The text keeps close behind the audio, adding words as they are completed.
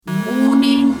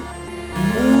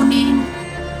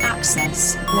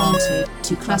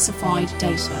to classified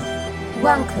data.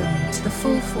 Welcome to the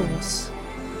Full Force.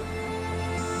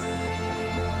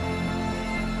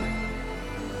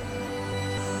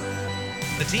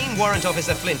 The team Warrant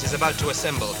Officer Flint is about to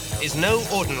assemble is no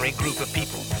ordinary group of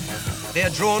people. They are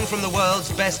drawn from the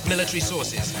world's best military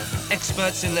sources,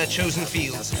 experts in their chosen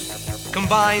fields.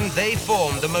 Combined, they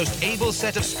form the most able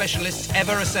set of specialists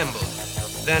ever assembled.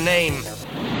 Their name...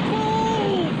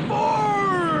 Full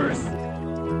Force!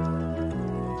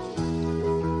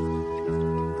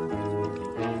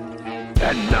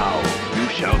 And now, you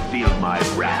shall feel my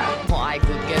wrath. I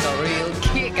could get a real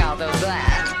kick out of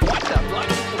that. What the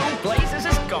bloody blazes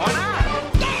is going on?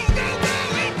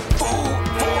 Full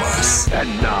Force!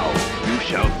 And now, you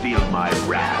shall feel my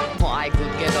wrath. I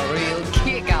could get a real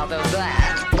kick out of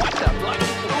that. What the bloody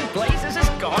blazes is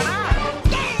going on?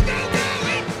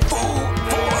 Full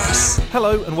Force!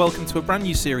 Hello and welcome to a brand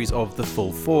new series of The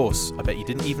Full Force. I bet you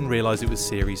didn't even realise it was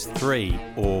Series 3,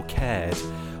 or cared.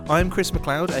 I'm Chris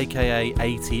McLeod, aka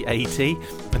 8080,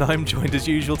 and I'm joined as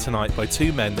usual tonight by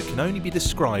two men that can only be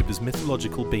described as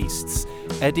mythological beasts.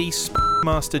 Eddie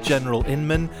Master General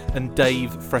Inman and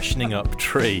Dave Freshening Up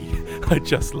Tree. I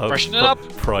just love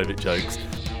private jokes.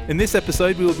 In this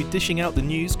episode, we will be dishing out the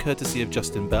news courtesy of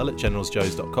Justin Bell at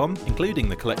generalsjoes.com, including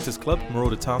the Collectors Club,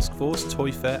 Marauder Task Force,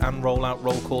 Toy Fair and Rollout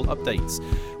Roll Call updates.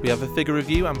 We have a figure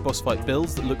review and boss fight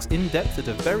builds that looks in-depth at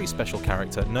a very special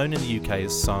character known in the UK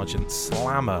as Sergeant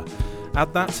Slammer.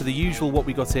 Add that to the usual what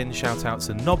we got in, shout-outs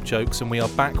and knob jokes, and we are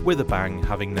back with a bang,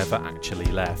 having never actually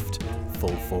left.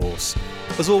 Full Force.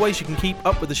 As always, you can keep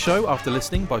up with the show after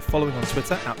listening by following on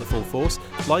Twitter at The Full Force,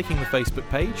 liking the Facebook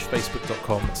page,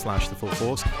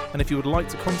 facebook.com/TheFullForce, and if you would like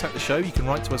to contact the show, you can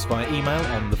write to us via email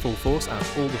on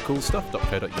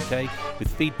thefullforce@allthecoolstuff.co.uk with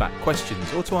feedback,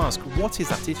 questions, or to ask, what is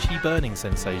that itchy burning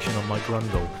sensation on my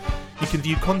grundle? You can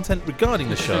view content regarding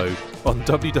the show on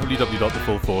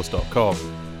www.thefullforce.com.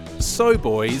 So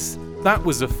boys, that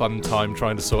was a fun time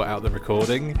trying to sort out the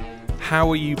recording. How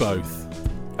are you both?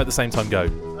 At the same time, go.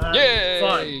 Yay!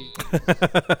 Fine.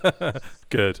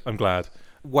 Good, I'm glad.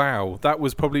 Wow, that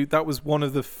was one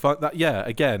of the fun.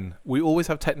 Again, we always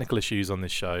have technical issues on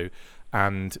this show,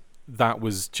 and that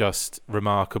was just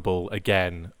remarkable.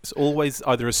 Again, it's always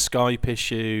either a Skype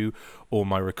issue, or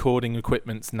my recording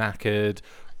equipment's knackered,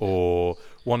 or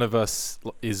one of us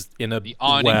is in a The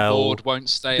ironing board won't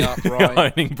stay upright. The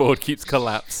ironing board keeps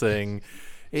collapsing.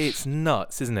 It's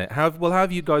nuts, isn't it? How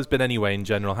have you guys been anyway in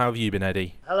general? How have you been,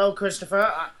 Eddie? Hello,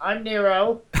 Christopher. I'm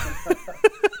Nero.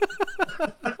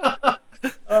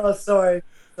 Oh, sorry.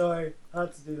 I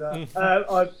had to do that.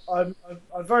 I'm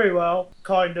very well,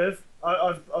 kind of.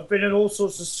 I've been in all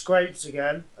sorts of scrapes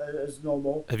again, as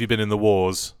normal. Have you been in the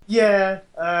wars? Yeah.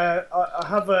 I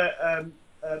have a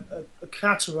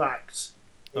cataract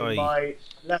in my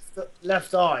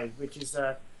left eye, which is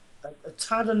a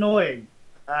tad annoying,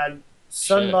 and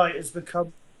sunlight has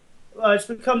become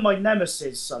my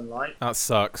nemesis. Sunlight. That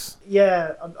sucks.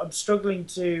 Yeah, I'm struggling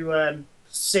to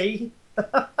see.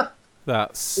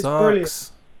 That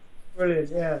sucks.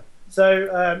 Brilliant. Yeah. So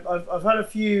I've had a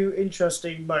few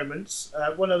interesting moments.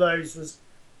 One of those was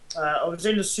I was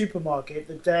in the supermarket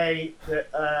the day that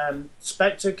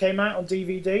Spectre came out on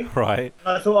DVD. Right.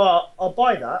 And I thought, I'll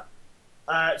buy that.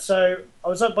 So I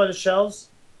was up by the shelves.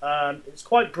 It's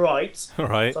quite bright.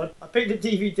 Right. So I picked the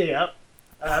DVD up.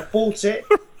 Bought it,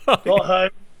 got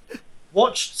home,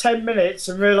 watched 10 minutes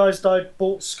and realised I'd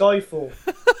bought Skyfall.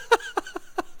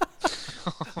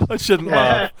 I shouldn't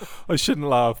laugh,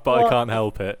 but I can't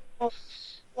help it.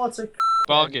 What a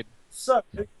bargain. So,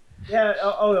 yeah,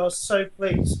 I was so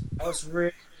pleased. I was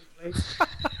really pleased.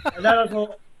 And then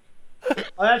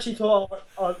I actually thought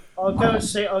I'll go and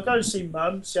see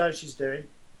Mum, see how she's doing.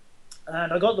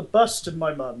 And I got the bus to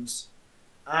my mum's,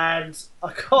 and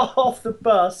I got off the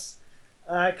bus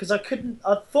because I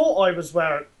thought I was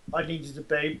where I needed to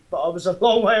be, but I was a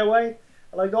long way away,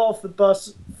 and I got off the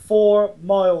bus 4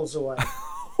 miles away.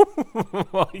 Oh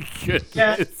my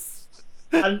goodness.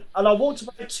 Yeah. And I walked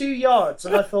about 2 yards,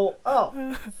 and I thought,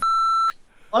 I'm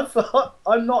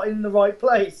not in the right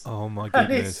place. Oh my goodness.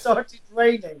 And it started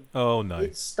raining. Oh no.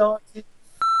 It started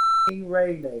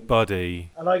raining.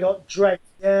 Buddy. And I got drenched.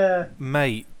 Yeah.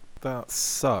 Mate, that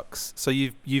sucks. So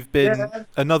you've been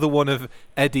another one of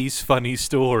Eddie's funny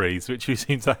stories, which we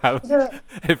seem to have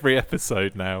every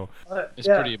episode now. It's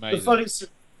pretty amazing. The funny,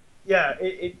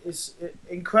 it's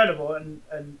incredible, and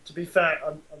to be fair,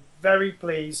 I'm very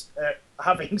pleased at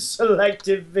having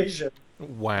selective vision.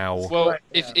 Wow. Well,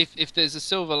 if there's a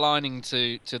silver lining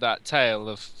to that tale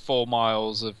of 4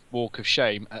 miles of walk of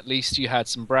shame, at least you had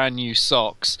some brand new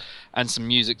socks and some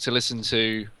music to listen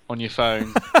to on your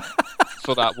phone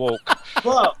for that walk.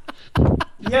 Well,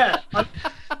 Yeah.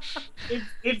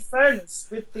 In fairness,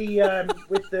 with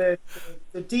the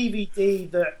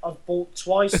DVD that I've bought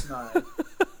twice now.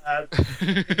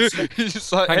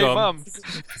 It's like, Hang hey, on. mum.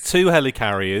 2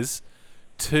 helicarriers,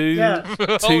 two Yeah. Oh,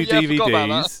 yeah, I forgot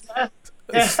about DVDs,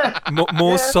 Yeah.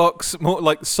 more Yeah. socks, more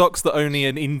like socks that only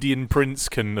an Indian prince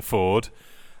can afford,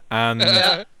 and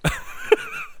Yeah.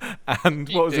 and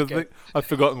what was the dickhead. thing? I've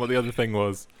forgotten what the other thing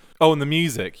was. Oh, and the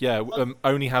music, yeah,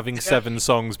 only having 7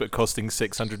 songs but costing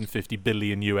 $650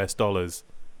 billion US.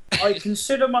 I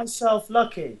consider myself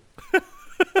lucky.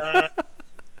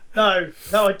 No,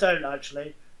 I don't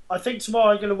actually. I think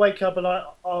tomorrow I'm going to wake up and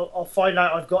I'll find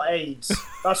out I've got AIDS.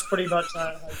 That's pretty much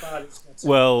how bad it's getting.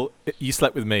 Well, you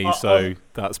slept with me, so oh.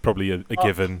 that's probably a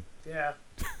given. Yeah.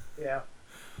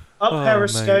 Up Oh,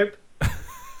 Periscope.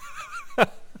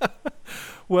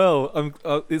 Well,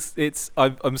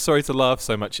 I'm sorry to laugh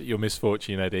so much at your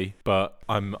misfortune, Eddie, but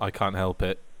I can't help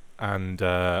it, and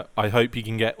I hope you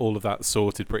can get all of that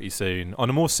sorted pretty soon. On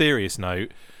a more serious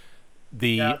note,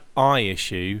 the eye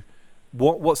issue.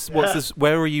 What's this?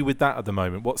 Where are you with that at the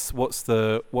moment? What's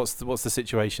the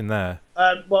situation there?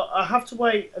 Well, I have to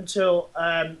wait until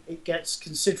it gets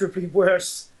considerably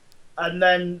worse, and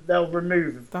then they'll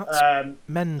remove. That's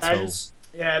mental. Lens.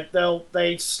 Yeah,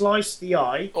 they slice the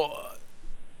eye,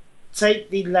 take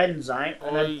the lens out,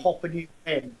 and then pop a new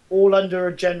in, all under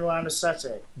a general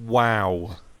anaesthetic.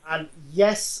 Wow. And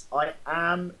yes, I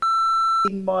am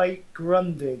my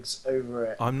grundigs over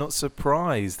it. I'm not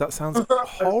surprised. That sounds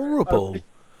horrible.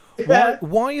 Yeah.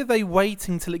 Why are they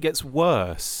waiting till it gets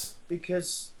worse?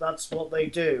 Because that's what they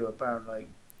do, apparently.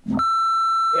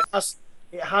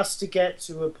 It has to get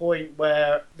to a point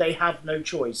where they have no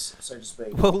choice, so to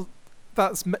speak. Well,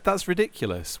 that's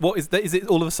ridiculous. What is that? Is it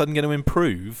all of a sudden going to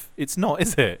improve? It's not,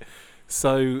 is it?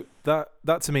 So that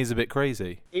to me is a bit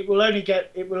crazy. It will only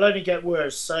get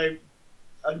worse. So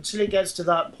until it gets to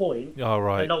that point, All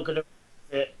right. they're not going to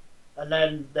it, and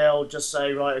then they'll just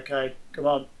say, right, okay, come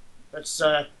on, let's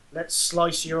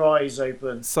slice your eyes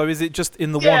open. So is it just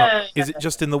in the one? Yeah. Is it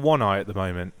just in the one eye at the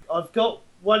moment? I've got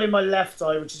one in my left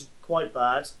eye, which is quite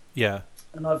bad, Yeah.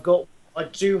 and I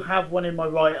do have one in my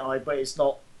right eye, but it's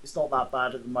not that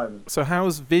bad at the moment. So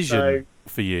how's vision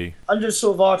for you? Under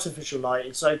sort of artificial light,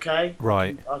 it's okay.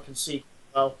 Right. I can see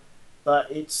well, but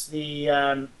it's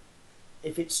the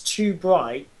if it's too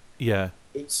bright, Yeah.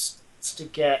 it starts to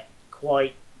get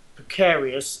quite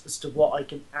precarious as to what I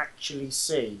can actually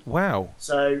see. Wow.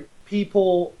 So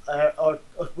people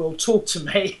will talk to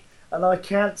me, and I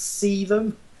can't see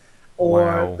them, or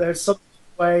Wow. there's some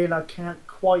way, and I can't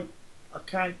quite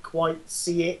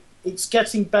see it. It's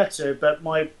getting better, but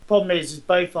my problem is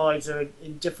both eyes are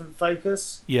in different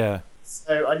focus. Yeah.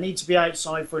 So I need to be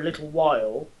outside for a little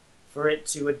while for it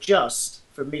to adjust,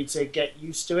 for me to get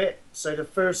used to it. So the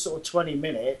first sort of 20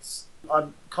 minutes,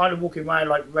 I'm kind of walking around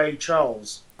like Ray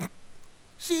Charles.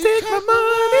 Take my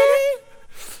money.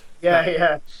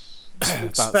 Yeah. That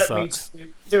Expect me sucks. to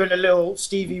be doing a little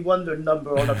Stevie Wonder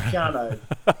number on a piano.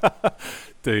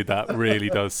 Dude, that really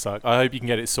does suck. I hope you can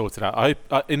get it sorted out. I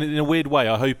hope, in a weird way,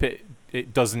 I hope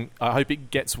it doesn't. I hope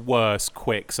it gets worse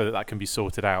quick so that can be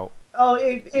sorted out. Oh,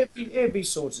 it'd be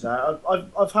sorted out.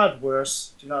 I've had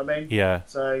worse. Do you know what I mean? Yeah.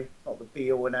 So not the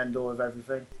be all and end all of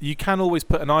everything. You can always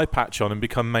put an eye patch on and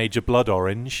become Major Blood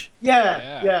Orange.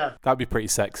 Yeah. That'd be pretty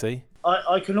sexy.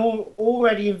 I can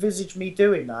already envisage me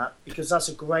doing that, because that's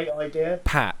a great idea.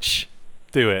 Patch.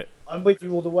 Do it. I'm with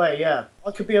you all the way, yeah.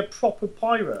 I could be a proper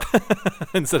pirate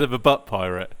Instead of a butt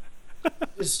pirate.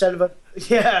 instead of a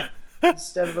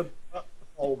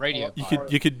Radio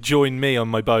You could join me on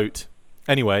my boat.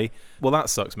 Anyway, well that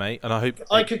sucks, mate, and I hope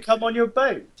I could come on your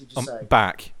boat. Did you say?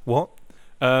 back. What?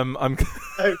 I'm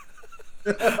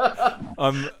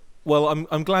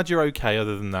I'm glad you're okay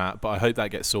other than that, but I hope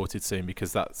that gets sorted soon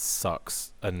because that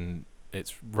sucks and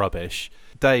it's rubbish.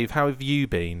 Dave, how have you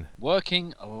been?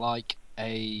 Working like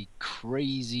a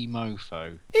crazy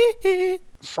mofo.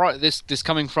 This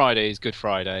coming Friday is Good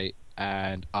Friday,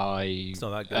 and It's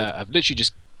not that good.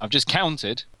 I've just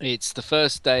counted. It's the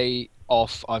first day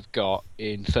off I've got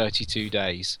in 32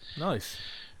 days. Nice.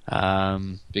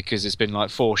 Because it's been like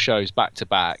 4 shows back to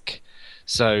back.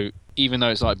 So even though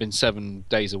it's like been 7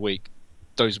 days a week,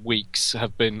 those weeks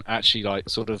have been actually like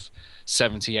sort of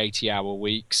 70, 80-hour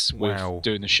weeks with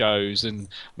doing the shows. And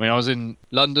I mean, I was in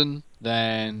London,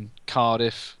 then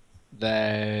Cardiff,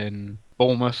 then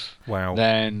Bournemouth. Wow.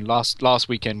 Then last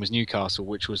weekend was Newcastle,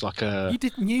 which was like You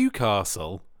did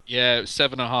Newcastle? Yeah, it was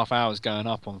 7.5 hours going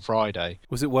up on Friday.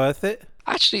 Was it worth it?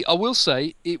 Actually, I will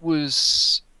say it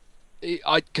was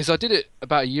because I did it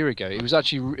about a year ago. It was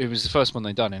the first one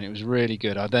they'd done, and it was really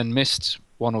good. I then missed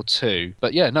one or two,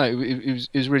 but yeah, no, it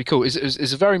was really cool.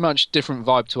 It's a very much different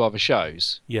vibe to other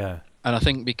shows. Yeah. And I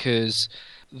think because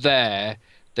they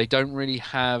don't really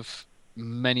have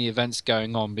many events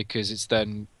going on, because it's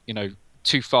then,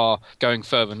 too far going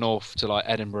further north to like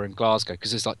Edinburgh and Glasgow,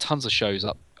 because there's like tons of shows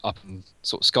up in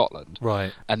sort of Scotland.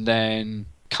 Right. And then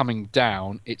coming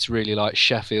down, it's really like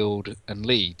Sheffield and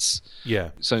Leeds.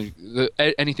 Yeah. So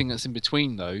anything that's in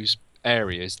between those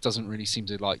areas doesn't really seem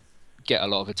to like get a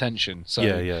lot of attention. So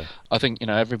yeah. I think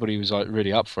everybody was like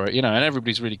really up for it, and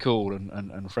everybody's really cool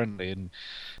and friendly, and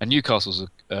Newcastle's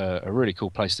a really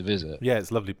cool place to visit. Yeah,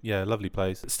 it's lovely. Yeah, lovely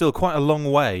place. It's still quite a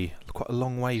long way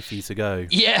for you to go.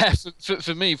 Yeah,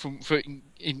 for me,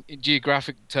 in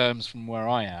geographic terms, from where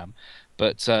I am.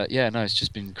 But it's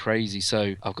just been crazy.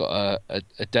 So I've got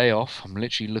a day off. I'm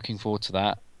literally looking forward to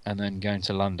that, and then going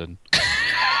to London.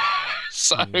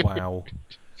 Wow.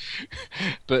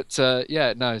 But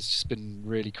it's just been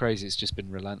really crazy. It's just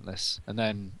been relentless, and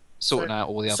then sorting out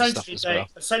all the other stuff as well.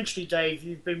 Essentially, Dave,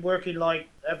 you've been working like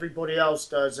everybody else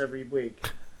does every week.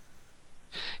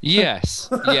 Yes.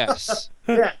 Yeah,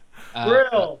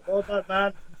 real. Well done,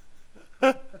 man.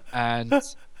 And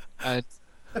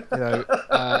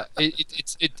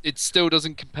it still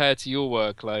doesn't compare to your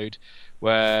workload,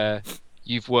 where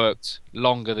you've worked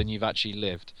longer than you've actually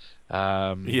lived.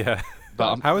 Yeah.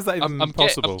 But how is that even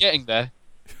possible? I'm getting there.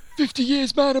 50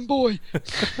 years, man and boy.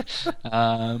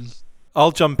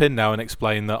 I'll jump in now and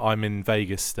explain that I'm in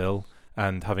Vegas still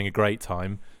and having a great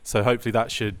time. So hopefully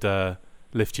that should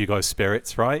lift you guys'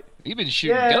 spirits, right? You've been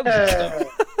shooting guns and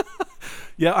stuff.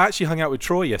 Yeah, I actually hung out with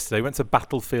Troy yesterday. Went to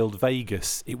Battlefield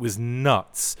Vegas. It was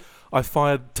nuts. I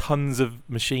fired tons of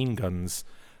machine guns,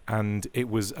 and it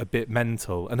was a bit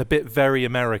mental and a bit very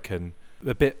American,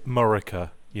 a bit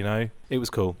Murica, It was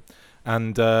cool.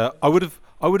 And I would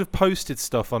have posted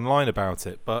stuff online about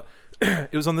it, but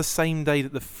it was on the same day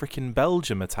that the freaking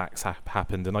Belgium attacks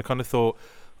happened, and I kind of thought,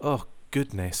 oh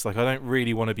goodness, like I don't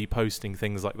really want to be posting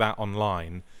things like that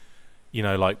online,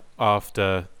 like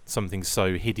after something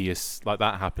so hideous like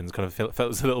that happens. Kind of felt it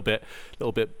was a little bit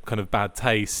kind of bad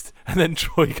taste, and then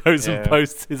Troy goes and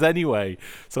posts his anyway.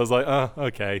 So I was like, oh,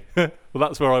 okay, well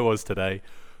that's where I was today.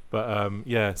 But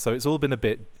so it's been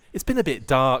a bit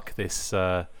dark this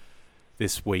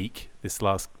week,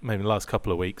 maybe the last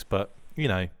couple of weeks, but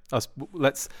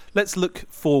let's look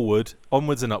forward,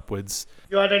 onwards and upwards.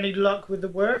 You had any luck with the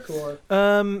work, or?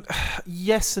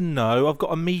 Yes and no. I've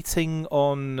got a meeting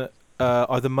on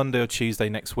either Monday or Tuesday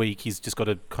next week. He's just got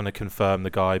to kind of confirm, the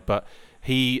guy, but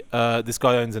this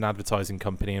guy owns an advertising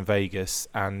company in Vegas,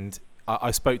 and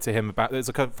I spoke to him about, there's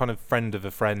a kind of friend of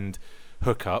a friend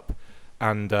hookup.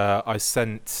 And I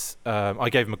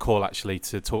gave him a call actually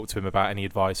to talk to him about any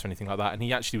advice or anything like that. And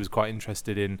he actually was quite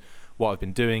interested in what I've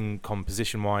been doing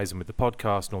composition-wise and with the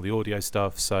podcast and all the audio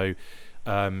stuff. So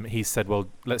he said, well,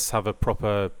 let's have a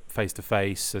proper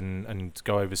face-to-face and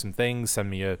go over some things. Send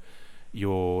me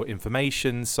your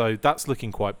information. So that's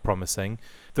looking quite promising.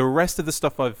 The rest of the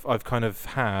stuff I've kind of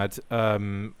had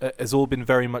has all been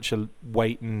very much a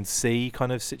wait-and-see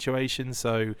kind of situation.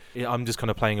 So I'm just kind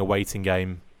of playing a waiting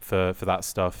game for that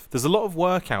stuff. There's a lot of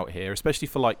work out here, especially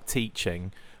for like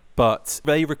teaching, but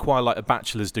they require like a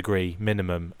bachelor's degree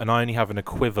minimum, and I only have an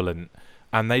equivalent,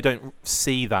 and they don't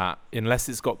see that unless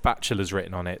it's got bachelor's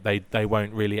written on it. They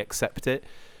won't really accept it.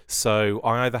 So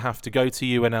I either have to go to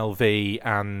UNLV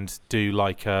and do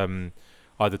like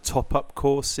either top-up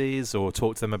courses or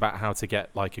talk to them about how to get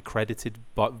like accredited,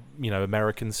 but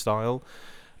American style,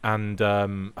 and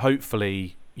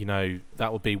hopefully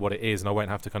that will be what it is, and I won't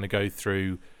have to kind of go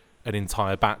through an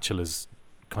entire bachelor's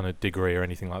kind of degree or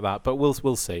anything like that. But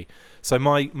we'll see. So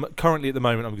currently at the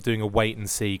moment I'm doing a wait and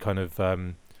see kind of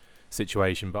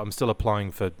situation, but I'm still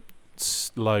applying for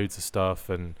loads of stuff,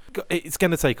 and it's going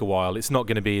to take a while. It's not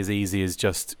going to be as easy as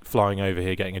just flying over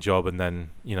here, getting a job, and then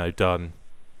done.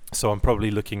 So I'm probably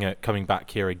looking at coming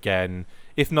back here again.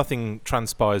 If nothing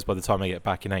transpires by the time I get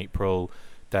back in April,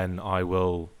 then I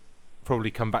will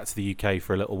probably come back to the UK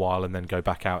for a little while and then go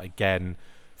back out again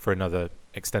for another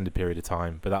extended period of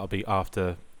time. But that'll be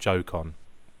after JoeCon,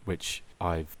 which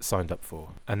I've signed up for.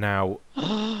 And now,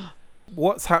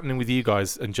 what's happening with you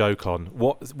guys and JoeCon?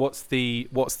 What's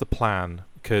the plan?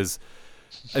 Because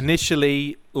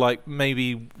initially, like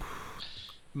maybe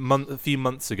a few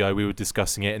months ago, we were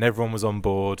discussing it and everyone was on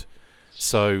board.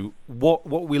 So what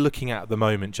are we looking at the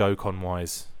moment, JoeCon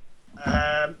wise?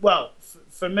 Well,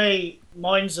 for me,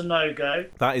 mine's a no-go.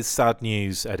 That is sad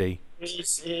news, Eddie.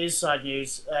 It is sad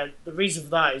news. The reason for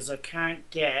that is I can't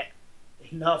get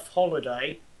enough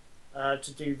holiday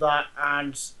to do that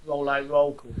and roll out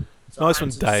roll call. So Nice one,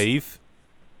 Dave.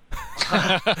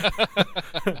 Of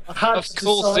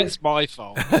course, it's my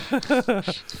fault.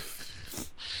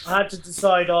 I had to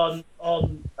decide on which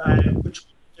one to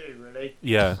do, really.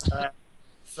 Yeah.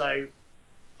 So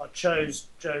I chose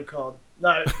Joe-Con.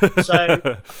 No,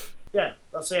 so yeah,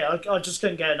 that's it. I just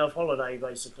couldn't get enough holiday,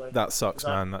 basically. That sucks,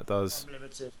 man. That does. I'm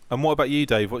limited. And what about you,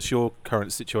 Dave? What's your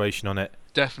current situation on it?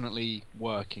 Definitely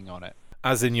working on it.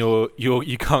 As in you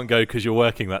can't go because you're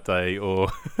working that day, or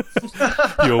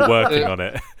you're working on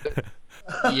it?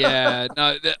 Yeah,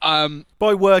 no.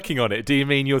 By working on it, do you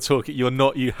mean you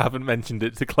haven't mentioned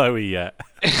it to Chloe yet?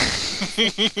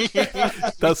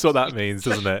 That's what that means,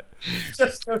 doesn't it?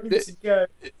 Just going to go.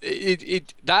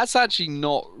 That's actually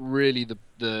not really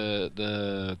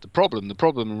the problem. The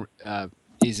problem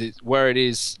is it where it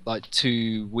is like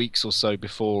 2 weeks or so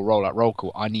before roll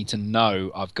call. I need to know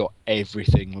I've got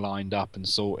everything lined up and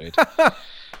sorted.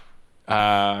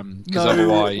 No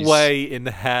otherwise... way in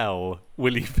hell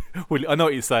will you. I know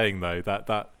what you're saying though.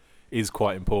 That is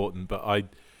quite important. But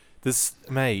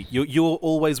mate, you're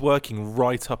always working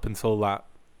right up until that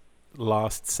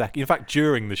last second. In fact,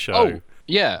 during the show.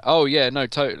 Oh yeah, no,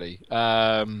 totally.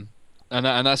 And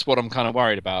that's what I'm kind of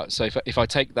worried about. So if I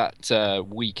take that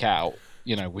week out,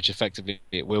 which effectively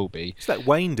it will be. Just let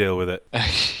Wayne deal with it.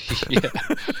 Yeah.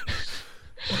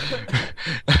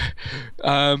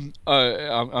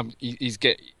 He's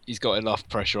got enough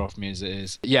pressure off me as it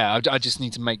is. Yeah, I just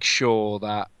need to make sure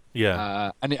that. Yeah.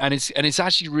 And it's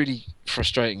actually really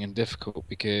frustrating and difficult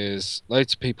because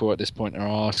loads of people at this point are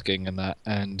asking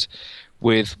and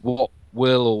with what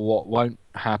will or what won't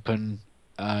happen,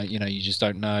 you just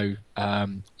don't know.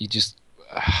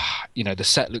 The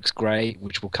set looks great,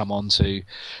 which we'll come on to.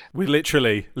 We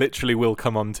literally will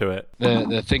come on to it.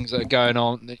 The things that are going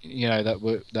on,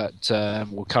 that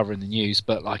we'll cover in the news,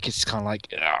 but like it's kind of like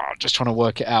just trying to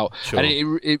work it out. Sure. And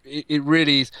it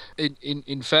really is.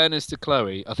 In fairness to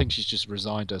Chloe, I think she's just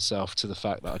resigned herself to the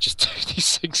fact that I just do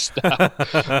these things now.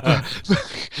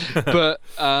 But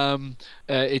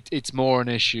it's more an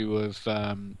issue of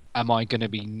am I going to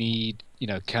be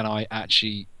can I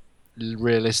actually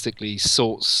realistically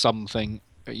sort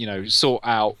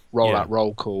out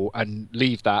roll call and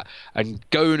leave that and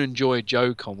go and enjoy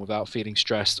Joe-Con without feeling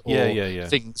stressed or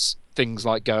things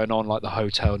like going on like the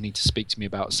hotel need to speak to me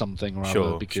about something or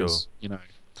other because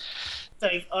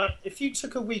Dave, if you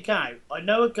took a week out, I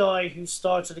know a guy who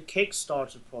started a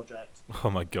Kickstarter project. Oh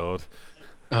my god.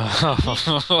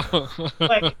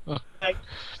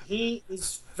 He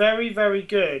is very, very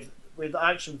good with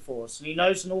Action Force, and he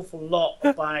knows an awful lot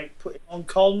about putting on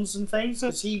cons and things,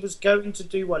 because he was going to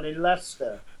do one in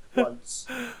Leicester once.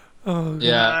 Oh,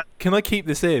 yeah. Can I keep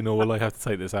this in, or will I have to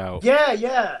take this out?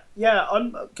 Yeah.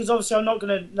 Because obviously I'm not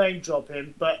going to name drop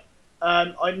him, but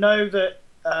I know that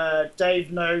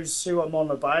Dave knows who I'm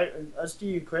on about, and as do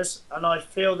you, Chris, and I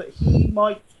feel that he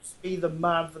might just be the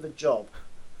man for the job.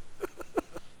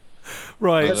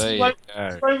 Right. He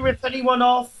won't rip anyone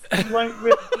off, he won't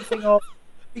rip anything off,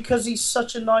 because he's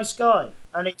such a nice guy,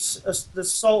 and he's the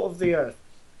salt of the earth.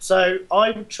 So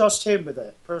I would trust him with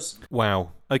it, personally. Wow.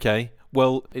 Okay.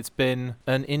 Well, it's been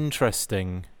an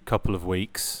interesting couple of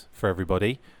weeks for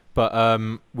everybody, but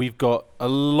we've got a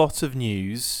lot of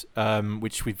news,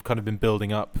 which we've kind of been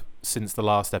building up since the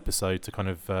last episode to kind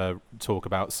of talk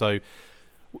about. So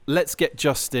let's get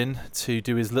Justin to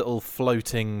do his little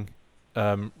floating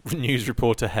news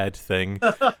reporter head thing.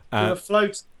 Do a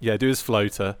float. Yeah, do his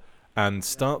floater. And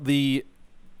start the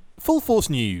Full Force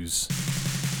news.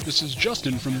 This is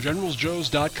Justin from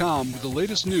GeneralsJoes.com with the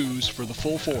latest news for the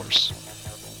Full Force.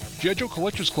 G.I. Joe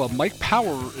Collectors Club Mike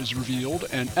Power is revealed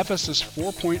and FSS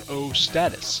 4.0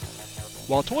 status.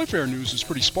 While Toy Fair news is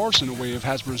pretty sparse in the way of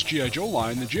Hasbro's G.I. Joe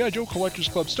line, the G.I. Joe Collectors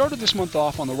Club started this month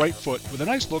off on the right foot with a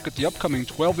nice look at the upcoming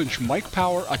 12-inch Mike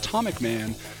Power Atomic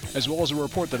Man, as well as a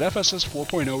report that FSS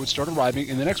 4.0 would start arriving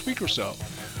in the next week or so.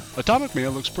 Atomic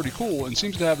Man looks pretty cool and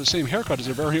seems to have the same haircut as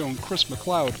our very own Chris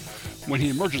McLeod when he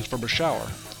emerges from a shower.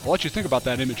 I'll let you think about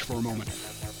that image for a moment.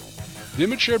 The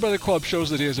image shared by the club shows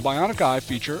that he has a bionic eye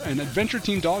feature and Adventure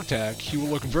Team dog tag. He will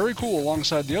look very cool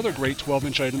alongside the other great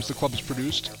 12-inch items the club has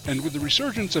produced, and with the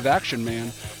resurgence of Action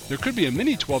Man, there could be a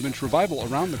mini 12-inch revival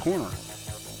around the corner.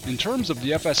 In terms of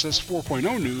the FSS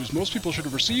 4.0 news, most people should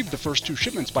have received the first 2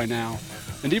 shipments by now,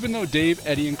 and even though Dave,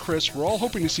 Eddie, and Chris were all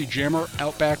hoping to see Jammer,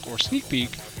 Outback, or Sneak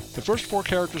Peek, the first 4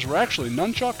 characters were actually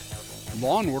Nunchuck,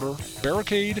 Law & Order,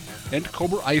 Barricade, and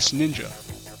Cobra Ice Ninja.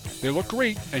 They look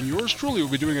great, and yours truly will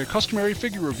be doing a customary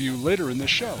figure review later in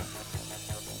this show.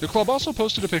 The club also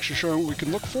posted a picture showing what we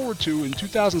can look forward to in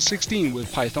 2016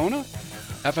 with Pythona,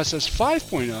 FSS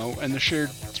 5.0, and the shared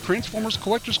Transformers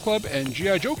Collectors Club and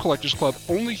G.I. Joe Collectors Club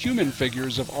Only Human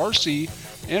figures of RC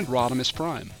and Rodimus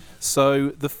Prime. So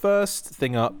the first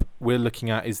thing up we're looking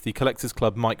at is the Collectors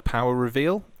Club Mike Power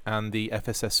reveal and the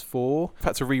FSS 4. I've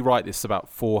had to rewrite this about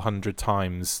 400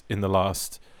 times in the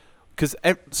last... Because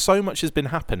so much has been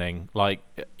happening,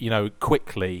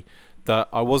 quickly, that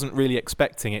I wasn't really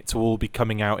expecting it to all be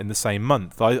coming out in the same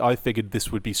month. I figured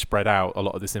this would be spread out, a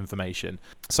lot of this information.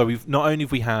 So we've not only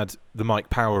have we had the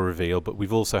Mike Power reveal, but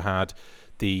we've also had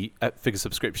the figure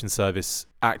subscription service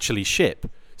actually ship.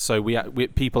 So we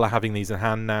people are having these in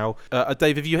hand now.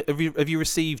 Dave, have you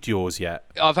received yours yet?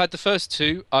 I've had the first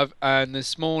two. And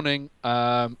this morning,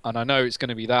 and I know it's going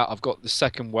to be that. I've got the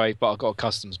second wave, but I've got a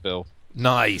customs bill.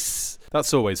 Nice.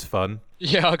 That's always fun.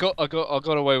 Yeah, I got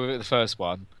away with it the first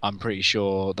one. I'm pretty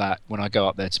sure that when I go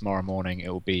up there tomorrow morning,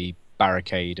 it will be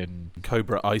Barricade and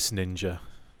Cobra Ice Ninja.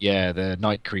 Yeah, the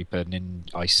Night Creeper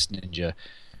Ice Ninja,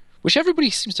 which everybody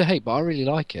seems to hate, but I really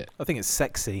like it. I think it's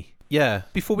sexy. Yeah.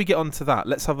 Before we get on to that,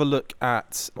 let's have a look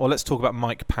at, or let's talk about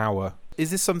Mike Power.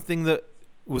 Is this something that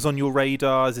was on your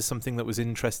radar? Is this something that was of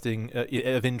interest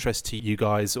to you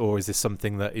guys, or is this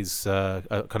something that is kind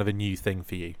of a new thing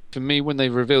for you? For me, when they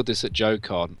revealed this at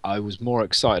JoeCon, I was more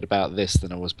excited about this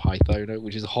than I was Pythona,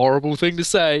 which is a horrible thing to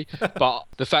say. But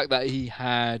the fact that he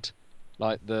had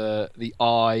like the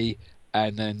eye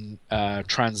and then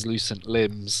translucent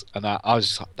limbs and that, I was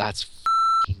just like, that's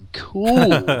f***ing cool.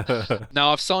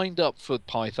 Now I've signed up for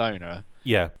Pythona,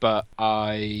 but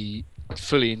I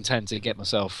fully intend to get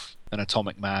myself an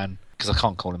Atomic Man, because I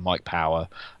can't call him Mike Power,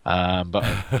 but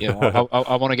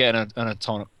I want to get an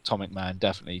Atomic Man,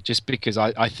 definitely, just because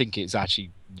I think it's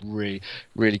actually really,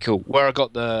 really cool. Where I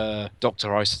got the Dr.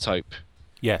 Isotope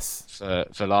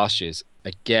for last year's,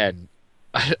 again,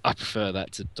 I prefer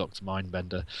that to Dr.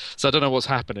 Mindbender, so I don't know what's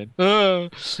happening. You're a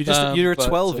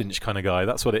 12-inch kind of guy.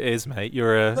 That's what it is, mate.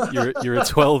 You're a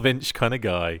 12-inch kind of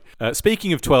guy.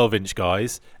 Speaking of 12-inch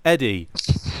guys, Eddie.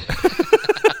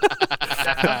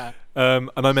 And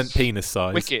I meant penis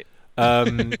size. Wicket.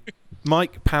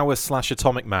 Mike Power /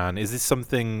 Atomic Man. Is this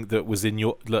something that was in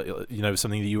your,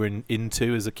 something that you were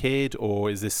into as a kid, or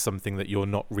is this something that you're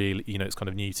not really, it's kind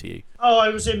of new to you? Oh, I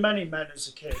was in many men as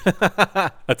a kid.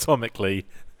 Atomically.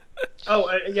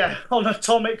 Oh, yeah, on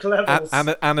atomic levels.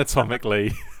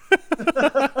 Anatomically.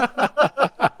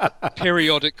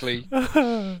 Periodically.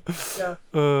 Yeah.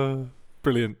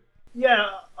 Brilliant. Yeah,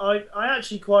 I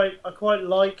actually quite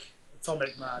like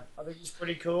Atomic Man. I think he's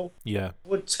pretty cool. Yeah.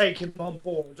 Would take him on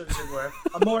board, as it were.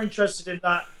 I'm more interested in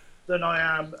that than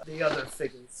I am the other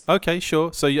figures. Okay,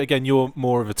 sure. So again, you're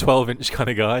more of a 12-inch kind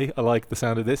of guy. I like the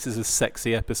sound of this. This is a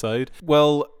sexy episode.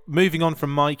 Well, moving on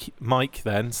from Mike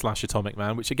then / Atomic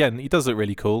Man, which again, he does look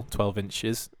really cool. 12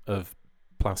 inches of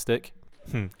plastic.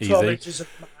 Easy. 12 inches of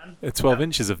man. 12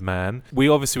 inches of man.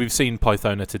 We've seen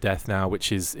Pythona to death now,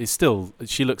 which is still,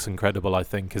 she looks incredible, I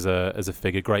think, as a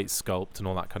figure. Great sculpt and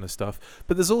all that kind of stuff.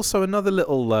 But there's also another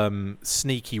little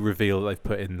sneaky reveal that they've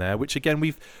put in there, which again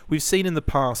we've seen in the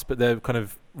past, but they're kind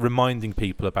of reminding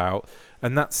people about,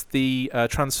 and that's the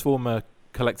Transformer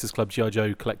Collectors Club, G.I.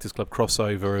 Joe Collectors Club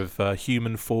crossover of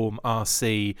Human Form,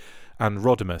 RC, and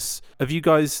Rodimus. Have you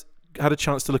guys had a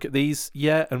chance to look at these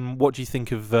yet, and what do you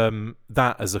think of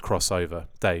that as a crossover,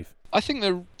 Dave? I think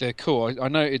they're cool. I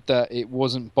noted that it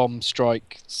wasn't Bomb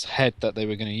Strike's head that they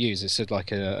were going to use. It said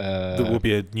like a there will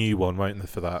be a new one, won't there,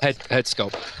 for that head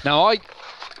sculpt. Now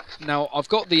I've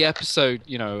got the episode.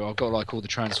 I've got like all the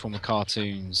Transformer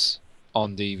cartoons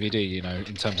on DVD.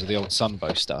 In terms of the old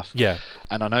Sunbow stuff. Yeah.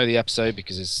 And I know the episode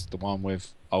because it's the one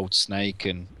with Old Snake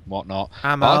and whatnot.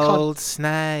 I'm Old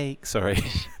Snake. Sorry.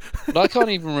 But I can't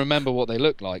even remember what they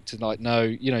look like to know.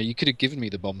 You could have given me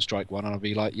the Bomb Strike one, and I'd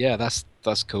be like, yeah,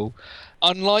 that's cool.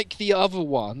 Unlike the other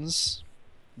ones,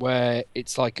 where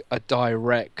it's like a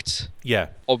direct,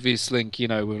 obvious link.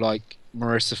 With like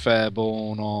Marissa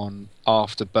Fairborn on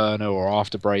Afterburner or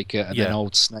Afterbreaker, and then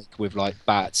Old Snake with like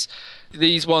bats.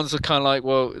 These ones are kind of like,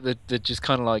 well, they're just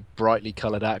kind of like brightly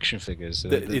coloured action figures.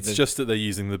 It's just that they're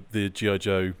using the G.I.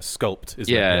 Joe sculpt,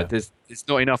 isn't it? Yeah, it's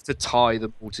not enough to tie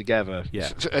them all together.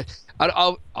 Yeah.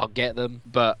 I'll get them,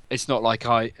 but it's not like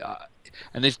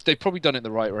and they've probably done it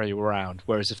the right way around.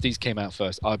 Whereas if these came out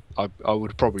first, I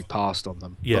would have probably passed on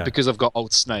them. Yeah. But because I've got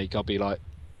Old Snake, I'll be like,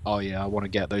 oh yeah, I want to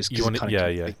get those.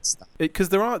 Because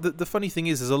there are the funny thing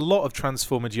is, there's a lot of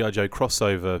Transformer G.I. Joe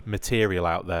crossover material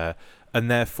out there,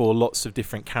 and therefore lots of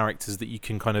different characters that you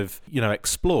can kind of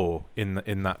explore in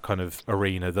that kind of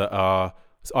arena that are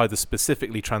either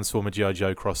specifically Transformer G.I.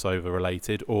 Joe crossover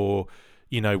related, or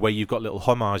where you've got little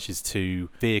homages to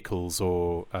vehicles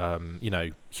or,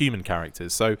 human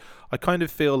characters. So I kind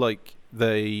of feel like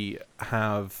they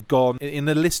have gone, in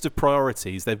the list of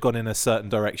priorities, they've gone in a certain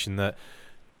direction that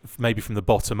maybe from the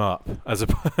bottom up, as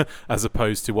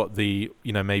opposed to what maybe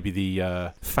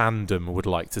the fandom would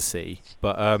like to see.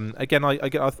 But again,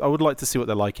 I would like to see what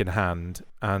they're like in hand,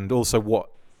 and also what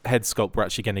head sculpt we're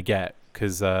actually going to get,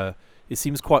 because it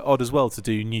seems quite odd as well to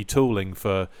do new tooling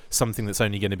for something that's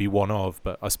only going to be one of,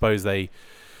 but I suppose they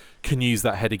can use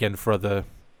that head again for other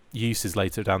uses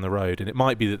later down the road, and it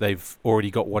might be that they've already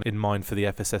got one in mind for the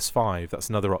FSS5. That's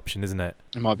another option, isn't it?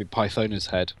 It might be Pythona's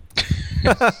head.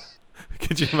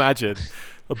 Could you imagine?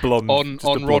 A blonde... On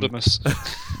Rodimus.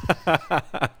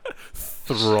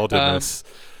 Rodimus.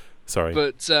 Sorry.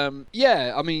 But,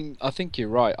 I think you're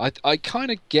right. I kind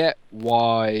of get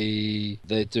why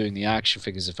they're doing the action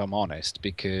figures, if I'm honest,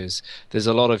 because there's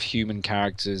a lot of human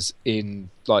characters in,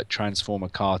 like, Transformer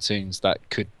cartoons that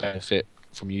could benefit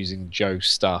from using Joe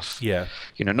stuff. Yeah.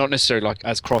 Not necessarily, like,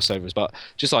 as crossovers, but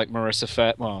just like Marissa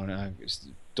Fair... Well, no, it's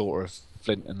the daughter of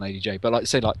Flint and Lady J, but, like,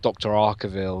 say, like, Dr.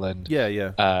 Arkaville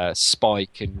and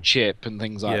Spike and Chip and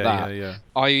things like that. Yeah.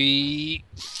 I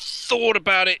thought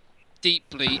about it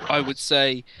deeply. I would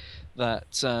say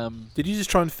that did you just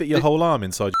try and fit your whole arm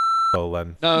inside your hole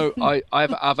then? No,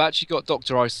 I've actually got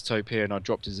Dr. Isotope here, and I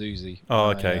dropped his Uzi.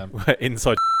 Oh, okay.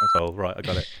 Inside hole, right? I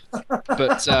got it.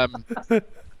 But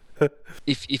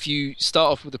if you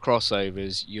start off with the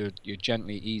crossovers, you're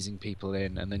gently easing people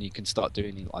in, and then you can start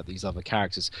doing like these other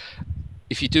characters.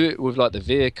 If you do it with like the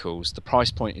vehicles, the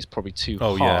price point is probably too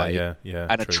high. Yeah.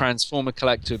 And true. a Transformer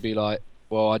collector would be like,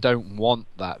 well, I don't want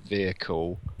that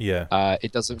vehicle. Yeah.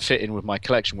 It doesn't fit in with my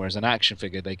collection. Whereas an action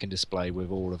figure, they can display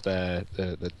with all of their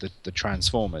the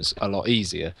Transformers a lot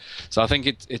easier. So I think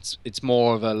it's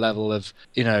more of a level of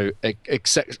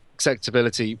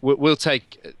acceptability. We'll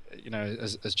take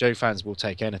as Joe fans, we'll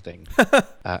take anything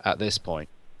at this point.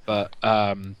 But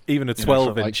even a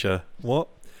 12-incher, what?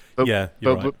 But, yeah,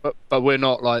 you're right. But we're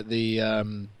not like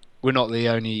we're not the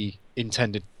only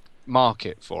intended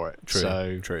market for it.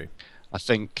 True. I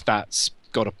think that's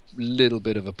got a little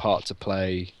bit of a part to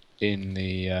play in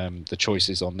the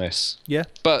choices on this. Yeah.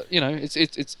 But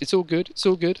it's all good. It's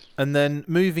all good. And then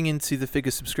moving into the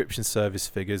figure subscription service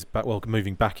figures,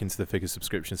 moving back into the figure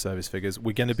subscription service figures,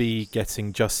 we're going to be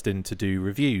getting Justin to do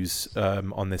reviews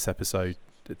on this episode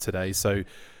today. So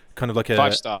kind of like a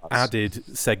 5 stars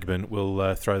added segment,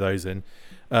 we'll throw those in.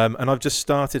 And I've just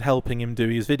started helping him do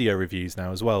his video reviews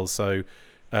now as well. So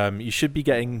you should be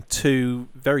getting 2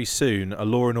 very soon, a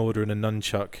Law & Order and a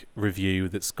Nunchuck review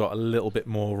that's got a little bit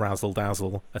more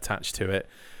razzle-dazzle attached to it,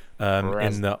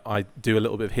 in that I do a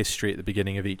little bit of history at the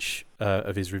beginning of each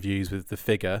of his reviews with the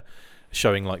figure,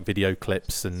 showing like video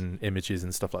clips and images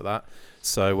and stuff like that.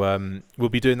 So we'll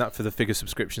be doing that for the figure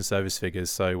subscription service figures.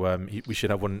 So we should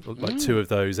have 2 of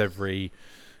those every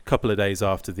couple of days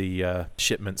after the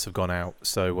shipments have gone out.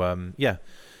 So yeah.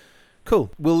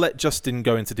 Cool. We'll let Justin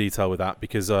go into detail with that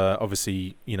because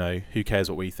obviously, who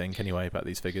cares what we think anyway about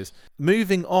these figures.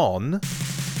 Moving on.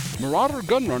 Marauder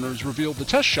Gunrunners revealed the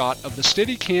test shot of the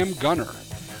Steadicam Gunner.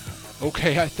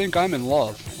 Okay, I think I'm in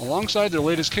love. Alongside their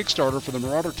latest Kickstarter for the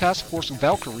Marauder Task Force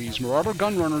Valkyries, Marauder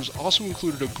Gunrunners also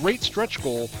included a great stretch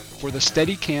goal for the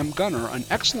Steadicam Gunner, an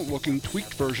excellent-looking,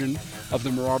 tweaked version of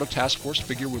the Marauder Task Force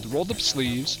figure with rolled-up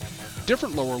sleeves,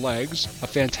 different lower legs, a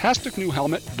fantastic new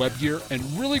helmet, webgear, and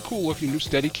really cool-looking new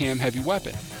Steadicam heavy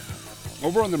weapon.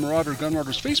 Over on the Marauder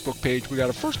Gunrunners Facebook page, we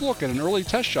got a first look at an early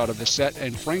test shot of this set,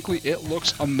 and frankly, it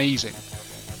looks amazing.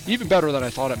 Even better than I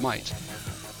thought it might.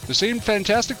 The same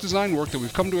fantastic design work that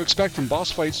we've come to expect from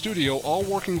Boss Fight Studio, all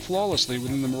working flawlessly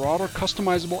within the Marauder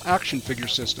customizable action figure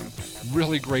system.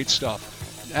 Really great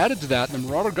stuff. Added to that, the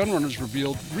Marauder Gunrunners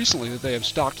revealed recently that they have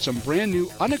stocked some brand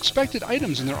new, unexpected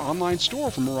items in their online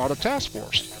store for Marauder Task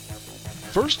Force.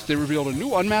 First, they revealed a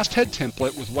new unmasked head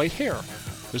template with white hair.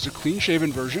 There's a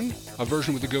clean-shaven version, a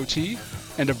version with a goatee,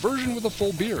 and a version with a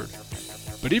full beard.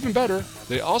 But even better,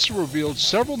 they also revealed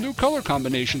several new color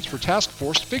combinations for Task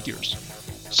Force figures.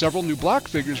 Several new black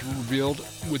figures were revealed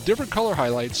with different color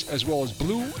highlights, as well as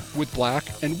blue with black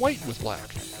and white with black.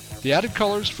 The added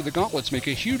colors for the gauntlets make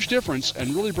a huge difference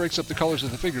and really breaks up the colors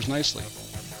of the figures nicely.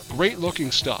 Great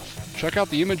looking stuff. Check out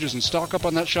the images and stock up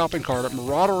on that shopping cart at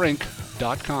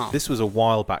marauderinc.com. This was a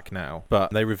while back now,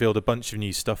 but they revealed a bunch of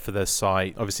new stuff for their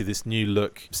site. Obviously this new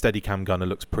look Steadicam gunner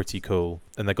looks pretty cool,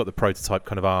 and they got the prototype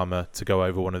kind of armor to go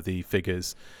over one of the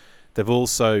figures. They've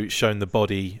also shown the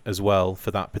body as well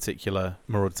for that particular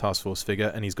Marauder Task Force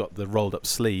figure, and he's got the rolled-up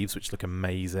sleeves, which look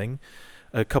amazing.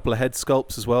 A couple of head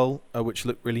sculpts as well, which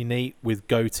look really neat, with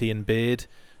goatee and beard.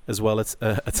 as well as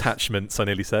attachments, I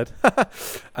nearly said.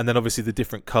 And then obviously the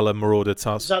different colour Marauder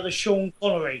task. Is that the Sean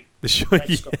Connery?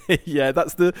 Yeah,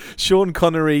 that's the Sean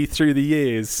Connery through the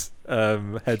years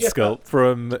head sculpt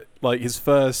from like his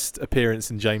first appearance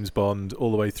in James Bond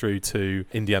all the way through to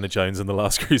Indiana Jones and the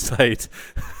Last Crusade.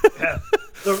 Yeah,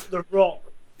 the Rock.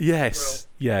 Yes,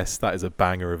 that is a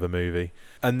banger of a movie.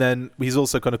 And then he's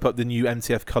also kind of put the new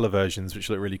MTF colour versions, which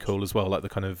look really cool as well, like the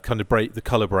kind of break the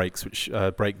colour breaks, which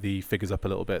break the figures up a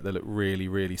little bit. They look really,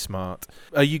 really smart.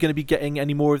 Are you going to be getting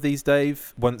any more of these,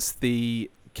 Dave, once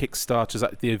the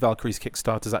Valkyrie's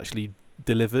Kickstarter's actually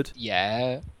delivered?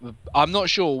 Yeah, I'm not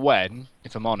sure when,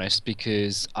 if I'm honest,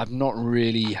 because I've not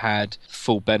really had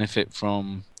full benefit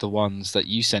from the ones that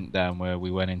you sent down where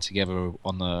we went in together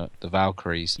on the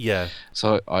Valkyries. Yeah.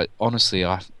 So I honestly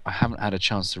haven't had a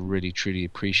chance to really truly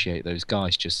appreciate those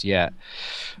guys just yet.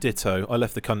 Ditto. I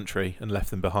left the country and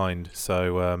left them behind.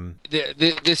 So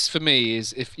this for me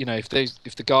is if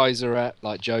the guys are at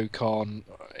like Joe Con,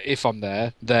 if I'm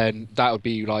there, then that would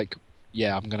be like,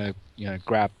 yeah, I'm gonna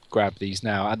grab these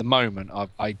now. At the moment,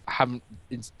 I haven't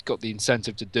got the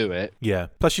incentive to do it. Yeah.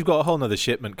 Plus, you've got a whole nother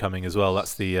shipment coming as well.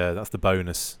 That's the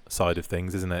bonus side of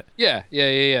things, isn't it? Yeah.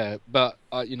 But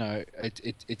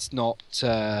it's not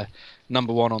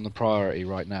number one on the priority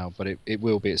right now. But it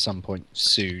will be at some point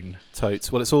soon.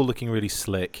 Totes. Well, it's all looking really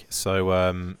slick. So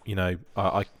I'm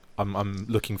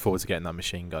looking forward to getting that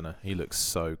machine gunner. He looks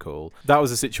so cool. That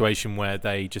was a situation where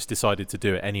they just decided to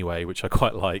do it anyway, which I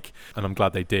quite like, and I'm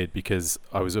glad they did because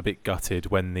I was a bit gutted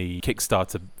when the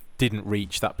Kickstarter didn't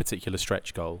reach that particular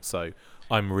stretch goal. So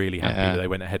I'm really happy that they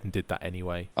went ahead and did that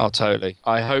anyway. Oh, totally.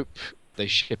 I hope they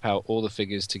ship out all the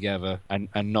figures together and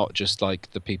not just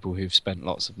like the people who've spent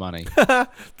lots of money.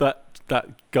 that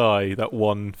guy, that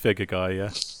one figure guy, yeah.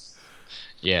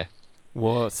 Yeah.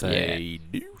 What a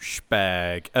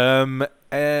douchebag.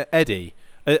 Eddie,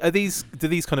 do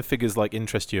these kind of figures like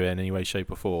interest you in any way,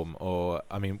 shape or form? Or,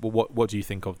 I mean, what do you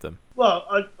think of them? Well,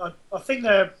 I think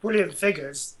they're brilliant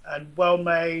figures and well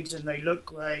made and they look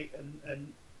great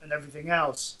and everything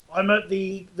else. I'm at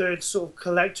the sort of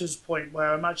collector's point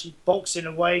where I'm actually boxing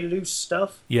away loose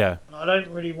stuff. Yeah. And I don't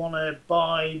really want to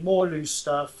buy more loose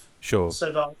stuff. Sure.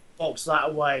 So that I'll box that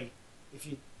away, if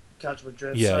you catch my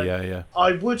drift. Yeah.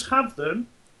 I would have them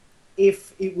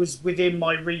if it was within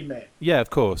my remit. Yeah, of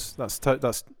course. That's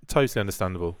totally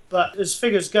understandable. But as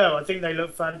figures go, I think they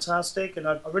look fantastic, and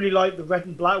I really like the red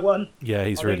and black one. Yeah,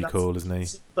 he's really cool, isn't he?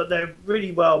 But they're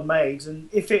really well made, and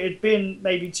if it had been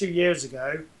maybe 2 years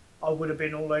ago, I would have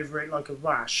been all over it like a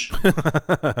rash.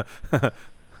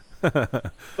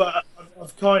 But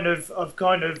I've kind of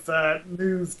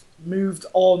moved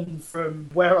on from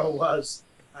where I was,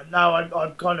 and now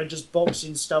I'm kind of just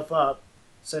boxing stuff up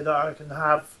so that I can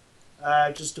have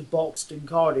just a boxed and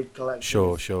carded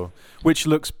collection. Sure. Which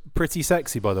looks pretty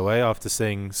sexy, by the way, after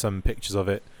seeing some pictures of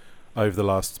it over the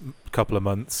last couple of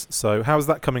months. So how's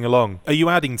that coming along? Are you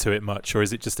adding to it much, or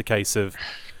is it just a case of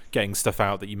getting stuff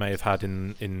out that you may have had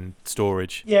in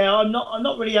storage? Yeah, I'm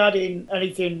not really adding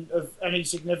anything of any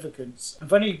significance.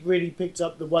 I've only really picked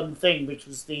up the one thing, which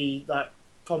was that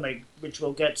comic, which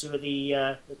we'll get to at the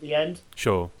end.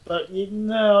 Sure. But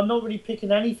no, I'm not really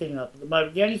picking anything up at the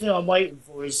moment. The only thing I'm waiting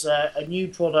for is a new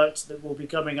product that will be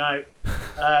coming out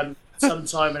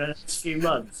sometime in the next few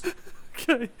months.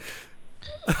 Okay.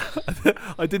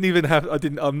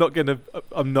 I'm not gonna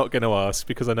ask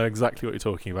because I know exactly what you're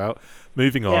talking about.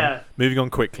 Moving on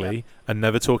quickly, and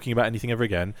never talking about anything ever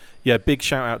again. Yeah, big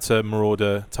shout out to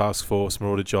Marauder Task Force,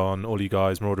 Marauder John, all you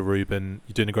guys, Marauder Ruben.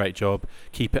 You're doing a great job.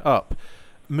 Keep it up.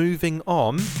 Moving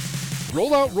on.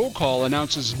 Rollout Roll Call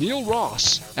announces Neil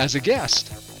Ross as a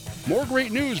guest. More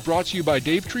great news brought to you by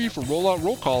Dave Tree for Rollout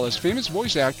Roll Call as famous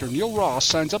voice actor Neil Ross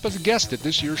signs up as a guest at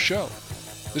this year's show.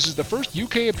 This is the first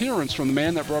UK appearance from the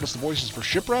man that brought us the voices for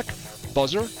Shipwreck,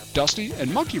 Buzzer, Dusty,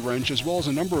 and Monkey Wrench, as well as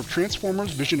a number of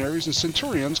Transformers, Visionaries, and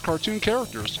Centurions cartoon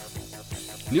characters.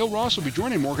 Neil Ross will be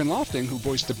joining Morgan Lofting, who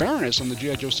voiced the Baroness on the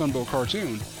G.I. Joe Sunbow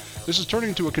cartoon. This is turning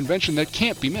into a convention that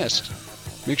can't be missed.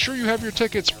 Make sure you have your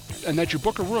tickets and that you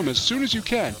book a room as soon as you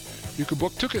can. You can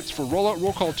book tickets for Rollout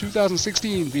Roll Call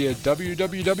 2016 via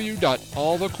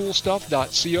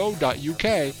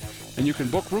www.allthecoolstuff.co.uk, and you can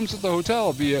book rooms at the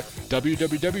hotel via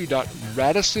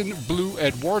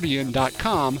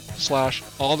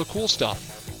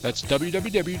www.radissonblueedwardian.com/allthecoolstuff. That's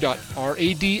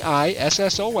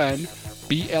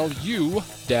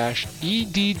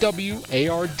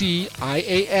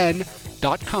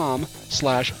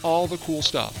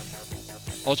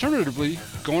Alternatively,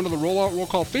 go onto the Rollout Roll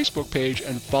Call Facebook page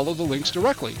and follow the links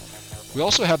directly. We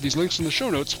also have these links in the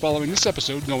show notes following this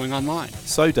episode going online.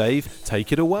 So, Dave,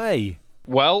 take it away.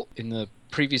 Well, in the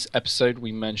Previous episode,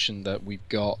 we mentioned that we've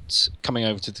got coming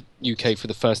over to the UK for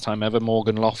the first time ever,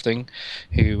 Morgan Lofting,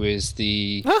 who is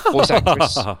the voice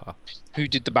actress who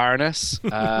did the Baroness.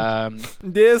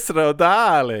 Yes,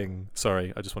 darling.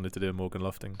 Sorry, I just wanted to do a Morgan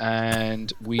Lofting.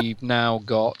 And we've now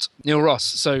got Neil Ross.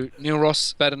 So Neil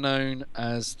Ross, better known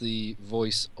as the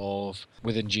voice of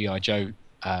within G.I. Joe,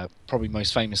 probably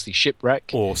most famously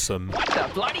Shipwreck. Awesome. What the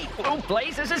bloody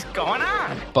blazes is going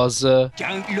on? Buzzer.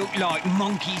 Don't look like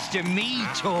monkeys to me,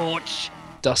 Torch.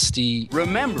 Dusty.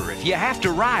 Remember, if you have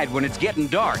to ride when it's getting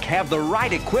dark, have the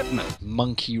right equipment.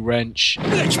 Monkey Wrench.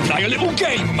 Let's play a little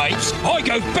game, mates. I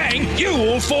go bang, you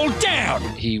all fall down.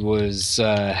 He was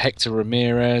Hector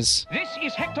Ramirez. This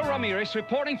is Hector Ramirez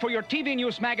reporting for your TV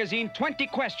News magazine 20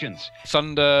 Questions.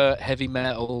 Thunder, Heavy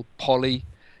Metal, Polly,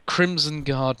 Crimson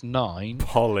Guard 9.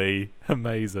 Polly.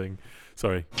 Amazing.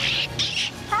 Sorry.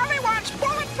 Polly wants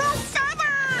bulletproof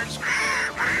feathers.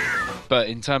 But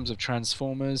in terms of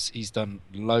Transformers, he's done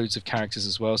loads of characters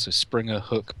as well. So Springer,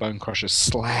 Hook, Bone Crusher,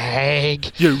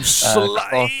 Slag. You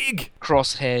slag!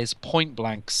 Crosshairs, Point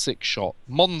Blank, Six Shot.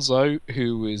 Monzo,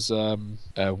 who is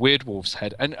Weird Wolf's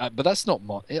head. But that's not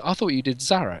I thought you did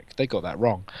Zarak. They got that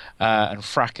wrong. And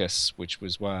Fracas, which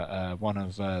was one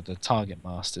of the Target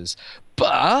Masters.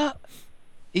 But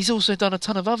he's also done a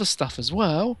ton of other stuff as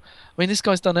well. I mean, this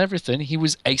guy's done everything. He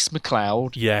was Ace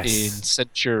McCloud in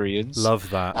Centurions. Love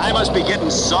that. I must be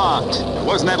getting soft. It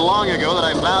wasn't that long ago that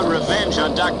I vowed revenge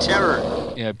on Doc Terror.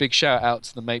 Big shout out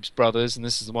to the Mapes brothers, and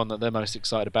this is the one that they're most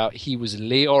excited about. He was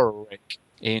Leoric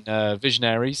in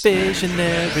Visionaries. Knights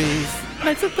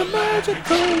of the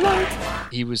Magical Light.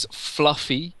 He was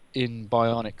Fluffy in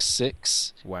Bionic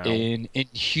 6. Wow. In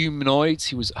Humanoids,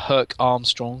 he was Herc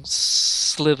Armstrong,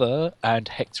 Slither, and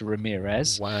Hector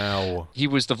Ramirez. Wow. He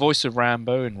was the voice of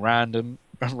Rambo in Random.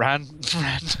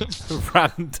 Forces of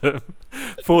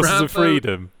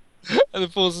Freedom. And the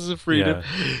Forces of Freedom.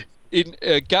 Yeah. In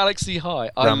Galaxy High,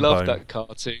 I love that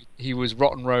cartoon. He was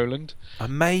Rotten Roland.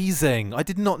 Amazing. I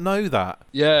did not know that.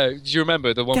 Yeah, do you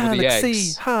remember the one with the eggs?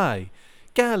 Galaxy High.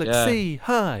 Galaxy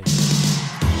High.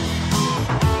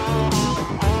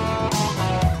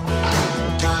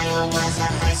 Was a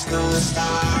high school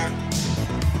star.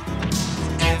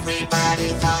 Everybody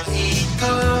thought he'd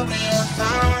go real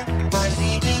far, but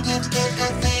he didn't get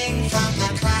a thing from the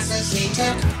classes he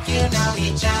took. You know,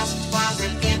 he just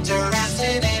wasn't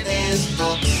interested in his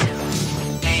books.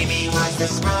 Amy was the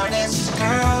smartest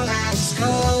girl at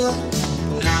school.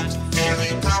 Not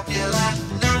very popular,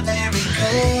 not very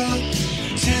cool.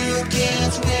 2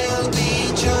 kids will be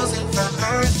chosen from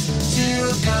Earth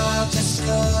to go to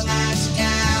school at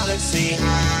Galaxy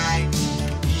High.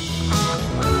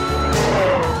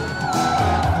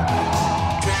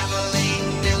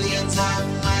 Traveling millions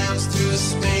of miles through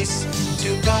space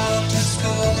to go to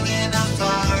school in a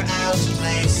far-out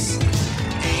place.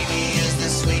 Amy is the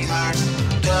sweetheart.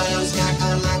 Doyle's got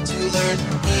a lot to learn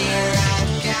here at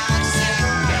Galaxy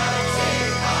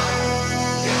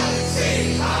High.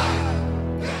 Galaxy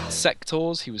High.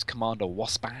 Sectors, he was Commander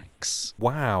Waspax.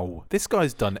 Wow. This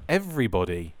guy's done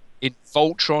everybody. In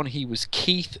Voltron, he was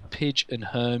Keith, Pidge, and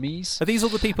Hermes. Are these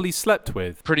all the people he slept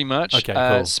with? Pretty much. Okay,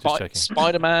 cool.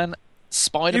 Spider-Man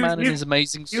and his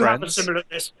amazing friends. You have a similar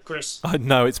list, Chris.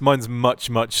 No, mine's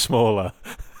much, much smaller.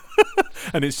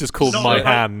 And it's just called My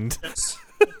Hand.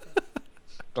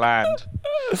 Gland.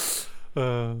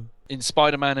 In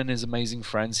Spider-Man and His Amazing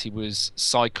Friends, he was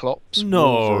Cyclops,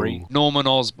 Wolverine, Norman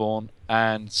Osborn,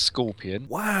 and Scorpion.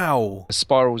 Wow.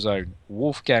 Spiral Zone,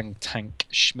 Wolfgang Tank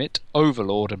Schmidt,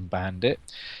 Overlord, and Bandit.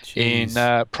 Jeez.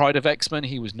 In Pride of X-Men,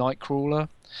 he was Nightcrawler.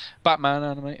 Batman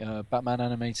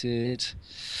animated,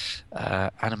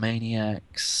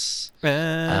 Animaniacs.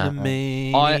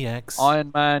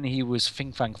 Iron Man, he was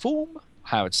Fing Fang Foom.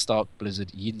 Howard Stark,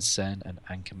 Blizzard, Yinsen, and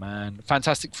Anchorman.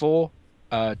 Fantastic Four,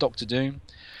 Doctor Doom.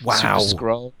 Wow. Super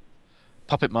Skrull,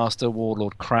 Puppet Master,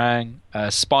 Warlord Krang,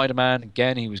 Spider-Man,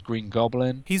 again, he was Green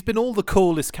Goblin. He's been all the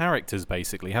coolest characters,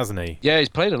 basically, hasn't he? Yeah, he's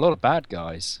played a lot of bad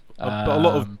guys. But a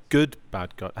lot of good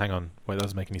bad guys. Hang on, wait, that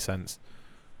doesn't make any sense.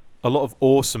 A lot of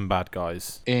awesome bad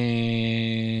guys.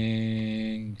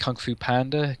 In Kung Fu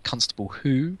Panda, Constable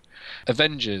Who,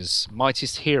 Avengers,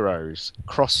 Mightiest Heroes,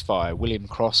 Crossfire, William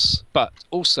Cross. But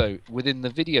also within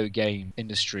the video game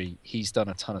industry, he's done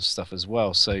a ton of stuff as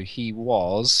well. So he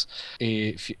was,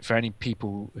 for any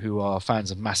people who are fans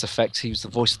of Mass Effect, he was the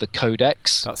voice of the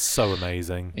Codex. That's so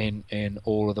amazing. In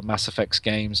all of the Mass Effect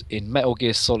games. In Metal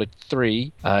Gear Solid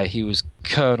 3, he was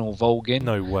Colonel Volgin.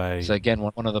 No way. So again,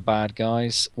 one of the bad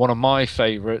guys. One of my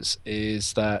favourites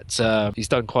is that he's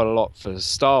done quite a lot for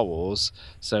Star Wars.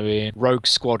 So in Rogue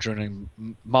Squadron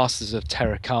and Masters of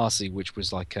Terrakasi, which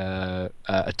was like a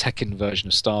Tekken version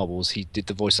of Star Wars, he did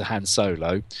the voice of Han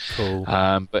Solo. Cool.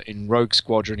 But in Rogue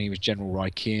Squadron, he was General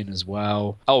Raikian as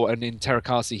well. Oh, and in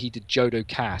Terrakasi, he did Jodo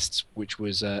Kast, which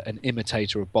was an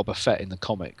imitator of Boba Fett in the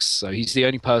comics. So he's the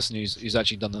only person who's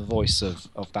actually done the voice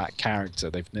of that character.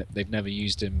 They've never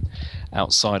used him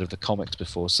outside of the comics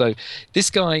before. So this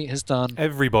guy has done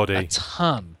a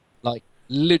ton, like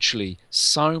literally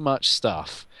so much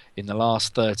stuff in the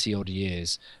last 30 odd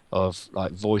years of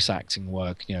like voice acting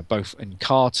work, both in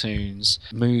cartoons,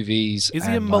 movies. Is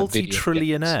he a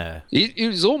multi-trillionaire? He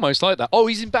was almost like that. Oh,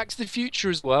 he's in Back to the Future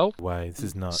as well. Wait, this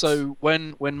is nuts. So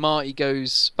when Marty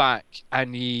goes back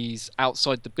and he's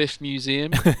outside the Biff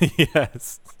Museum,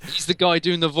 yes, he's the guy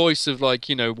doing the voice of like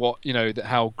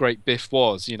how great Biff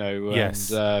was,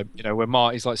 yes. And when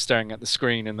Marty's like staring at the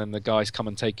screen and then the guys come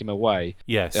and take him away.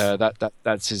 Yes,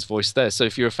 that's his voice there. So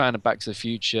if you're a fan of Back to the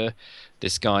Future,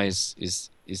 this guy is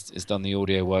done the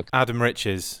audio work. Adam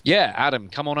Riches. Yeah, Adam,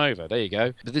 come on over. There you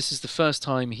go. But this is the first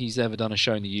time he's ever done a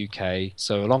show in the UK.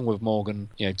 So along with Morgan,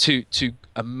 two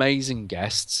amazing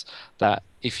guests that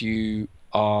if you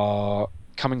are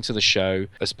coming to the show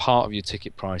as part of your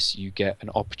ticket price, you get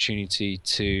an opportunity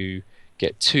to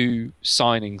get 2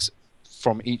 signings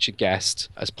from each guest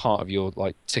as part of your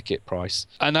ticket price,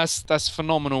 and that's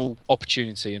phenomenal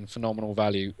opportunity and phenomenal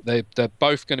value. They're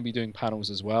both going to be doing panels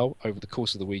as well over the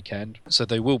course of the weekend, so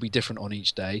they will be different on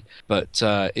each day. But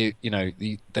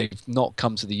they've not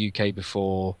come to the UK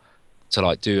before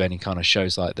to do any kind of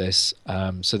shows like this.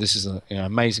 So this is an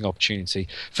amazing opportunity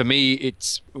for me.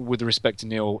 It's, with respect to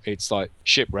Neil, it's like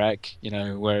Shipwreck,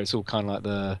 where it's all kind of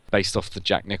like based off the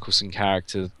Jack Nicholson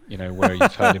character, where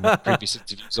you've heard him in previous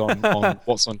interviews on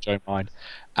What's on Joe Mind.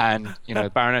 And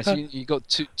Baroness, you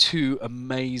got two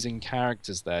amazing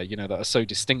characters there, that are so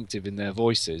distinctive in their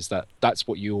voices that's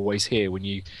what you always hear when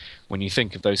you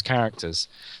think of those characters.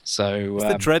 So it's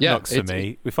the Dreadnoks for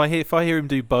me. If I hear him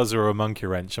do Buzzer or Monkey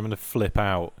Wrench, I'm going to flip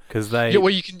out because they. Yeah, well,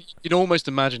 you can almost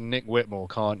imagine Nick Whitmore,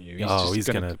 can't you? He's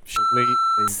going to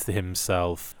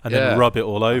himself and then rub it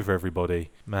all over everybody.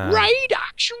 Man. Raid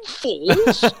Action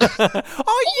Force. Are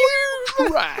you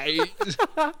great?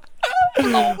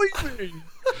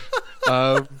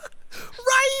 Raid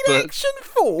Action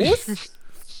Force.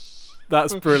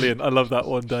 That's brilliant. I love that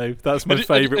one, Dave. That's my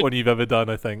favourite one you've ever done,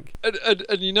 I think. And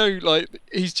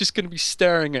he's just going to be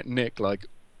staring at Nick like,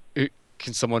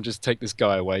 can someone just take this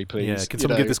guy away, please? Yeah, can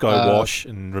someone give this guy a wash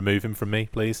and remove him from me,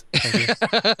 please? Thank you.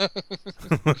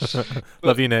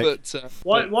 Love you, Nick.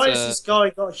 Why has this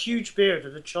guy got a huge beard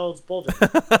and a child's body?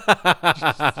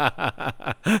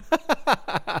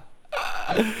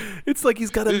 It's like he's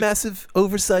got a massive,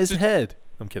 oversized head.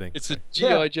 I'm kidding. It's a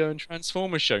G.I. Joe and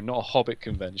Transformers show, not a Hobbit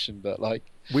convention, but like...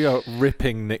 We are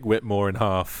ripping Nick Whitmore in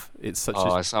half. It's such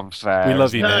it's unfair. We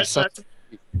love you, Nick.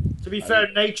 To be fair,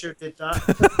 nature did that.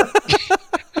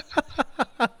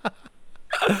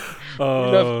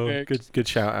 Good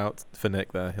shout out for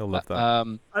Nick there. He'll love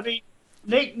that. I mean,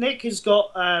 Nick has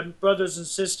got brothers and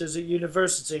sisters at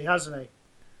university, hasn't he?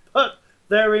 But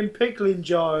they're in pickling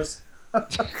jars.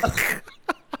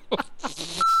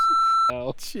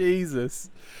 Jesus.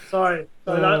 Sorry,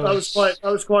 that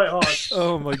was quite harsh.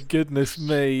 Oh my goodness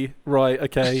me! Right,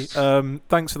 okay.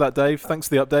 Thanks for that, Dave. Thanks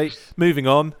for the update. Moving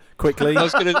on quickly. I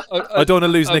don't want to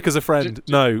lose Nick as a friend.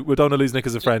 No, we don't want to lose Nick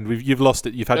as a friend. You've lost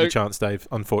it. You've had your chance, Dave.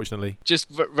 Unfortunately. Just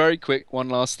very quick. One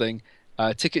last thing.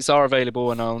 Tickets are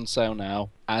available and are on sale now,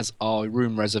 as are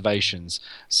room reservations.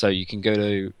 So you can go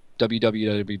to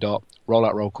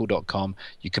www.rolloutrollcall.com.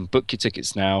 You can book your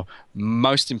tickets now.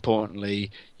 Most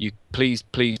importantly, you please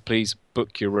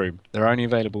book your room. They're only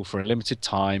available for a limited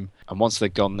time, and once they're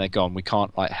gone, they're gone. We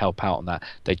can't help out on that.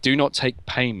 They do not take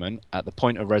payment at the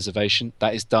point of reservation.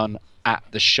 That is done at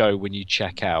the show when you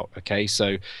check out. Okay,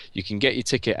 so you can get your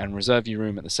ticket and reserve your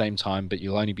room at the same time, but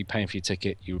you'll only be paying for your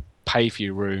ticket. You pay for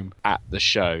your room at the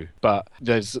show, but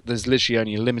there's literally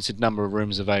only a limited number of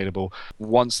rooms available.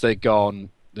 Once they're gone,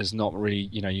 there's not really,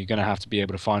 you're going to have to be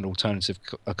able to find alternative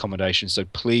accommodation. So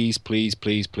please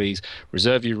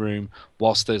reserve your room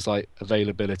whilst there's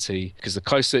availability, because the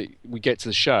closer we get to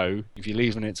the show, if you're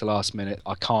leaving it to last minute,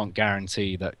 I can't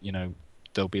guarantee that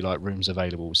there'll be rooms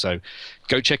available. So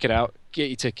go check it out, get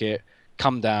your ticket,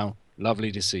 come down.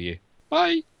 Lovely to see you.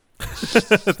 Bye.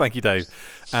 Thank you, Dave.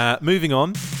 Moving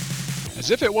on. As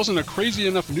if it wasn't a crazy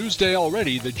enough news day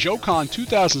already, the JoeCon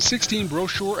 2016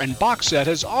 brochure and box set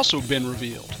has also been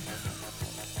revealed.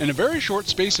 In a very short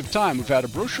space of time, we've had a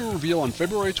brochure reveal on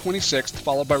February 26th,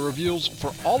 followed by reveals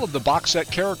for all of the box set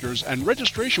characters, and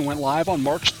registration went live on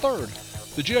March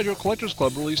 3rd. The G.I. Joe Collectors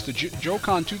Club released the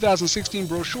JoeCon 2016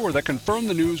 brochure that confirmed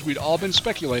the news we'd all been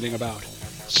speculating about.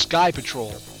 Sky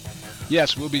Patrol.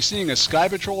 Yes, we'll be seeing a Sky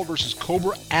Patrol vs.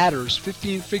 Cobra Adders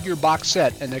 15-figure box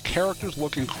set, and the characters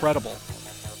look incredible.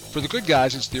 For the good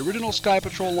guys, it's the original Sky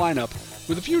Patrol lineup,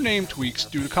 with a few name tweaks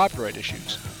due to copyright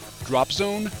issues. Drop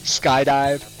Zone,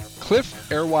 Skydive, Cliff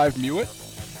Airwive Mewett,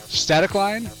 Static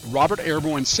Line, Robert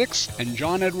Airborne 6, and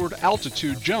John Edward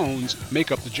Altitude Jones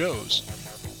make up the Joes.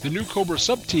 The new Cobra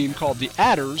sub-team called the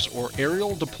Adders, or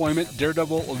Aerial Deployment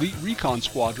Daredevil Elite Recon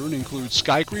Squadron, includes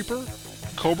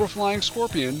Skycreeper, Cobra Flying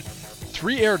Scorpion,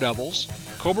 3 Air Devils,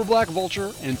 Cobra Black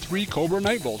Vulture, and 3 Cobra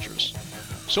Night Vultures.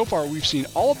 So far, we've seen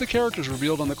all of the characters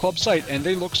revealed on the club site, and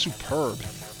they look superb.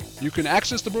 You can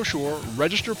access the brochure,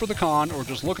 register for the con, or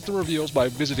just look at the reveals by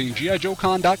visiting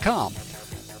GIJoeCon.com.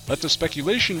 Let the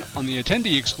speculation on the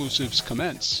attendee exclusives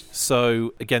commence.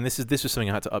 So, again, this was something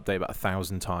I had to update about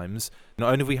 1,000 times. Not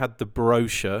only have we had the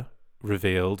brochure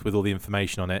revealed with all the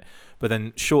information on it, but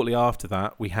then shortly after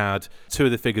that, we had 2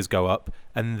 of the figures go up,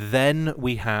 and then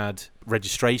we had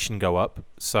registration go up.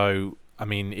 So, I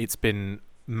mean, it's been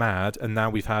mad, and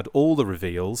now we've had all the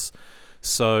reveals.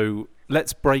 So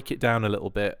let's break it down a little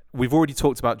bit. We've already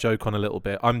talked about JoeCon a little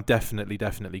bit. I'm definitely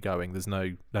going. There's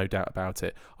no doubt about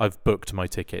it. I've booked my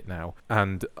ticket now,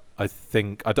 and I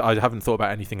think I haven't thought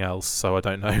about anything else, so I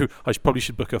don't know. I probably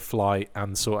should book a flight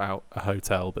and sort out a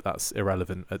hotel, but that's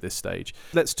irrelevant at this stage.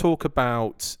 Let's talk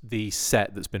about the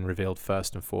set that's been revealed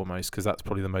first and foremost, because that's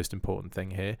probably the most important thing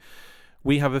here.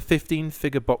 We have a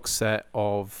 15-figure box set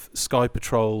of Sky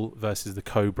Patrol versus the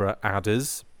Cobra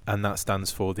Adders, and that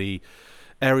stands for the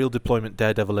Aerial Deployment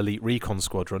Daredevil Elite Recon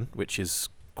Squadron, which is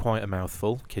quite a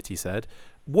mouthful, Kitty said.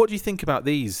 What do you think about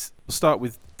these? We'll start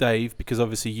with Dave, because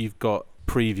obviously you've got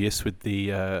previous with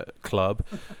the club.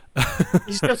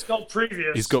 He's just got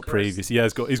previous. He's got Chris. previous. Yeah,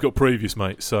 he's got previous,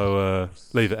 mate. So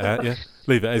leave it out. Yeah,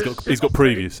 leave it. He's got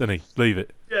previous, hasn't he? Leave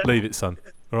it. Yeah. Leave it, son.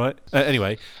 All right.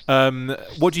 Anyway,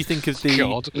 what do you think of the?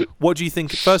 God. What do you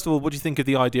think? First of all, what do you think of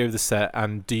the idea of the set,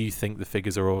 and do you think the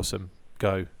figures are awesome?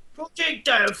 Go. Project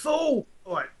Downfall.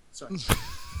 All right. Sorry.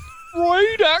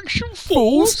 Raid Action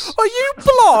Force. Are you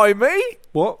blimey?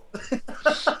 What?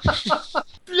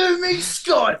 Blooming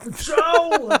Sky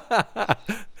Patrol.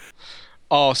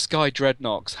 Oh, Sky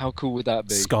Dreadnoks. How cool would that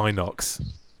be? Skynox.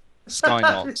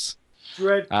 Skynox.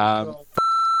 Dread Patrol.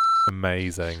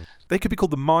 Amazing. They could be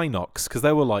called the Minox, because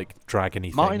they were like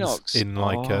dragony things Minox. in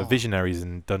like Visionaries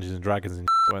and Dungeons and Dragons and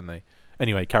weren't they?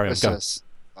 Anyway, carry on. Go.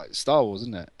 Like Star Wars,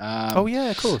 isn't it? Oh yeah,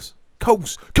 of course.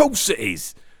 Course it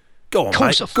is. Go on,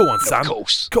 mate. Go on, Sam. Of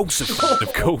course.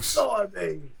 Of course.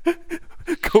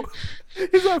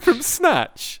 Is that from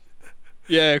Snatch?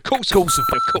 Yeah, of course.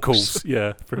 Of course.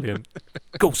 Yeah, brilliant.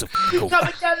 Course. Coming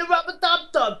down the rubber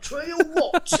dub tree or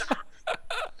what?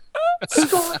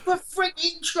 Sky for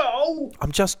freaking troll.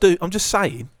 I'm just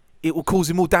saying, it will cause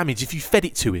him more damage if you fed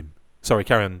it to him. Sorry,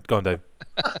 carry on. Go on, Dave.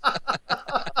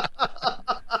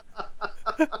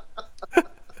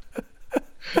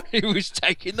 He was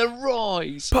taking the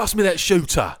rise. Pass me that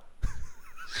shooter.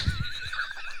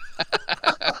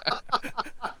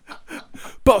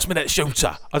 Pass me that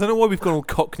shooter. I don't know why we've gone all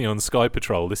Cockney on Sky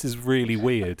Patrol. This is really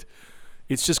weird.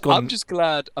 It's just gone. I'm just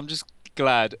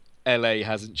glad LA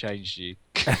hasn't changed you.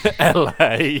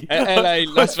 LA? LA,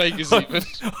 Las Vegas even.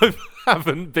 I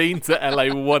haven't been to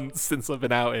LA once since I've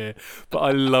been out here, but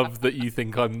I love that you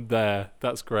think I'm there.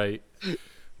 That's great.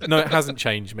 No, it hasn't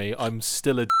changed me. I'm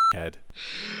still a dickhead.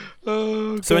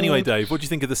 Oh, so anyway, Dave, what do you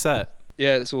think of the set?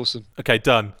 Yeah, it's awesome. Okay,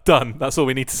 done. That's all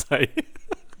we need to say.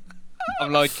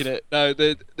 I'm liking it. No,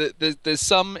 there's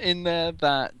some in there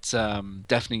that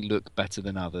definitely look better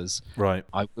than others. Right.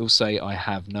 I will say I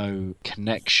have no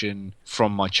connection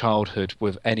from my childhood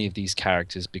with any of these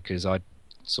characters because I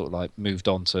sort of like moved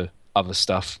on to other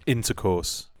stuff.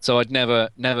 Intercourse. So I'd never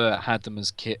had them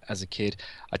as a kid.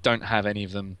 I don't have any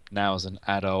of them now as an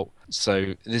adult.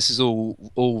 So this is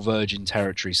all virgin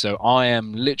territory. So I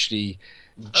am literally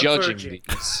judging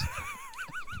these.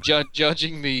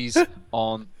 Judging these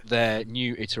on their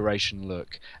new iteration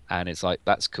look, and it's like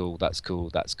that's cool.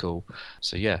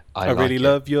 So yeah, I really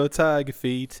love your tiger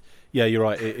feet. Yeah, you're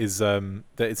right. It is.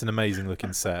 It's an amazing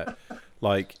looking set.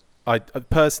 Like I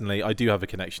personally, I do have a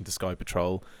connection to Sky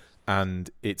Patrol,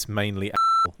 and it's mainly.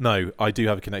 No, I do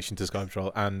have a connection to Sky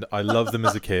Patrol, and I love them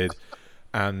as a kid,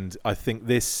 and I think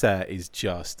this set is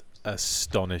just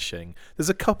astonishing. There's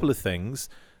a couple of things.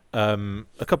 A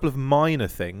couple of minor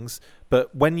things,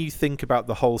 but when you think about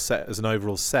the whole set as an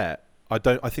overall set,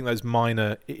 I think those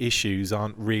minor issues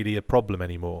aren't really a problem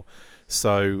anymore.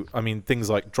 So, I mean, things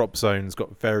like Drop Zone's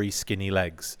got very skinny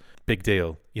legs. Big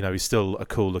deal. You know, he's still a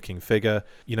cool looking figure.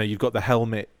 You know, you've got the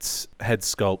helmet head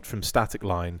sculpt from Static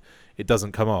Line. It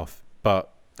doesn't come off.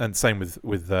 And same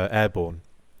with Airborne.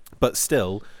 But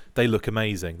still, they look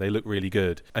amazing. They look really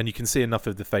good. And you can see enough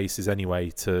of the faces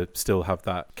anyway to still have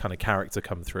that kind of character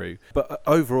come through. But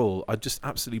overall, I'm just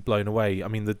absolutely blown away. I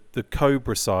mean, the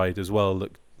Cobra side as well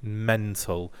looked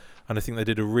mental. And I think they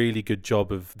did a really good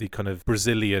job of the kind of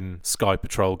Brazilian Sky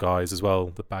Patrol guys as well,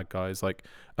 the bad guys. Like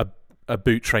a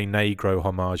Boot Train Negro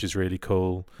homage is really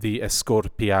cool. The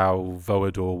Escorpiao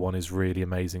Voador one is really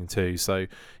amazing too. So,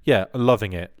 yeah,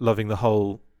 loving it. Loving the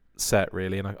whole set,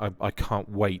 really. And I can't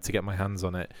wait to get my hands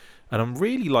on it. And I'm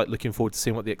really looking forward to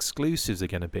seeing what the exclusives are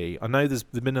going to be. I know there's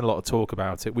been a lot of talk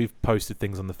about it. We've posted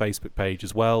things on the Facebook page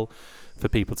as well for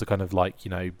people to kind of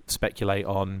speculate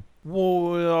on.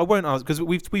 Well, I won't ask, because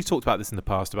we've talked about this in the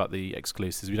past about the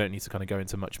exclusives. We don't need to kind of go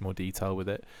into much more detail with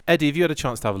it. Eddie, have you had a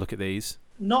chance to have a look at these?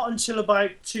 Not until about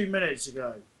 2 minutes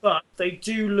ago, but they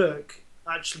do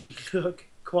actually look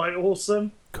quite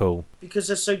awesome. Cool. Because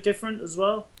they're so different as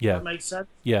well. Yeah. That makes sense.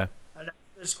 Yeah. And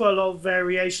there's quite a lot of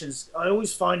variations. I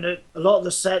always find that a lot of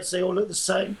the sets, they all look the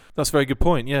same. That's a very good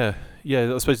point, yeah.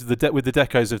 Yeah, I suppose with the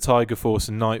decos of Tiger Force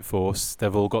and Night Force,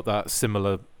 they've all got that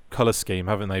similar colour scheme,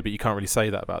 haven't they? But you can't really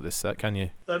say that about this set, can you?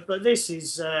 But this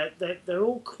is, they're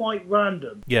all quite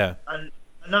random. Yeah. And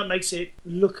that makes it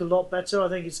look a lot better. I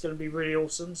think it's going to be really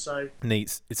awesome. So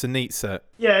neat. It's a neat set.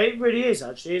 Yeah, it really is,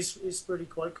 actually. It's really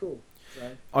quite cool.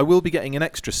 So. I will be getting an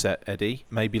extra set, Eddie.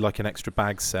 Maybe like an extra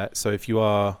bag set. So if you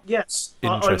are interested...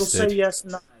 I will say yes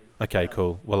now. Okay,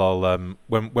 cool. Well, I'll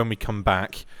when we come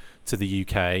back to the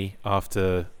UK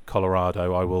after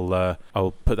Colorado,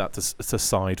 I'll put that to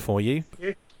side for you. Thank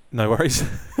you. No worries.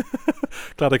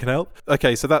 Glad I can help.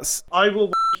 Okay, so that's... I will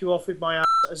whack you off with my ass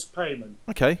as payment.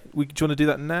 Okay. Do you want to do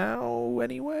that now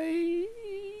anyway?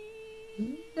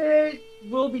 It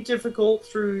will be difficult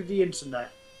through the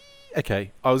internet.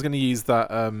 Okay. I was going to use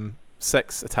that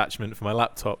sex attachment for my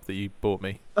laptop that you bought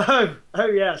me. Oh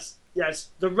yes. Yes.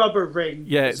 The rubber ring.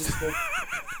 Yeah, it's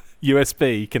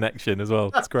USB connection as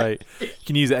well. It's great. You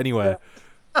can use it anywhere.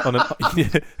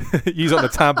 Use it on a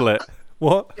tablet.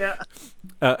 What? Yeah.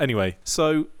 Anyway,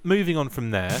 so moving on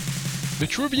from there.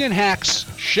 Vitruvian Hacks,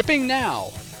 shipping now.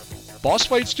 Boss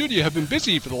Fight Studio have been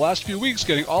busy for the last few weeks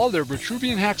getting all their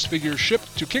Vitruvian Hacks figures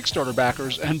shipped to Kickstarter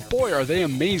backers, and boy are they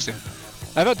amazing.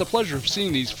 I've had the pleasure of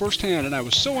seeing these firsthand, and I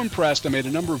was so impressed I made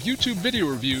a number of YouTube video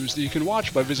reviews that you can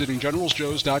watch by visiting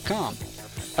generalsjoes.com.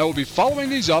 I will be following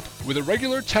these up with a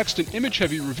regular text and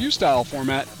image-heavy review style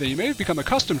format that you may have become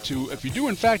accustomed to if you do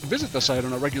in fact visit the site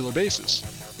on a regular basis.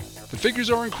 The figures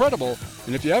are incredible,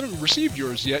 and if you haven't received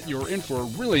yours yet, you're in for a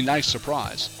really nice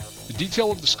surprise. The detail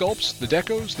of the sculpts, the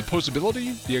decos, the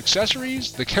posability, the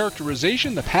accessories, the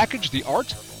characterization, the package, the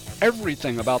art,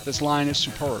 everything about this line is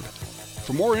superb.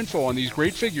 For more info on these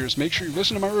great figures, make sure you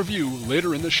listen to my review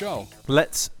later in the show.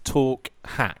 Let's talk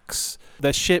hacks.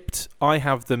 They're shipped. I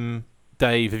have them.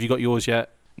 Dave, have you got yours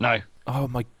yet? No. Oh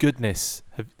my goodness.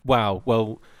 Wow.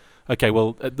 Well, okay,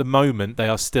 well, at the moment they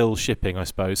are still shipping, I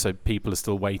suppose, so people are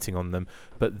still waiting on them,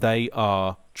 but they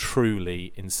are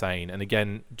truly insane. And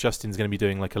again, Justin's going to be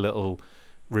doing like a little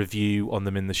review on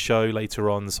them in the show later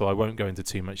on, so I won't go into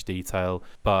too much detail.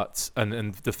 But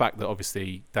and the fact that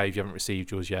obviously, Dave, you haven't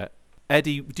received yours yet.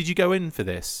 Eddie, did you go in for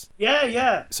this?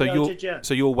 Yeah. So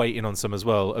you're waiting on some as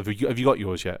well. Have you got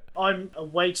yours yet? I'm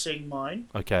awaiting mine.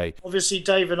 Okay. Obviously,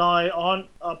 Dave and I aren't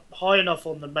up high enough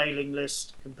on the mailing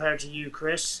list compared to you,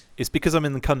 Chris. It's because I'm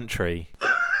in the country.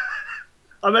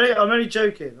 I'm only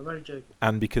joking.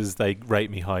 And because they rate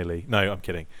me highly. No, I'm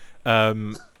kidding.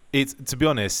 It's, to be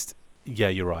honest, yeah,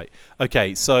 you're right.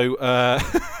 Okay, so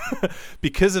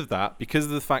because of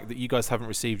the fact that you guys haven't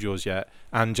received yours yet,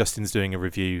 and Justin's doing a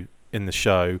review in the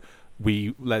show,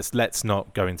 let's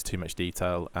not go into too much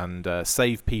detail and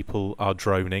save people our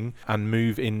droning and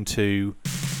move into...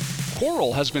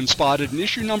 Coral has been spotted in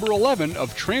issue number 11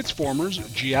 of Transformers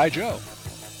G.I. Joe.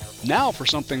 Now for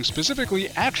something specifically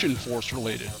Action Force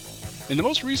related. In the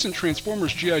most recent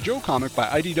Transformers G.I. Joe comic by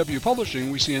IDW Publishing,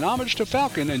 we see an homage to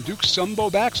Falcon and Duke's Sumbo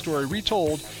backstory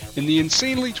retold in the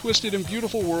insanely twisted and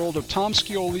beautiful world of Tom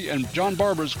Scioli and John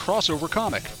Barber's crossover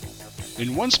comic.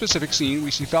 In one specific scene,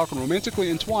 we see Falcon romantically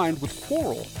entwined with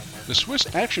Coral, the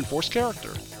Swiss Action Force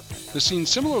character. The scene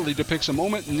similarly depicts a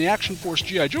moment in the Action Force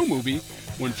G.I. Joe movie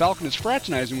when Falcon is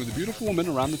fraternizing with a beautiful woman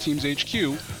around the team's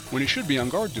HQ when he should be on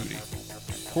guard duty.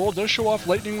 Coral does show off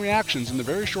lightning reactions in the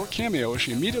very short cameo as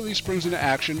she immediately springs into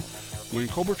action when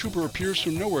Cobra Trooper appears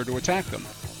from nowhere to attack them.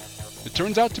 It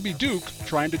turns out to be Duke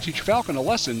trying to teach Falcon a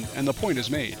lesson, and the point is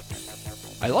made.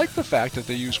 I like the fact that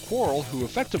they use Quarrel, who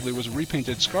effectively was a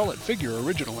repainted Scarlet figure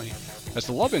originally, as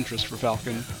the love interest for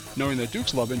Falcon, knowing that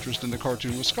Duke's love interest in the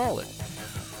cartoon was Scarlet.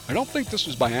 I don't think this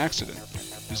was by accident.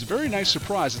 It's a very nice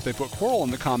surprise that they put Quarrel in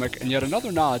the comic, and yet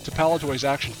another nod to Palitoy's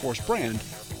Action Force brand,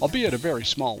 albeit a very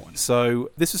small one.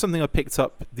 So this is something I picked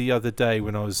up the other day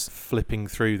when I was flipping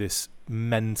through this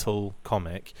mental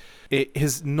comic. It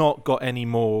has not got any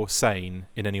more sane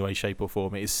in any way, shape or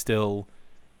form. It is still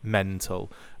mental.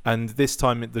 And this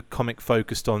time the comic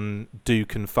focused on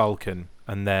Duke and Falcon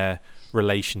and their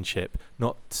relationship,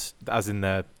 not as in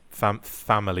their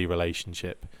family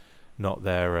relationship, not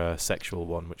their sexual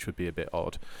one, which would be a bit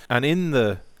odd. And in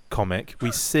the comic,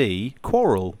 we see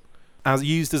Quarrel as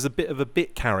used as a bit of a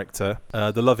bit character,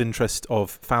 the love interest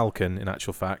of Falcon, in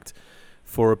actual fact,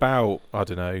 for about, I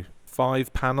don't know,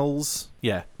 5 panels?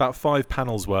 Yeah, about 5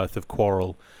 panels worth of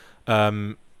Quarrel.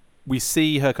 We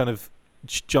see her kind of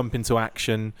jump into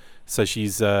action, so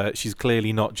she's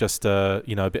clearly not just a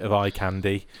bit of eye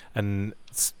candy. And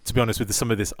to be honest, with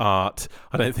some of this art,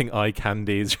 I don't think eye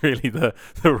candy is really the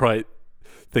right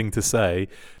thing to say.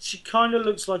 She kind of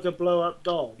looks like a blow-up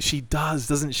doll. She does,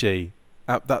 doesn't she?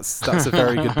 That's a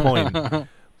very good point.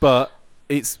 But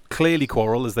it's clearly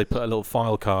Quarrel, as they put a little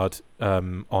file card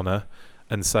on her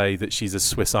and say that she's a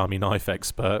Swiss Army knife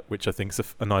expert, which I think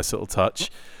is a nice little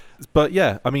touch. But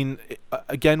yeah, I mean,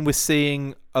 again, we're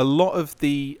seeing a lot of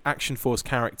the Action Force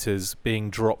characters being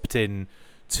dropped in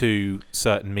to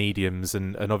certain mediums,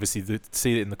 and obviously to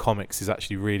see it in the comics is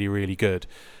actually really, really good.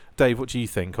 Dave, what do you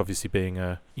think? Obviously being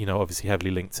obviously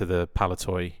heavily linked to the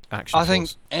Palitoy Action Force. I think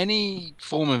any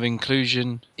form of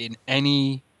inclusion in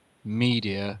any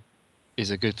media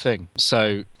is a good thing.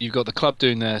 So you've got the club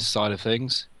doing their side of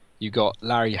things. You've got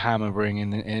Larry Hama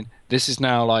bringing it in. This is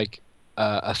now like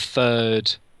a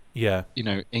third,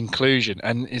 inclusion,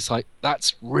 and it's like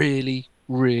that's really,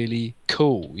 really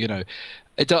cool.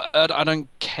 I don't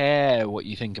care what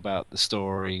you think about the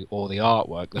story or the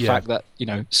artwork. The fact that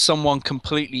someone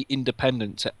completely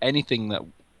independent to anything that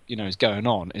is going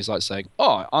on is like saying,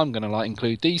 "Oh, I'm going to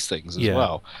include these things as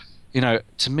well."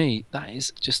 To me, that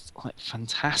is just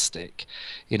fantastic.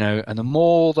 And the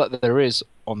more that there is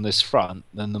on this front,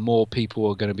 then the more people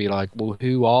are going to be like, "Well,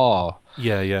 who are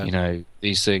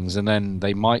these things?" And then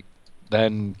they might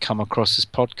then come across this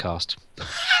podcast.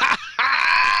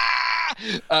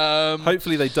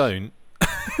 Hopefully they don't.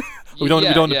 we don't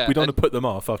want to put them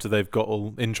off after they've got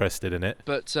all interested in it.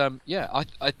 But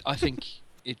I think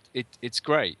it's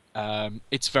great.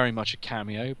 It's very much a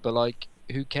cameo, but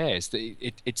who cares?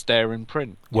 It's there in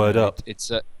print. Word up.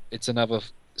 It's another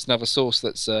source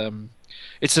that's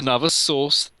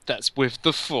with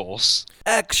the Force.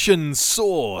 Action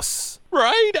Source.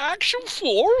 Right, Action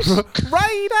Force.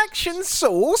 Right, Action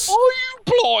Source. Are you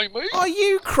blimey? Are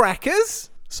you crackers?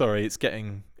 Sorry, it's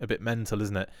getting a bit mental,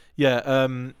 isn't it? Yeah,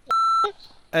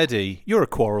 Eddie, you're a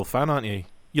Quarrel fan, aren't you?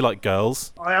 You like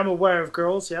girls. I am aware of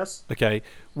girls, yes. Okay.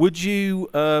 Would you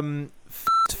f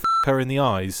her in the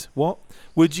eyes? What?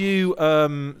 Would you...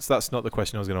 So that's not the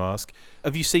question I was going to ask.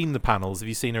 Have you seen the panels? Have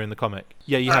you seen her in the comic?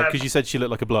 Yeah, you have, because you said she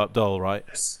looked like a blow-up doll, right?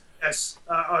 Yes.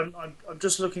 I'm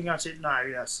just looking at it now,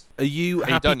 yes. Are you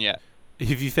happy? Are you done yet?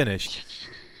 Have you finished?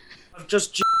 I've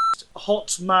just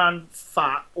hot man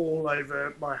fat all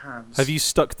over my hands. Have you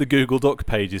stuck the Google Doc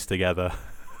pages together?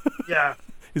 Yeah.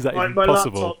 Is that even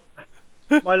possible?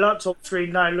 My laptop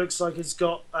screen now looks like it's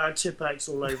got Tipex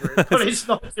all over it, but it's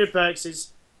not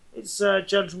Tipex. It's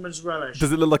Gentleman's Relish.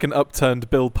 Does it look like an upturned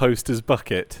Bill Poster's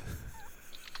bucket?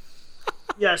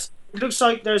 Yes. It looks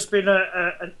like there's been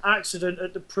an accident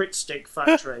at the Pritt Stick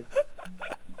factory.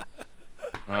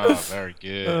 Oh, very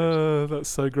good. That's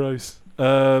so gross.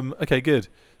 Okay, good.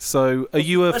 So, are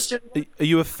you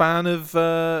a fan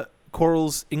of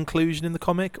Quarrel's inclusion in the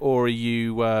comic, or are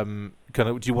you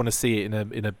do you want to see it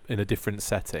in a different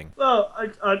setting? Well,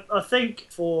 I think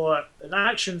for an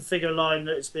action figure line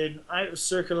that's been out of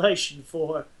circulation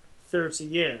for 30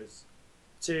 years,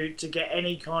 to get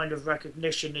any kind of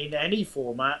recognition in any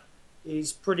format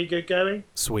is pretty good going.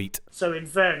 Sweet. So in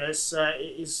fairness,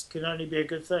 it can only be a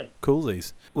good thing.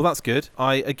 Coolsies. Well, that's good.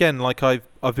 I've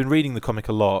been reading the comic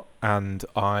a lot, and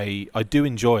I do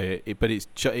enjoy it, but it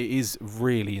is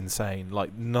really insane.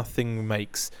 Nothing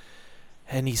makes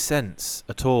any sense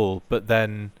at all. But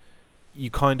then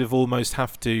you kind of almost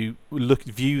have to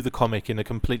view the comic in a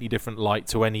completely different light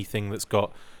to anything that's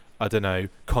got, I don't know,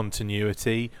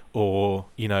 continuity or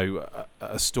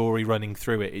a story running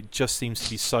through it. It just seems to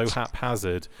be so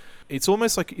haphazard. It's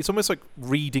almost like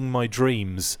reading my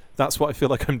dreams. That's what I feel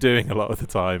like I'm doing a lot of the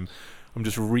time. I'm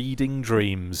just reading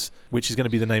dreams, which is going to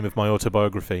be the name of my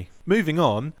autobiography. Moving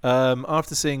on,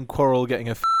 after seeing Quarrel getting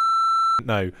a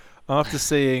after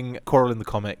seeing Quarrel in the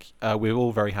comic, we're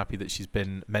all very happy that she's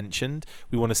been mentioned.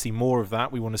 We want to see more of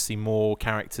that. We want to see more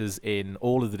characters in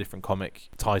all of the different comic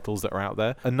titles that are out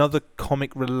there. Another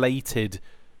comic-related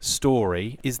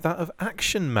story is that of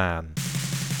Action Man.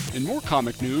 In more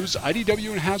comic news,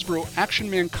 IDW and Hasbro Action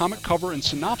Man comic cover and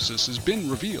synopsis has been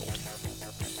revealed.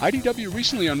 IDW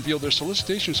recently unveiled their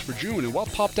solicitations for June, and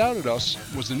what popped out at us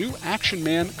was the new Action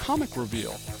Man comic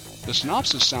reveal. The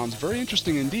synopsis sounds very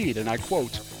interesting indeed, and I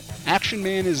quote, "Action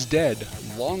Man is dead.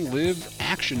 Long live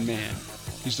Action Man.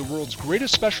 He's the world's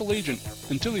greatest special agent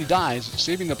until he dies,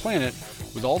 saving the planet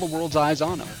with all the world's eyes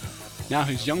on him. Now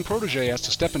his young protege has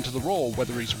to step into the role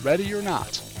whether he's ready or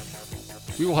not."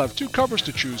 We will have 2 covers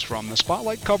to choose from, the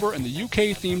Spotlight cover and the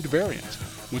UK-themed variant.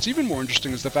 What's even more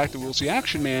interesting is the fact that we'll see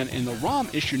Action Man in the ROM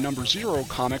issue number 0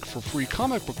 comic for Free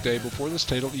Comic Book Day before this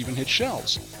title even hits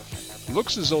shelves. It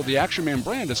looks as though the Action Man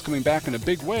brand is coming back in a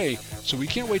big way, so we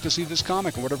can't wait to see this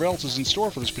comic and whatever else is in store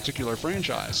for this particular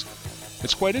franchise.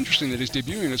 It's quite interesting that he's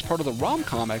debuting as part of the ROM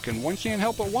comic, and one can't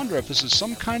help but wonder if this is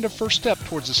some kind of first step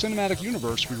towards the cinematic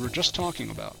universe we were just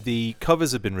talking about. The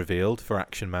covers have been revealed for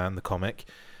Action Man, the comic,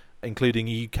 including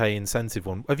a UK incentive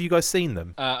one. Have you guys seen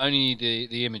them? Only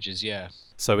the images, yeah.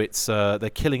 So it's they're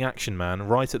killing Action Man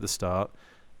right at the start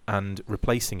and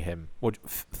replacing him. What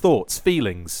thoughts,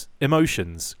 feelings,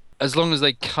 emotions? As long as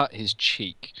they cut his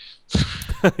cheek.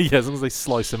 Yeah, as long as they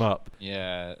slice him up.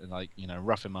 Yeah,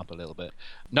 rough him up a little bit.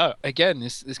 No, again,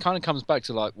 this kind of comes back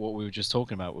to like what we were just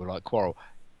talking about with like Quarrel.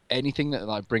 Anything that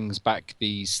like brings back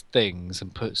these things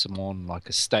and puts them on like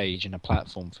a stage and a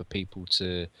platform for people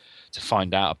to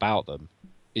find out about them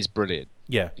is brilliant.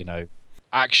 Yeah.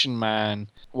 Action Man,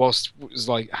 whilst was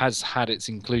like has had its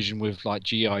inclusion with like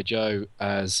G.I. Joe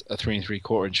as a 3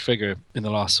 3/4 inch figure in the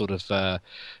last sort of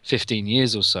 15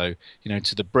 years or so,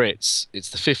 to the Brits, it's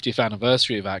the 50th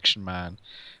anniversary of Action Man,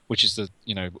 which is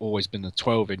always been the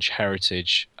 12-inch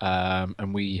heritage,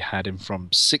 and we had him from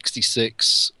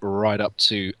 66 right up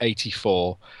to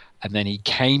 84, and then he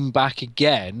came back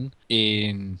again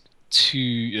in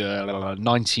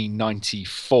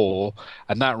 1994,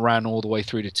 and that ran all the way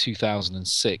through to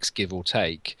 2006, give or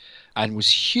take, and was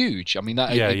huge. I mean,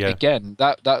 again,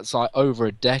 that's like over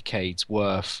a decade's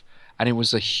worth, and it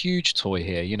was a huge toy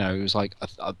here. It was like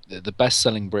the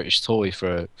best-selling British toy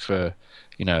for a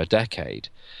decade.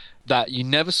 That you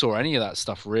never saw any of that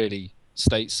stuff really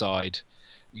stateside.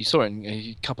 You saw it in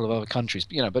a couple of other countries,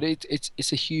 but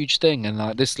it's a huge thing,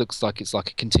 and this looks like it's like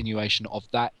a continuation of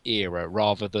that era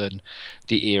rather than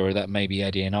the era that maybe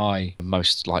Eddie and I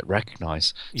most like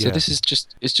recognize. So this is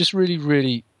just really,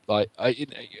 really like I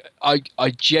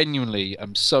genuinely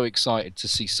am so excited to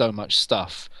see so much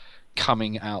stuff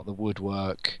coming out the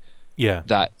woodwork. Yeah,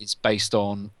 that is based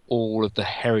on all of the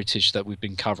heritage that we've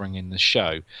been covering in the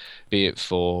show, be it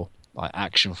for like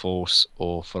Action Force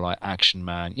or for like Action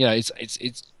Man. It's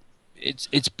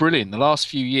brilliant. The last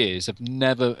few years have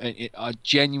never. I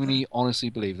genuinely, honestly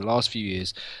believe the last few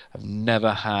years have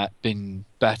never been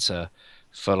better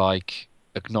for like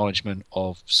acknowledgement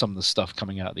of some of the stuff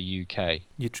coming out of the UK.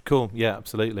 Cool. Yeah,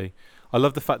 absolutely. I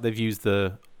love the fact they've used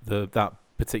that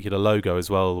particular logo as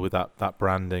well, with that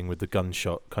branding with the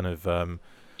gunshot kind of thing.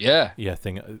 That's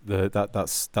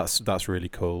really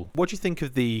cool. What do you think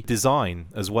of the design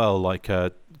as well, like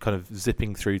kind of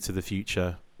zipping through to the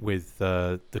future with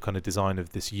the kind of design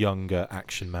of this younger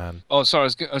Action Man? Oh,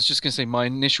 sorry, I was just going to say my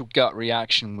initial gut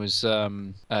reaction was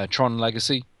Tron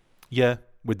Legacy. Yeah,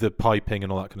 with the piping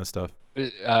and all that kind of stuff.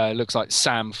 It looks like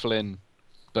Sam Flynn,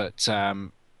 but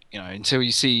until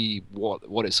you see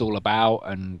what it's all about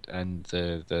and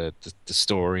the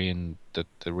story and the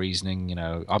reasoning,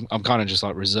 I'm kind of just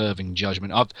like reserving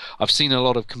judgment. I've seen a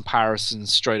lot of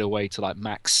comparisons straight away to like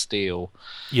Max Steel.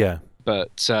 Yeah.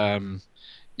 But the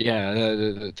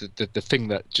thing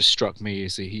that just struck me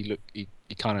is that he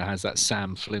kind of has that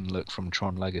Sam Flynn look from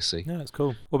Tron Legacy. Yeah, that's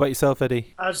cool. What about yourself,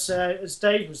 Eddie? As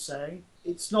Dave was saying,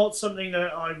 it's not something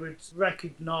that I would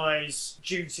recognise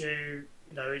due to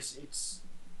its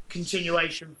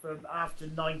continuation from after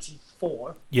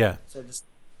 94. Yeah.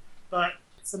 But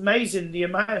it's amazing the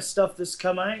amount of stuff that's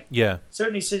come out. Yeah.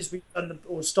 Certainly since we've done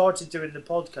started doing the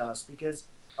podcast, because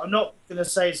I'm not going to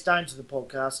say it's down to the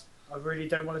podcast. I really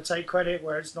don't want to take credit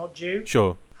where it's not due.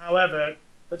 Sure. However,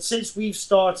 but since we've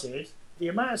started, the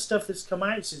amount of stuff that's come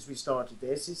out since we started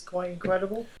this is quite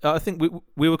incredible. I think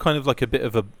we were kind of like a bit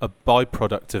of a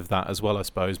byproduct of that as well, I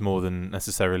suppose, more than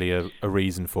necessarily a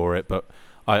reason for it. But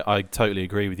I totally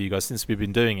agree with you guys. Since we've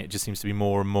been doing it, it just seems to be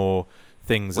more and more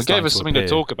things. It gave us something to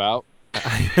talk about.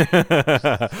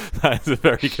 That is a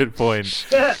very good point.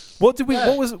 What did we?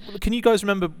 What was? Can you guys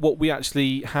remember what we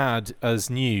actually had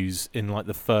as news in like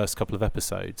the first couple of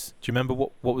episodes? Do you remember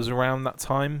what was around that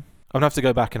time? I'm gonna have to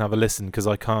go back and have a listen because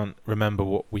I can't remember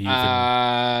what we even.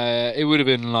 It would have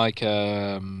been like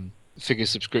figure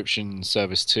subscription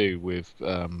service 2 with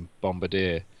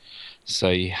Bombardier. So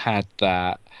you had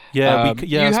that. Yeah,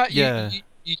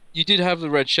 you did have the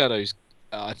Red Shadows.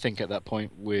 I think at that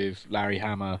point with Larry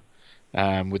Hammer,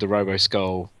 with the Robo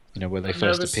Skull. Where they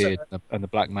first appeared, and the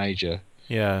Black Major.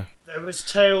 Yeah. There was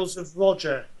Tales of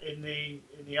Roger in the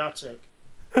attic.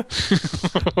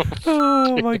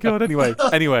 Oh my god. Anyway,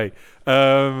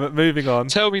 moving on.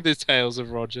 Tell me the Tales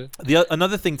of Roger.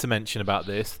 Another thing to mention about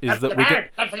this is that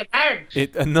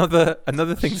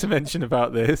another thing to mention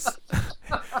about this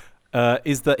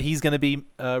is that he's going to be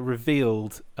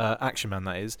revealed, Action Man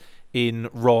that is, in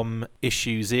ROM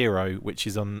issue 0, which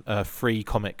is on Free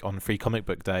Comic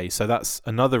Book Day. So that's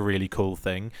another really cool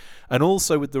thing. And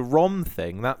also with the ROM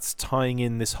thing, that's tying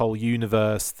in this whole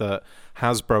universe that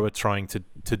Hasbro are trying to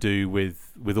do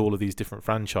with all of these different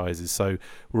franchises. So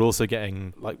we're also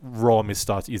getting like ROM is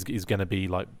going to be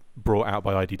like brought out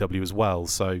by IDW as well.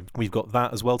 So we've got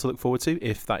that as well to look forward to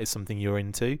if that is something you're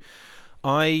into.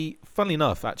 Funnily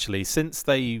enough, actually, since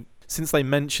they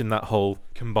mentioned that whole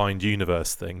combined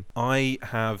universe thing, I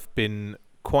have been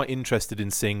quite interested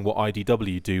in seeing what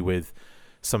IDW do with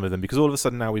some of them, because all of a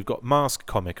sudden now we've got Mask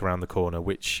comic around the corner,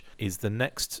 which is the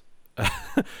next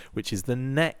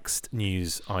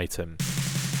news item.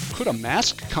 Could a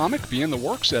Mask comic be in the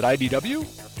works at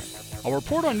IDW? A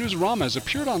report on Newsarama has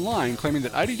appeared online claiming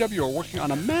that IDW are working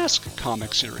on a Mask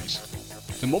comic series.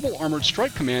 The Mobile Armored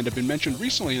Strike Command have been mentioned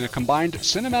recently in a combined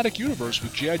cinematic universe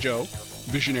with G.I. Joe,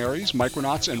 Visionaries,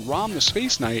 Micronauts, and Rom the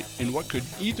Space Knight in what could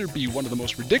either be one of the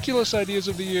most ridiculous ideas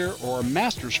of the year or a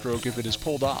masterstroke if it is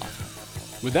pulled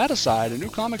off. With that aside, a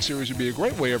new comic series would be a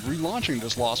great way of relaunching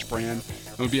this lost brand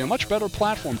and would be a much better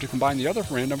platform to combine the other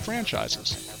random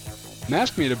franchises.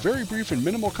 Mask made a very brief and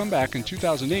minimal comeback in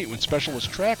 2008 when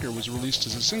Specialist Tracker was released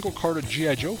as a single-carded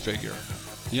G.I. Joe figure.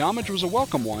 The homage was a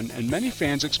welcome one, and many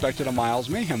fans expected a Miles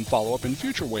Mayhem follow-up in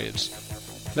future waves.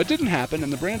 That didn't happen,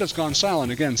 and the brand has gone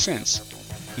silent again since.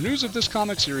 The news of this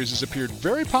comic series has appeared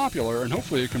very popular, and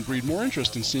hopefully it can breed more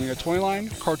interest in seeing a toy line,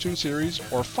 cartoon series,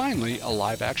 or finally a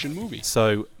live-action movie.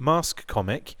 So, Mask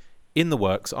comic, in the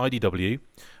works, IDW.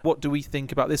 What do we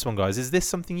think about this one, guys? Is this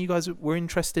something you guys were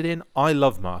interested in? I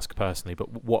love Mask personally,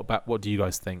 but what do you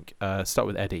guys think? Start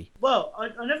with Eddie. Well,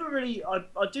 I never really... I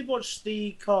did watch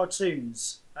the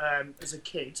cartoons as a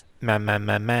kid.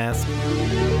 Mask.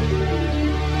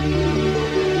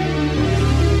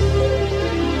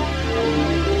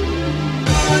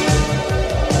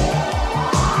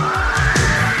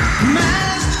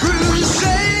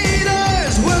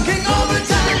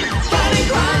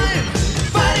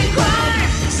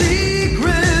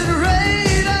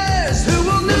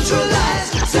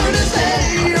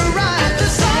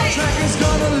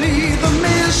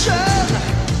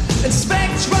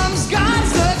 Spectrum's got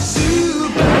such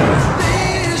supervision.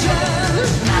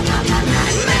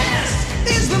 Mask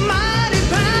is the mighty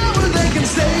power that can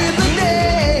save the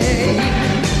day.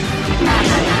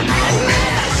 Mask,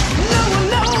 no one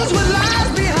knows what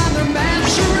lies behind the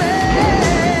mask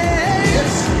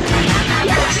charades.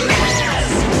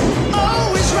 Mask,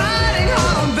 always riding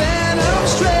hard on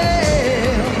Venom's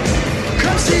trail.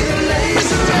 Come see the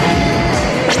laser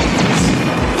rays.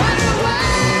 Fight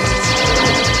away.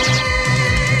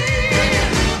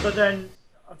 But then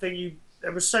I think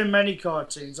there were so many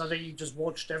cartoons, I think you just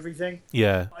watched everything.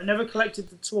 Yeah. I never collected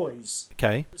the toys.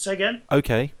 Okay. Say again?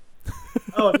 Okay.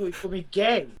 Oh, I thought you called me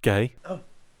gay. Gay. Oh,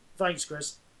 thanks,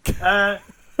 Chris. I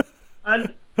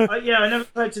never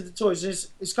collected the toys.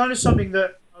 It's kind of something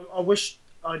that I wish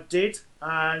I did,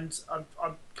 and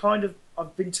I've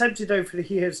been tempted over the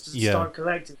years to start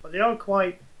collecting, but they're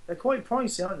quite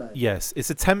pricey, aren't they? Yes, it's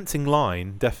a tempting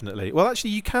line, definitely. Well, actually,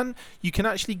 you can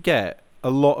actually get a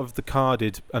lot of the a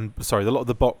lot of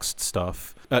the boxed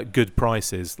stuff at good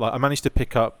prices. Like I managed to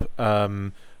pick up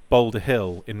Boulder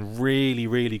Hill in really,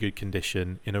 really good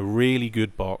condition in a really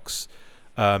good box.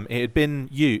 It had been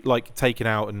taken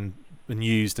out and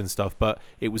used and stuff, but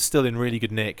it was still in really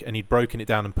good nick, and he'd broken it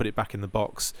down and put it back in the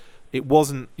box. It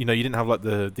wasn't, you didn't have like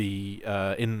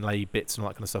the inlay bits and all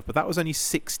that kind of stuff, but that was only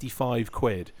 65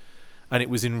 quid, and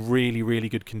it was in really, really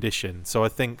good condition. So I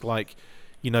think that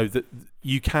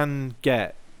you can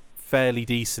get fairly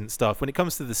decent stuff. When it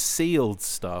comes to the sealed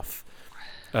stuff,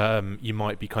 you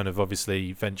might be kind of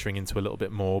obviously venturing into a little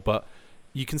bit more, but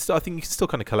I think you can still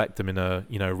kind of collect them in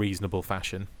a reasonable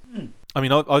fashion. I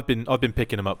mean, I've been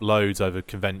picking them up loads over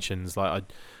conventions. Like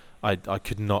I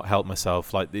could not help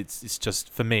myself. Like it's just,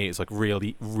 for me, it's like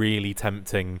really, really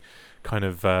tempting kind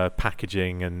of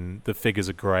packaging, and the figures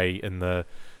are great, and the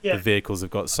vehicles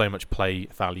have got so much play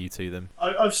value to them.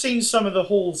 I've seen some of the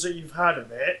hauls that you've had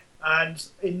of it, and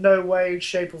in no way,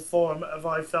 shape or form have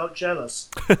I felt jealous.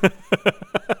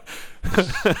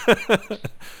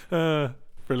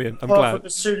 Brilliant. I'm apart glad. From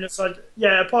as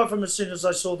soon as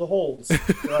I saw the hauls.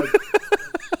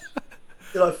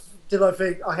 Did I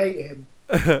think I hate him?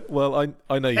 Well,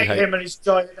 I know you hate him and his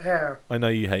giant hair. I know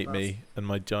you hate me and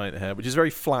my giant hair, which is very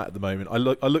flat at the moment. I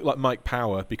look like Mike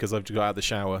Power because I've just got out of the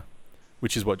shower,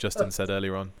 which is what Justin said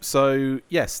earlier on. So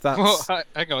yes, that's. Well,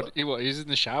 hang on, he's in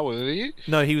the shower, are you?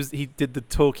 No, he did the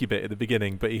talky bit at the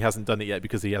beginning, but he hasn't done it yet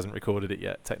because he hasn't recorded it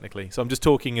yet, technically. So I'm just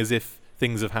talking as if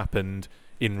things have happened.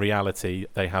 In reality,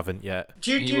 they haven't yet.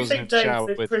 Do you think, Dave,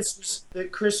 that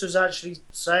Chris was actually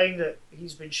saying that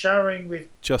he's been showering with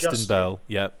Justin Bell?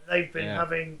 Yeah. They've been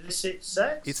having illicit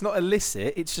sex? It's not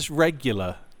illicit, it's just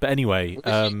regular. But anyway...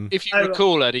 If you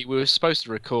recall, Eddie, we were supposed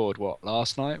to record,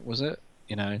 last night, was it?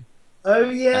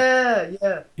 Oh, yeah.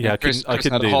 Yeah, Chris I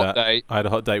couldn't do that. Date. I had a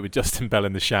hot date with Justin Bell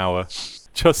in the shower.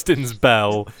 Justin's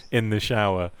Bell in the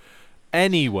shower.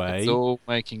 Anyway, it's all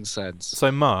making sense.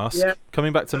 So Mask,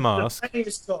 coming back to Mask.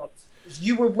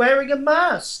 You were wearing a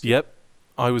mask. Yep,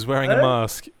 I was wearing a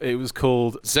mask. It was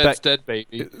called Zed's dead, baby.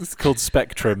 It's called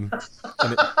Spectrum.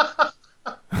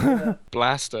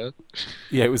 Blaster.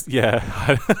 Yeah, it was. Yeah,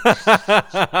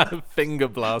 Finger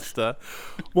Blaster.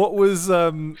 What was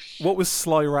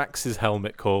Sly Rax's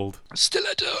helmet called?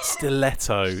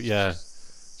 Stiletto. Yeah.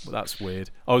 Well, that's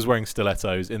weird. I was wearing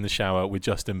stilettos in the shower with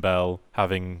Justin Bell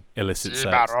having illicit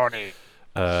sex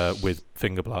with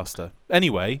Finger Blaster.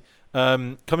 Anyway,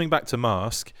 coming back to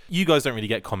Mask, you guys don't really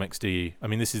get comics, do you? I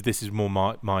mean, this is more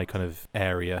my kind of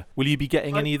area. Will you be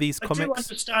getting any of these comics? I do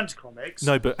understand comics.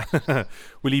 No, but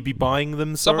will you be buying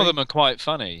them? Some of them are quite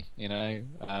funny,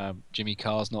 Jimmy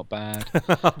Carr's not bad.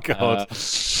 Oh, God.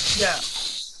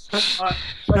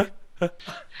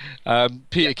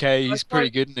 Peter Kay, he's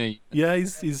pretty good, isn't he? Yeah,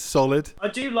 he's solid. I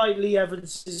do like Lee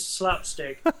Evans'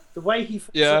 slapstick. The way he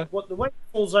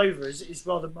falls over is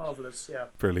rather marvellous. Yeah,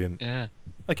 brilliant. Yeah.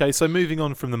 Okay, so moving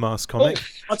on from the Mask comic.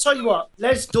 I'll tell you what,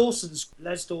 Les Dawson.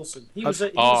 He was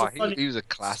a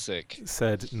classic.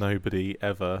 Said nobody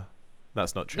ever.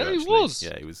 That's not true. No, actually. he was.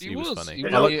 Yeah, he was funny.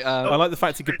 I like the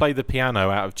fact he could play the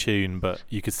piano out of tune, but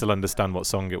you could still understand what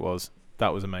song it was.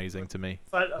 That was amazing to me.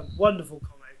 Wonderful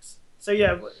comics. So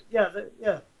yeah.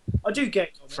 I do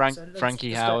get comics.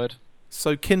 Frankie Howard.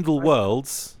 So Kindle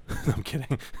Worlds. I'm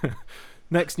kidding.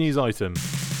 Next news item.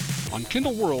 On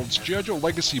Kindle Worlds, G.I. Joe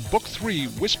Legacy Book 3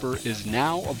 Whisper is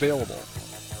now available.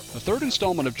 The third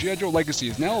installment of G.I. Joe Legacy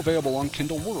is now available on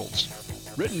Kindle Worlds.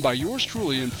 Written by yours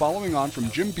truly and following on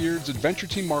from Jim Beard's Adventure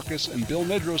Team Marcus and Bill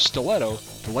Nedro's Stiletto,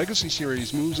 the Legacy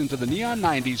series moves into the neon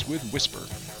 90s with Whisper.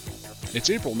 It's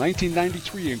April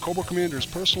 1993 and Cobra Commander's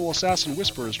personal assassin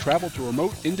Whisper has traveled to a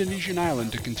remote Indonesian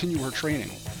island to continue her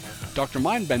training. Dr.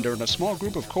 Mindbender and a small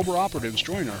group of Cobra operatives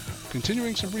join her,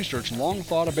 continuing some research long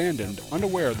thought abandoned,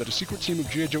 unaware that a secret team of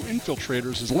G.I. Joe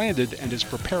infiltrators has landed and is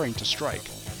preparing to strike.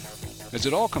 As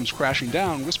it all comes crashing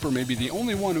down, Whisper may be the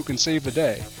only one who can save the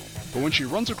day, but when she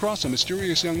runs across a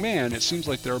mysterious young man, it seems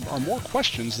like there are more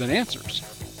questions than answers.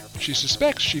 She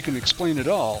suspects she can explain it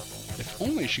all, if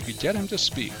only she could get him to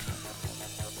speak.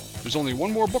 There's only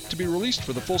one more book to be released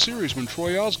for the full series when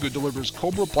Troy Osgood delivers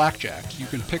Cobra Blackjack. You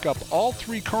can pick up all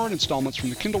 3 current installments from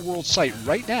the Kindle World site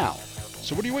right now.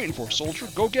 So what are you waiting for, soldier?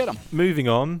 Go get them. Moving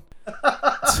on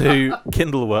to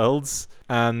Kindle Worlds,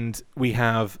 and we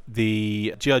have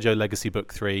the G.I. Joe Legacy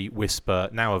Book 3, Whisper,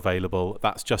 now available.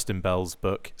 That's Justin Bell's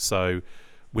book, so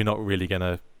we're not really going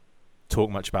to talk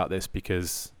much about this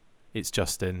because it's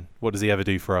Justin. What does he ever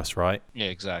do for us, right? Yeah,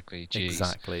 exactly. Jeez.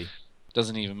 Exactly.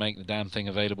 Doesn't even make the damn thing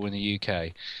available in the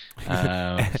UK.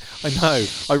 I know.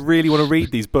 I really want to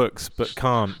read these books, but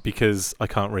can't because I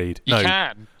can't read. You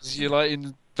can. You're like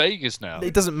in Vegas now.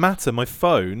 It doesn't matter. My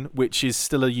phone, which is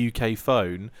still a UK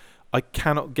phone, I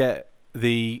cannot get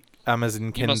the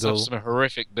Amazon Kindle. You must have some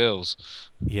horrific bills.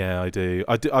 Yeah, I do.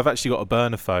 I've actually got a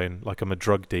burner phone, like I'm a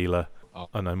drug dealer. Oh,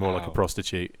 I know, more like a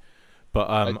prostitute. But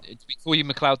we call you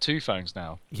McLeod 2 phones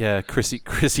now. Yeah, Chrissy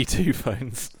 2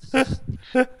 phones.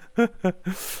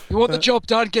 You want the job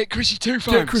done? Get Chrissy 2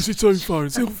 phones. Get Chrissy 2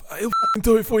 phones. He'll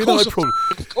do it for you, no problem.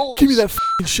 Give me that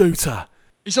shooter.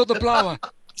 He's on the blower.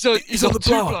 He's on the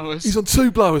blower. Blowers. He's on 2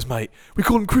 blowers, mate. We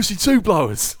call him Chrissy 2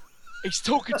 blowers. He's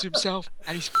talking to himself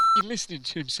and he's listening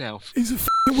to himself. He's a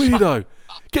weirdo.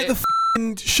 Get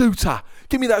the shooter.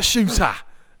 Give me that shooter.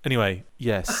 Anyway,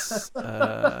 yes.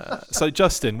 So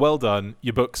Justin, well done.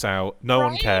 Your book's out. No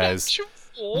one cares.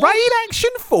 Raid Action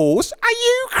Force? Are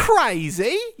you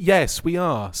crazy? Yes, we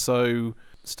are. So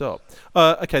stop.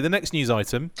 Okay, the next news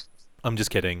item. I'm just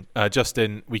kidding,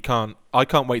 Justin. I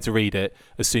can't wait to read it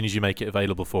as soon as you make it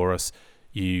available for us.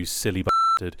 You silly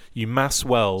bastard. You Mass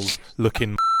Wells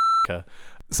looking.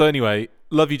 So anyway,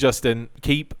 love you, Justin.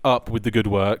 Keep up with the good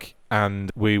work, and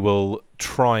we will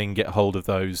try and get hold of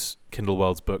those Kindle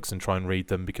Worlds books and try and read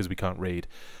them because we can't read.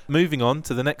 Moving on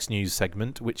to the next news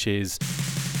segment, which is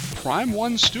Prime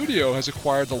One Studio has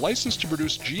acquired the license to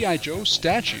produce G.I. Joe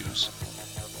statues.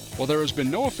 While there has been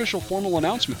no official formal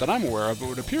announcement that I'm aware of, it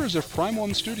would appear as if Prime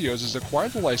One Studios has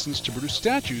acquired the license to produce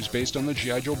statues based on the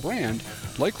G.I. Joe brand,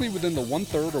 likely within the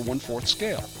 1/3 or 1/4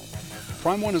 scale.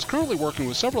 Prime One is currently working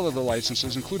with several other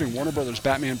licenses, including Warner Bros.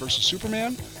 Batman vs.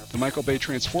 Superman, the Michael Bay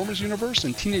Transformers universe,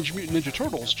 and Teenage Mutant Ninja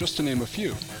Turtles, just to name a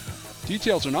few.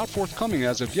 Details are not forthcoming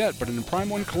as of yet, but in the Prime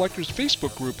One Collectors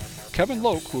Facebook group, Kevin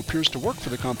Loke, who appears to work for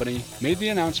the company, made the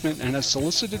announcement and has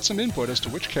solicited some input as to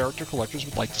which character collectors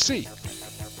would like to see.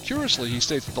 Curiously, he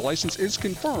states that the license is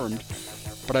confirmed,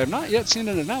 but I have not yet seen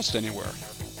it announced anywhere.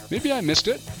 Maybe I missed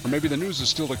it, or maybe the news is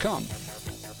still to come.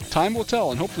 Time will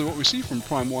tell, and hopefully what we see from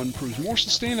Prime One proves more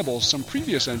sustainable as some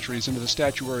previous entries into the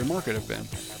statuary market have been.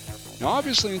 Now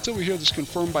obviously, until we hear this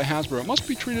confirmed by Hasbro, it must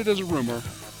be treated as a rumor,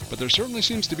 but there certainly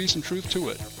seems to be some truth to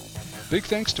it. Big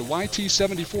thanks to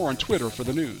YT74 on Twitter for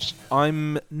the news.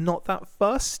 I'm not that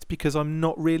fussed because I'm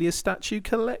not really a statue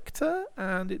collector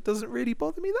and it doesn't really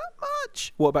bother me that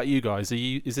much. What about you guys?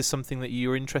 Is this something that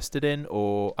you're interested in,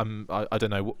 or I don't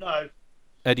know. No.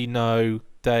 Eddie, no.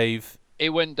 Dave?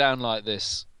 It went down like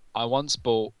this. I once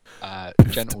bought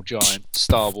Gentle Giant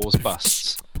Star Wars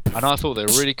busts, and I thought they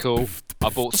were really cool. I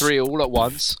bought 3 all at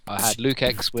once. I had Luke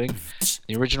X-Wing,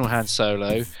 the original Han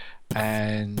Solo,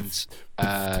 and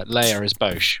Leia as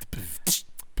Bosch.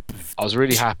 I was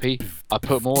really happy. I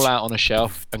put them all out on a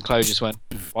shelf, and Chloe just went,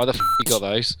 "Why the f*** you got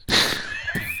those?"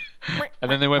 And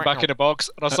then they went back in a box,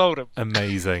 and I sold them.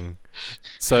 Amazing.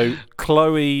 So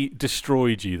Chloe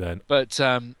destroyed you then. But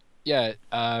yeah,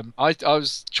 I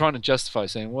was trying to justify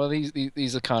saying, well,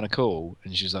 these are kind of cool,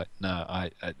 and she was like, no,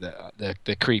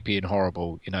 they're creepy and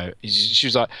horrible. You know, she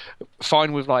was like,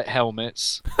 fine with like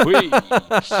helmets, you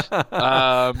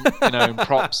know, and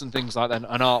props and things like that,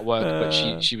 and artwork,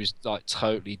 but she was like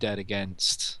totally dead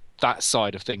against that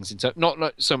side of things. Not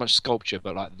like so much sculpture,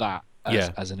 but like that.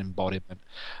 As an embodiment,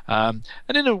 and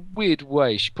in a weird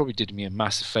way, she probably did me a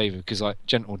massive favor because like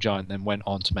Gentle Giant then went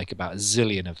on to make about 1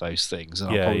 zillion of those things,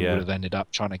 and I probably would have ended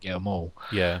up trying to get them all.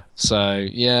 Yeah. So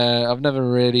yeah, I've never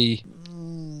really.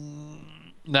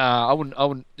 Nah, I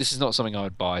wouldn't. This is not something I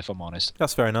would buy if I'm honest.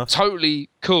 That's fair enough. Totally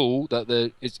cool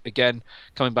that it's again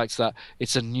coming back to that.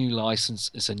 It's a new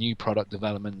license. It's a new product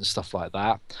development and stuff like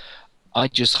that. I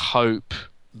just hope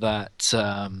that.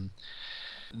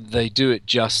 They do it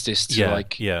justice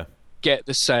to get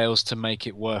the sales to make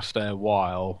it worth their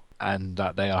while, and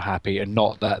that they are happy, and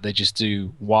not that they just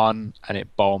do one and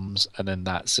it bombs and then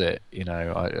that's it. You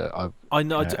know, I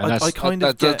know. I kind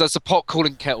of that's a pot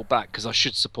calling kettle black because I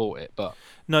should support it, but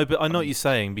no. But I know what you're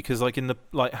saying because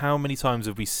how many times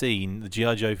have we seen the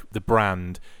G.I. Joe the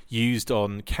brand used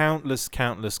on countless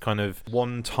kind of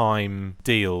one-time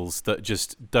deals that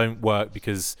just don't work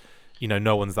because. You know,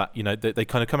 no one's that. You know, they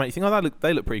kind of come out. You think, oh,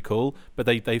 they look pretty cool, but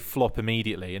they flop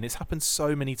immediately, and it's happened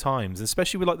so many times,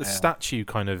 especially with like the statue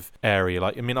kind of area.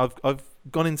 Like, I mean, I've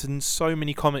gone into so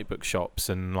many comic book shops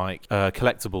and like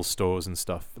collectible stores and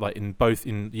stuff, like in both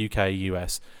in the UK,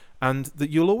 US, and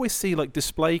that you'll always see like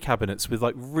display cabinets with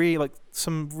like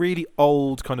some really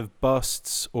old kind of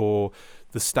busts or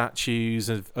the statues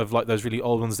of like those really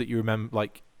old ones that you remember,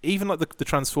 like. Even like the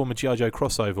Transformer G.I. Joe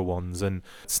crossover ones and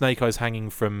Snake Eyes hanging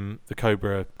from the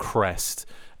Cobra crest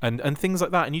and things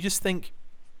like that. And you just think,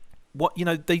 what, you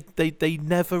know, they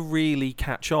never really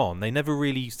catch on. They never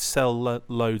really sell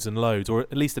loads and loads, or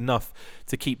at least enough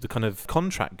to keep the kind of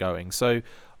contract going. So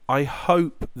I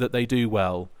hope that they do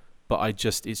well, but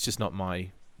it's just not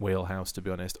my wheelhouse, to be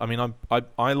honest. I mean,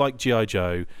 I like G.I.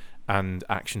 Joe and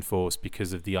Action Force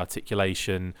because of the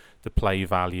articulation, the play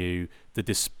value, the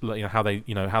display, you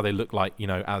know, how they look like, you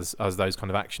know, as those kind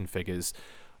of action figures.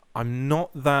 I'm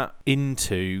not that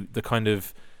into the kind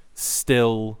of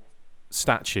still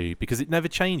statue because it never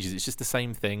changes. It's just the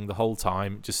same thing the whole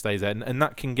time. It just stays there, and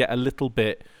that can get a little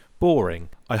bit boring.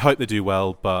 I hope they do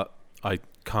well, but I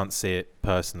can't see it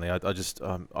personally. I just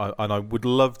and I would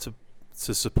love to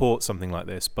support something like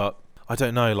this, but I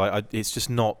don't know. Like, it's just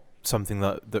not something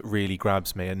that really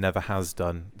grabs me and never has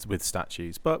done with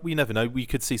statues. But we never know. We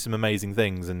could see some amazing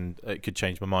things and it could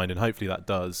change my mind, and hopefully that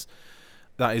does.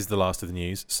 That is the last of the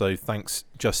news. So thanks,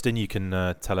 Justin. You can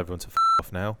tell everyone to f***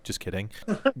 off now. Just kidding.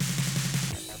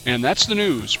 And that's the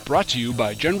news, brought to you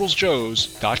by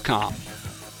GeneralsJoes.com.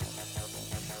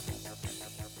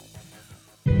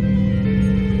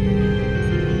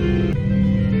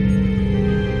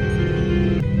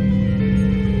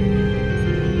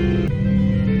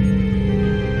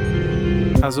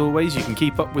 As always, you can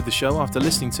keep up with the show after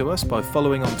listening to us by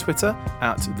following on Twitter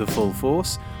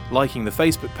 @TheFullForce, liking the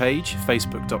Facebook page,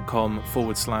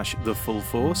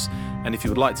 facebook.com/TheFullForce, and if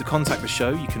you would like to contact the show,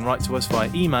 you can write to us via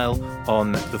email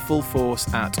on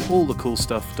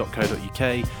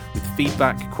thefullforce@allthecoolstuff.co.uk with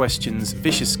feedback, questions,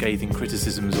 vicious scathing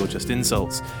criticisms, or just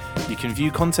insults. You can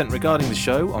view content regarding the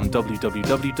show on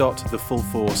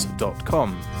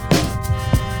www.thefullforce.com.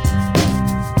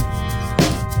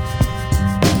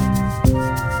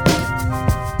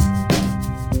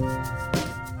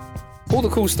 All the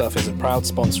Cool Stuff is a proud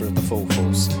sponsor of the Full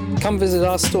Force. Come visit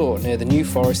our store near the New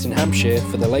Forest in Hampshire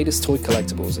for the latest toy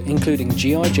collectibles, including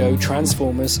G.I. Joe,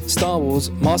 Transformers, Star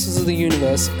Wars, Masters of the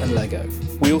Universe, and Lego.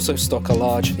 We also stock a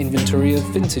large inventory of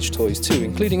vintage toys too,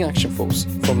 including Action Force,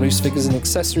 from loose figures and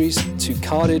accessories to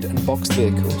carded and boxed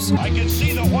vehicles. I can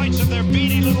see the whites of their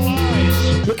beady little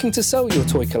eyes. Looking to sell your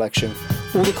toy collection?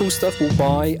 All the Cool Stuff will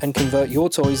buy and convert your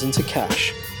toys into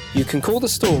cash. You can call the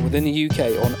store within the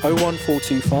UK on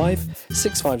 01425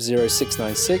 650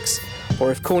 696,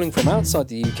 or if calling from outside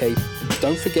the UK,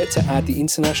 don't forget to add the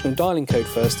international dialing code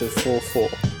first of 44.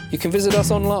 You can visit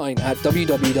us online at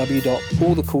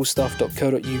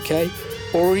www.allthecoolstuff.co.uk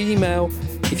or email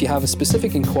if you have a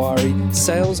specific inquiry,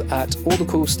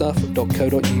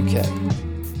 sales@allthecoolstuff.co.uk.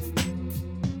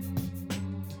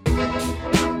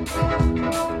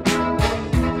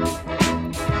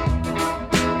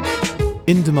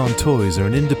 In Demand Toys are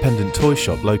an independent toy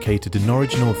shop located in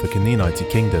Norwich, Norfolk in the United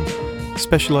Kingdom.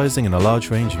 Specialising in a large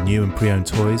range of new and pre-owned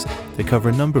toys, they cover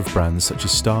a number of brands such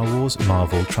as Star Wars,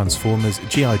 Marvel, Transformers,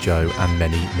 G.I. Joe and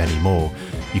many, many more.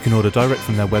 You can order direct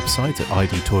from their website at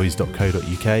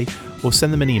idtoys.co.uk or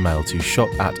send them an email to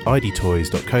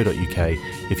shop@idtoys.co.uk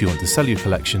if you want to sell your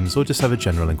collections or just have a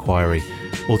general inquiry.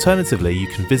 Alternatively, you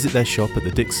can visit their shop at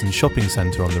the Dixon Shopping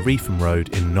Centre on the Reefham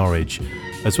Road in Norwich.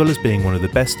 As well as being one of the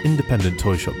best independent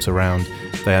toy shops around,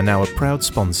 they are now a proud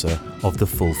sponsor of the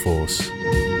Full Force.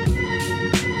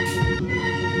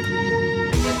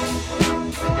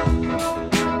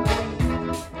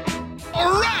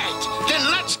 All right,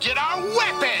 then let's get our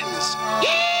weapons.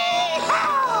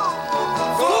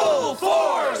 Yee-haw! Full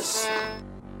force!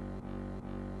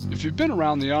 If you've been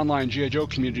around the online G.I. Joe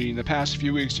community in the past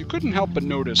few weeks, you couldn't help but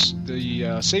notice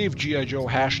the Save G.I. Joe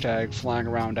hashtag flying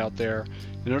around out there,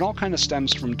 and it all kind of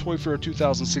stems from Toy Fair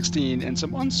 2016 and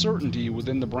some uncertainty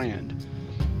within the brand.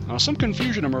 Some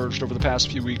confusion emerged over the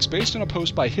past few weeks based on a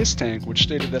post by HissTank which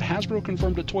stated that Hasbro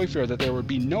confirmed at Toy Fair that there would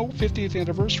be no 50th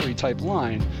anniversary type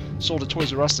line sold at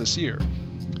Toys R Us this year.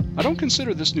 I don't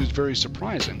consider this news very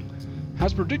surprising.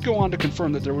 Hasbro did go on to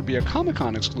confirm that there would be a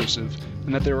Comic-Con exclusive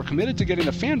and that they were committed to getting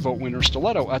the fan vote winner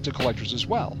Stiletto at the collectors as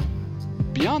well.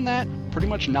 Beyond that, pretty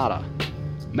much nada.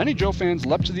 Many Joe fans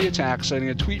leapt to the attack, citing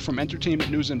a tweet from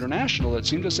Entertainment News International that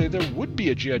seemed to say there would be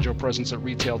a G.I. Joe presence at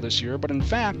retail this year, but in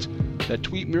fact, that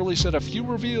tweet merely said a few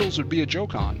reveals would be at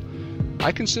JoeCon.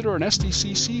 I consider an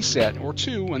SDCC set or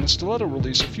two and the Stiletto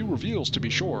release a few reveals to be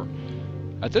sure.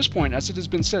 At this point, as it has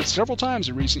been said several times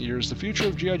in recent years, the future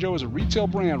of G.I. Joe as a retail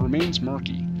brand remains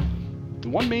murky. The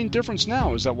one main difference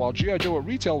now is that while G.I. Joe at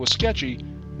retail was sketchy,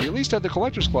 we at least had the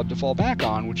Collectors Club to fall back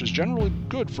on, which is generally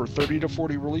good for 30 to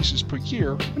 40 releases per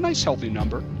year, a nice healthy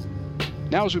number.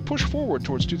 Now as we push forward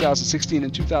towards 2016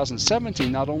 and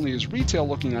 2017, not only is retail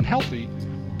looking unhealthy,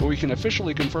 but we can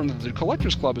officially confirm that the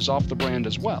Collectors Club is off the brand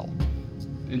as well.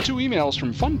 In two emails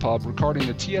from FunPub regarding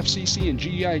the TFCC and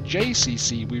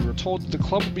GIJCC, we were told that the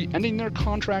club would be ending their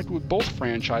contract with both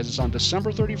franchises on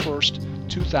December 31st,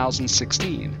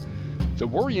 2016. The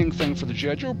worrying thing for the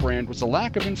G.I. Joe brand was the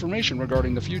lack of information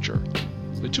regarding the future.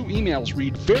 The two emails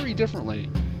read very differently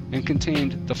and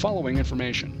contained the following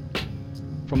information.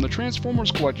 From the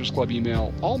Transformers Collectors Club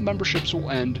email, all memberships will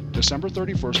end December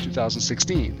 31st,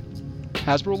 2016.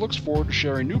 Hasbro looks forward to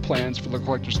sharing new plans for the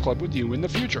Collectors Club with you in the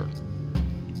future.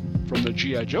 From the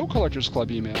G.I. Joe Collectors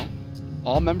Club email,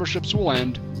 all memberships will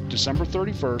end December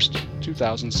 31st,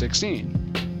 2016.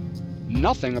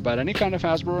 Nothing about any kind of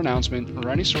Hasbro announcement or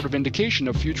any sort of indication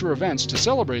of future events to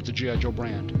celebrate the G.I. Joe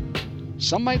brand.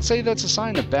 Some might say that's a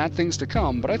sign of bad things to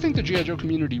come, but I think the G.I. Joe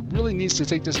community really needs to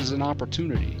take this as an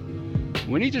opportunity.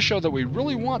 We need to show that we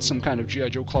really want some kind of G.I.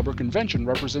 Joe Club or convention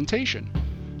representation.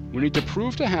 We need to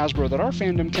prove to Hasbro that our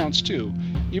fandom counts too,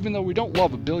 even though we don't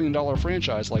love a billion-dollar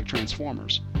franchise like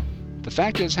Transformers. The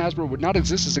fact is, Hasbro would not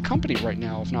exist as a company right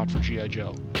now if not for G.I.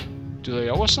 Joe. Do they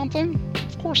owe us something?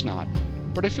 Of course not.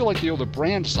 but I feel like they owe the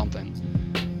brand something.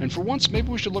 And for once, maybe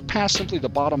we should look past simply the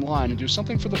bottom line and do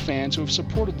something for the fans who have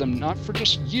supported them not for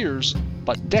just years,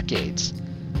 but decades.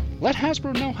 Let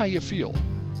Hasbro know how you feel.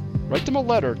 Write them a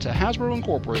letter to Hasbro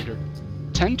Incorporated,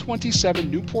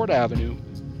 1027 Newport Avenue,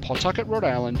 Pawtucket, Rhode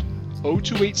Island,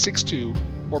 02862,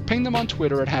 or ping them on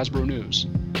Twitter at Hasbro News.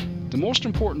 The most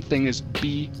important thing is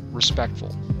be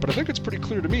respectful. But I think it's pretty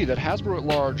clear to me that Hasbro at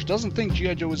large doesn't think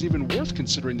G.I. Joe is even worth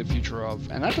considering the future of,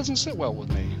 and that doesn't sit well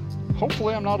with me.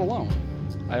 Hopefully I'm not alone.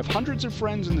 I have hundreds of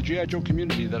friends in the G.I. Joe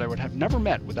community that I would have never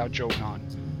met without JoeCon.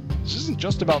 This isn't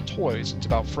just about toys, it's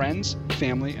about friends,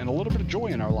 family, and a little bit of joy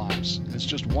in our lives. It's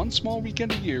just one small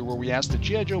weekend a year where we ask that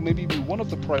G.I. Joe maybe be one of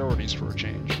the priorities for a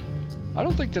change. I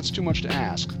don't think that's too much to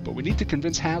ask, but we need to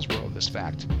convince Hasbro of this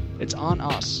fact. It's on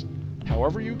us.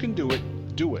 However you can do it,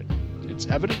 do it. It's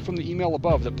evident from the email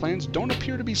above that plans don't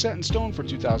appear to be set in stone for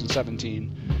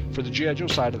 2017 for the G.I. Joe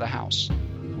side of the house.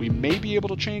 We may be able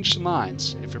to change some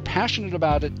minds. If you're passionate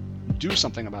about it, do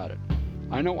something about it.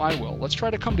 I know I will. Let's try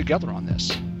to come together on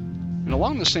this. And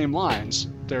along the same lines,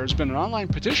 there's been an online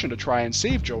petition to try and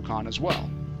save JoeCon as well.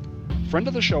 Friend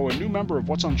of the show and new member of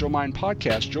What's on Joe Mind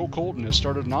podcast, Joe Colton, has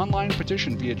started an online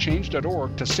petition via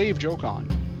change.org to save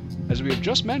JoeCon. As we have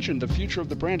just mentioned, the future of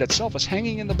the brand itself is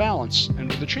hanging in the balance, and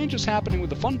with the changes happening with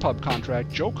the FunPub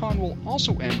contract, JoeCon will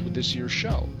also end with this year's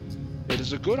show. It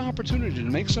is a good opportunity to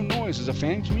make some noise as a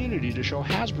fan community to show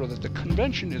Hasbro that the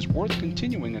convention is worth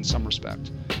continuing in some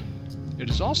respect.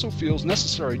 It also feels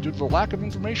necessary due to the lack of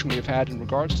information we have had in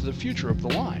regards to the future of the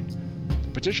line.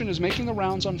 The petition is making the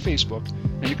rounds on Facebook,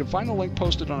 and you can find the link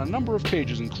posted on a number of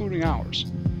pages, including ours.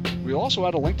 We'll also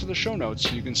add a link to the show notes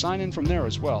so you can sign in from there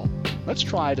as well. Let's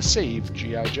try to save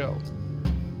G.I. Joe.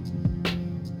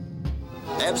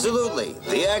 Absolutely.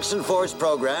 The Action Force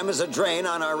program is a drain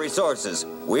on our resources.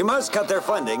 We must cut their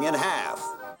funding in half.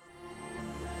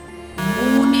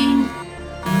 Warning.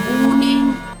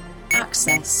 Warning.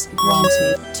 Access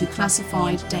granted to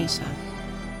classified data.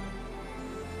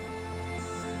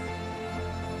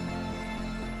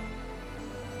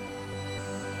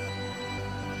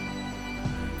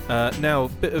 Now, a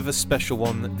bit of a special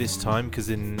one this time, because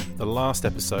in the last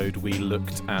episode we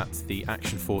looked at the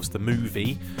Action Force, the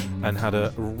movie, and had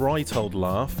a right old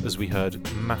laugh as we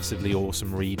heard massively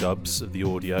awesome redubs of the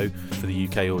audio for the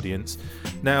UK audience.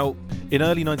 Now, in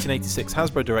early 1986,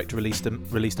 Hasbro Direct released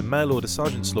a mail-order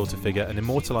Sergeant Slaughter figure and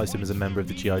immortalised him as a member of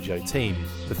the G.I. Joe team.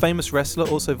 The famous wrestler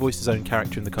also voiced his own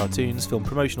character in the cartoons, filmed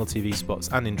promotional TV spots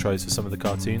and intros for some of the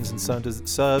cartoons, and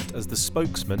served as the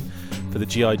spokesman for the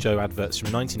G.I. Joe adverts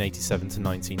from 1987 to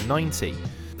 1990.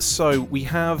 So we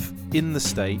have, in the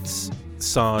States,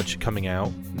 Sarge coming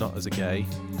out, not as a gay.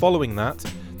 Following that,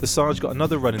 the Sarge got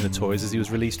another run in the toys as he was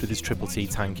released with his Triple T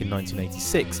tank in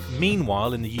 1986.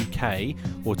 Meanwhile, in the UK,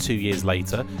 or 2 years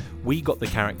later, we got the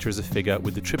character as a figure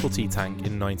with the Triple T tank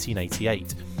in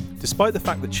 1988. Despite the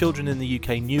fact that children in the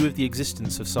UK knew of the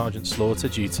existence of Sergeant Slaughter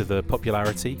due to the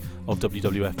popularity of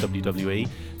WWF WWE,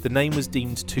 the name was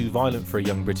deemed too violent for a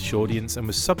young British audience and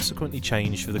was subsequently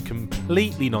changed for the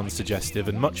completely non-suggestive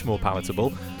and much more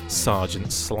palatable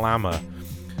Sergeant Slammer.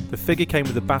 The figure came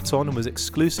with a baton and was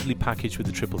exclusively packaged with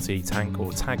the Triple T tank,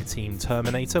 or Tag Team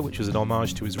Terminator, which was an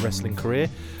homage to his wrestling career.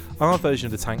 Our version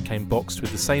of the tank came boxed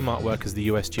with the same artwork as the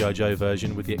US G.I. Joe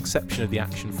version, with the exception of the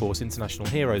Action Force International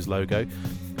Heroes logo,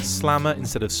 Slammer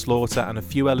instead of Slaughter, and a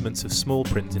few elements of small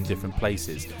print in different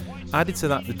places. Added to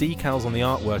that, the decals on the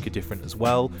artwork are different as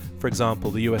well. For example,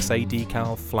 the USA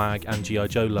decal, flag and G.I.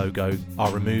 Joe logo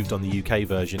are removed on the UK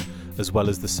version, as well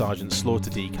as the Sergeant Slaughter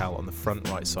decal on the front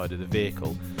right side of the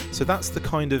vehicle. So that's the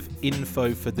kind of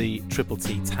info for the Triple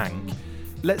T tank.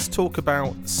 Let's talk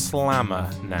about Slammer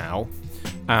now,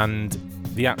 and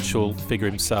the actual figure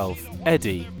himself.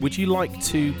 Eddie, would you like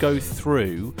to go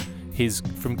through his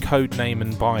from code name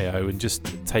and bio and just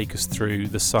take us through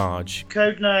the Sarge?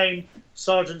 Codename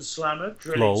Sergeant Slammer,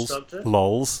 drilling instructor.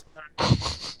 Lols.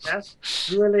 Yes,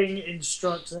 drilling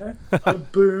instructor. A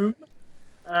boom.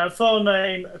 File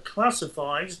name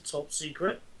classified, top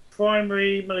secret.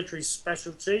 Primary military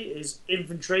specialty is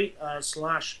infantry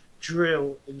 /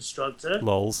 drill instructor.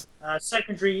 Lols.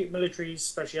 Secondary military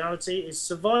speciality is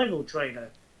survival trainer.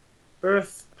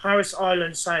 Birth Paris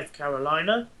Island, South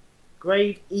Carolina.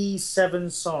 Grade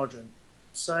E7 sergeant.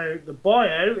 So the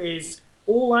bio is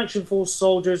all Action Force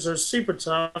soldiers are super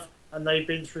tough and they've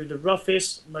been through the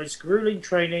roughest, most grueling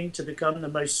training to become the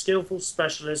most skillful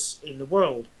specialists in the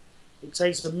world. It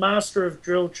takes a master of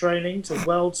drill training to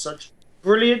weld such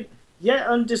brilliant yet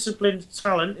undisciplined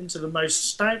talent into the most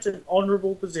stout and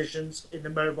honourable positions in the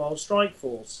Mobile Strike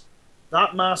Force.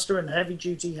 That master and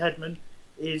heavy-duty headman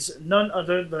is none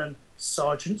other than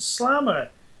Sergeant Slammer,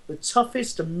 the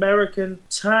toughest American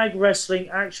tag wrestling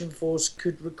action force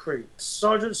could recruit.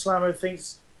 Sergeant Slammer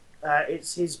thinks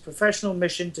it's his professional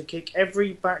mission to kick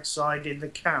every backside in the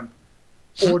camp,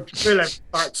 or drill every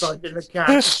backside in the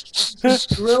camp.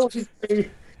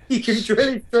 He can drill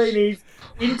his trainees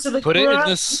into the Put it ground. in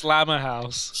the Slammer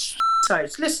house.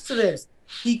 Listen to this.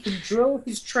 He can drill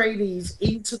his trainees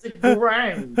into the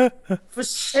ground for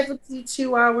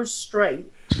 72 hours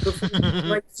straight before he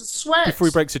breaks a sweat. Before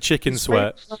he breaks a chicken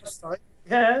sweat.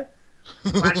 Yeah.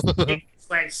 That's chicken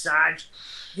sweat, Sarge.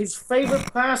 His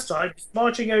favourite pastime is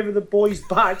marching over the boys'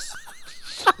 backs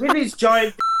with his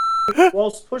giant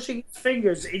whilst pushing his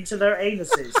fingers into their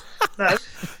anuses. No,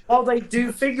 while they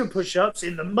do finger push-ups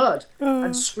in the mud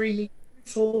and screaming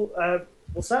brutal,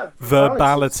 what's that?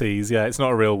 Verbalities. Yeah, it's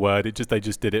not a real word. They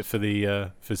just did it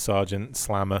for Sergeant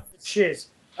Slammer. Cheers.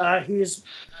 He has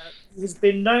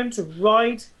been known to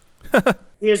ride.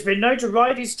 He has been known to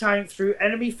ride his tank through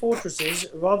enemy fortresses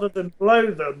rather than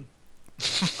blow them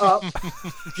up,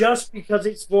 just because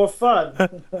it's more fun.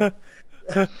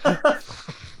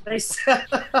 They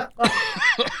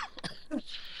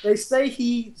say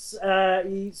he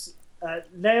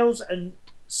nails and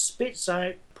spits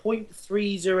out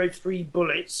 .303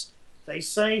 bullets. They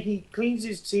say he cleans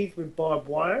his teeth with barbed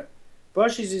wire,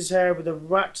 brushes his hair with a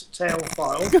rat tail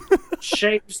file,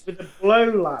 shaves with a blow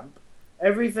lamp.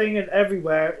 Everything and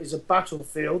everywhere is a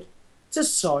battlefield to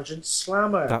Sergeant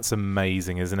Slammer. That's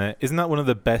amazing, isn't it? Isn't that one of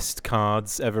the best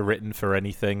cards ever written for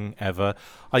anything ever?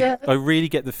 I really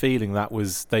get the feeling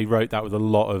they wrote that with a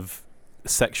lot of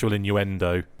sexual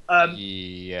innuendo.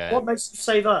 Yeah. What makes you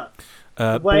say that?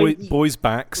 Boys'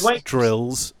 backs,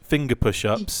 drills, finger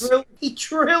push-ups. He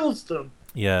drills them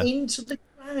into the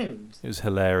ground. It was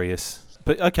hilarious.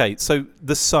 But okay, so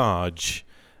the Sarge.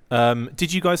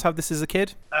 Did you guys have this as a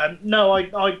kid? No,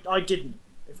 I didn't,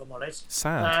 if I'm honest.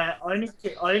 Sad. I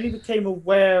only became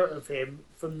aware of him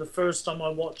from the first time I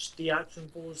watched the Action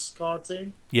Force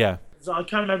cartoon. Yeah. So I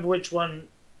can't remember which one.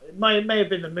 It may have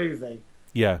been the movie.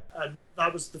 Yeah. And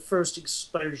that was the first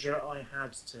exposure I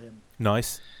had to him.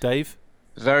 Nice. Dave?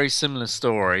 Very similar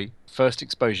story. First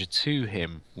exposure to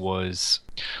him was...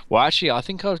 Well, actually, I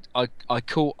think I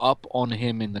caught up on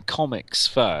him in the comics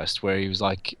first, where he was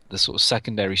like the sort of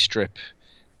secondary strip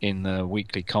in the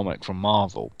weekly comic from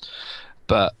Marvel.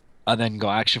 But I then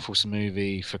got Action Force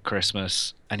movie for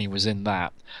Christmas, and he was in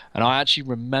that. And I actually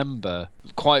remember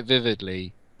quite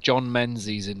vividly... John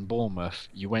Menzies in Bournemouth,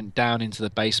 you went down into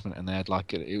the basement and they had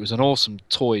it was an awesome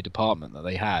toy department that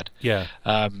they had. Yeah.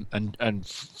 And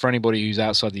for anybody who's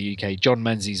outside the UK, John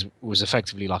Menzies was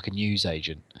effectively like a news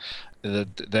agent.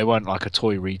 They weren't like a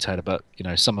toy retailer, but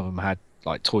some of them had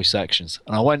like toy sections.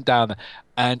 And I went down there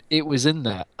and it was in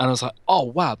there and I was like, oh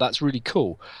wow, that's really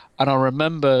cool. And I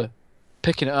remember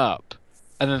picking it up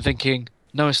and then thinking,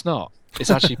 no, it's not. It's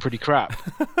actually pretty crap.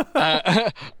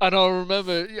 And I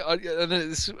remember, and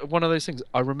it's one of those things,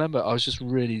 I remember I was just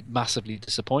really massively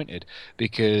disappointed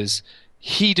because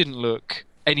he didn't look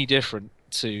any different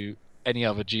to any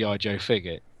other G.I. Joe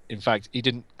figure. In fact, he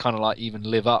didn't kind of even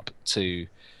live up to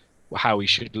how he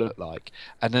should look like.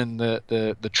 And then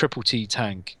the Triple T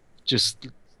tank just,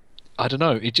 I don't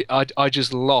know, I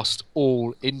just lost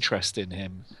all interest in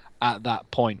him at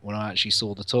that point when I actually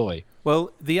saw the toy.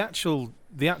 Well, the actual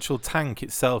tank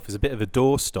itself is a bit of a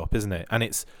doorstop, isn't it? And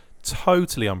it's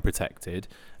totally unprotected.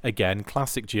 Again,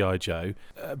 classic G.I. Joe.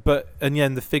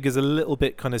 And the figure's a little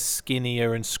bit kind of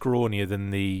skinnier and scrawnier than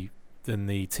the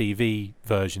TV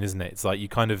version, isn't it? It's like you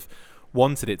kind of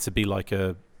wanted it to be like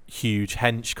a huge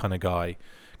hench kind of guy,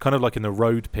 kind of like in the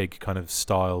Road Pig kind of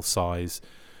style size.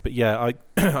 But yeah,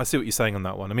 I see what you're saying on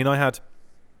that one. I mean, I had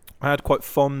quite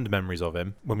fond memories of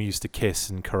him when we used to kiss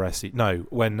and caress it. No,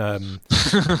 when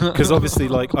because obviously,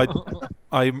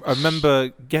 I remember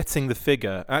getting the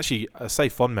figure. Actually, I say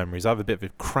fond memories. I have a bit of a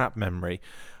crap memory.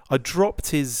 I dropped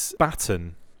his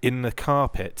baton in the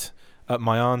carpet at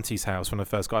my auntie's house when I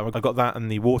first got him. I got that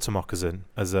and the water moccasin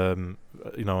as on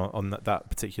that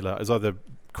particular. It was either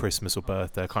Christmas or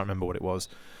birthday. I can't remember what it was.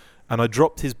 And I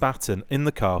dropped his baton in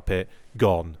the carpet,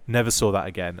 gone. Never saw that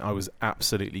again. I was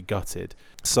absolutely gutted.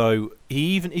 So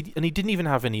he didn't even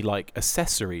have any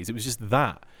accessories. It was just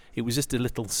that. It was just a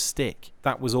little stick.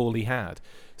 That was all he had.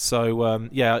 So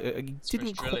he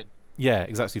didn't. Yeah,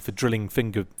 exactly, for drilling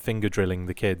finger drilling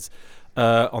the kids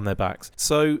on their backs.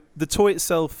 So the toy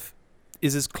itself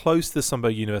is as close to the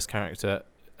Sunbow Universe character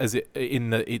as it in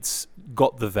that it's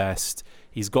got the vest.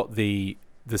 He's got the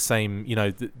the same,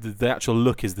 the actual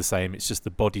look is the same. It's just the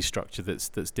body structure that's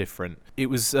different. It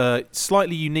was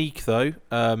slightly unique though,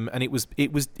 and it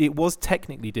was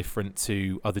technically different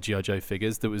to other G.I. Joe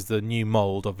figures. There was the new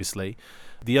mold, obviously.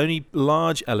 The only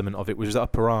large element of it was his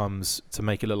upper arms to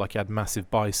make it look like he had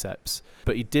massive biceps,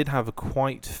 but he did have a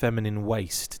quite feminine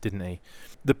waist, didn't he?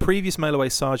 The previous mail-away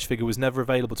Sarge figure was never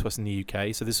available to us in the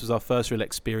UK, so this was our first real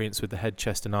experience with the head,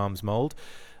 chest and arms mould.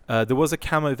 There was a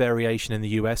camo variation in the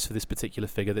US for this particular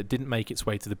figure that didn't make its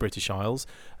way to the British Isles.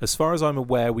 As far as I'm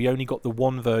aware, we only got the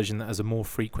one version that has a more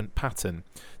frequent pattern.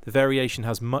 The variation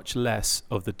has much less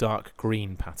of the dark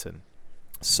green pattern.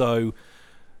 So,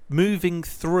 moving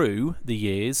through the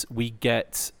years, we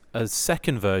get a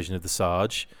second version of the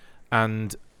Sarge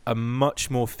and a much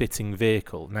more fitting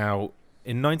vehicle. Now,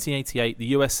 in 1988, the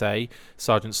USA,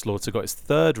 Sergeant Slaughter got its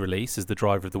third release as the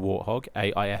driver of the Warthog,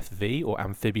 AIFV, or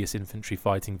Amphibious Infantry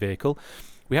Fighting Vehicle.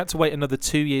 We had to wait another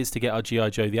 2 years to get our G.I.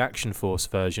 Joe the Action Force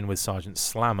version with Sergeant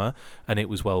Slammer, and it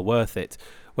was well worth it.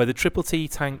 Where the Triple T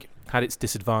tank had its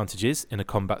disadvantages in a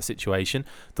combat situation,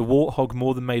 the Warthog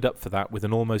more than made up for that with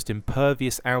an almost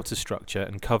impervious outer structure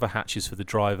and cover hatches for the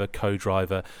driver,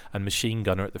 co-driver, and machine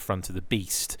gunner at the front of the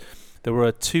beast. There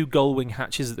were 2 gull-wing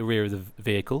hatches at the rear of the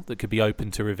vehicle that could be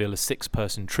opened to reveal a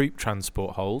 6-person troop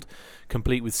transport hold,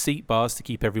 complete with seat bars to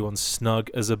keep everyone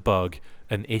snug as a bug.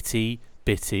 An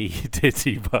itty-bitty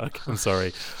titty bug. I'm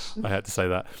sorry, I had to say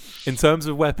that. In terms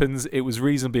of weapons, it was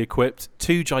reasonably equipped.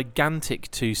 2 gigantic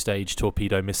 2-stage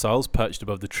torpedo missiles perched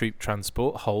above the troop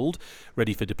transport hold,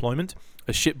 ready for deployment.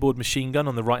 A shipboard machine gun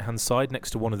on the right-hand side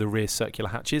next to one of the rear circular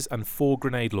hatches, and 4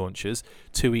 grenade launchers,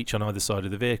 2 each on either side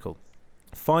of the vehicle.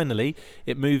 Finally,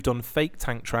 it moved on fake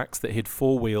tank tracks that hid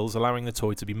 4 wheels, allowing the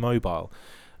toy to be mobile.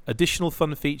 Additional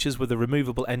fun features were the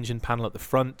removable engine panel at the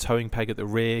front, towing peg at the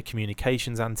rear,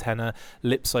 communications antenna,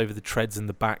 lips over the treads in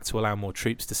the back to allow more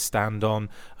troops to stand on,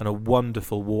 and a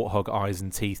wonderful Warthog eyes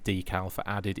and teeth decal for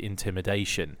added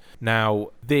intimidation. Now,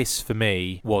 this for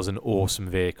me was an awesome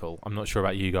vehicle. I'm not sure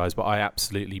about you guys, but I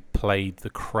absolutely played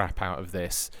the crap out of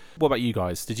this. What about you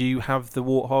guys? Did you have the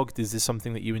Warthog? Is this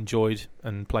something that you enjoyed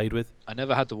and played with? I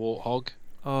never had the Warthog.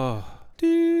 Oh.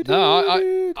 No,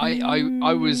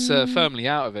 I was firmly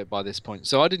out of it by this point,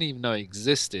 so I didn't even know it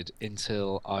existed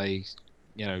until I,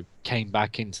 came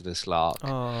back into this lark.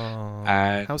 Oh,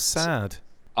 and how sad!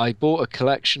 I bought a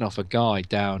collection off a guy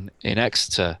down in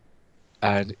Exeter,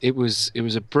 and it was an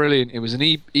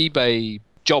eBay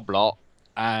job lot,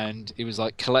 and it was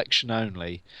like collection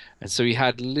only, and so he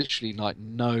had literally like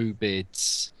no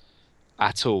bids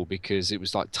at all because it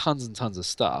was like tons and tons of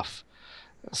stuff.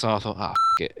 So I thought,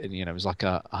 it. And, it was like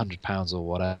 £100 or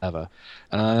whatever.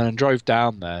 And I drove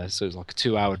down there, so it was like a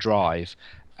 2-hour drive.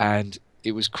 And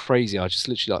it was crazy. I just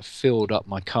literally filled up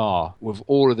my car with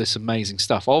all of this amazing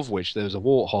stuff, of which there was a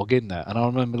Warthog in there. And I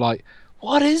remember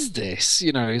what is this?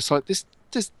 It's like,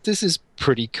 this is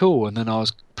pretty cool. And then I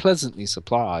was pleasantly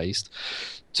surprised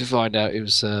to find out it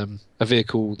was a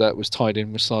vehicle that was tied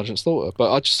in with Sergeant Slaughter.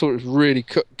 But I just thought it was really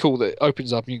cool that it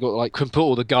opens up and you got can put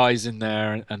all the guys in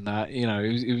there and that.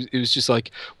 It was just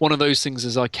like one of those things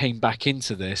as I came back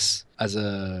into this as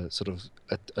a sort of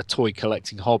a toy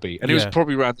collecting hobby. And it was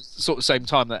probably around the sort of same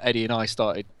time that Eddie and I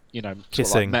started,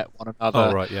 kissing, met one another.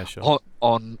 Oh, right, yeah, sure.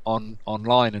 on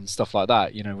online and stuff like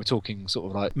that. We're talking sort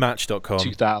of like Match.com,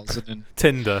 2000 and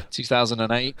Tinder,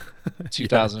 2008,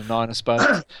 2009, I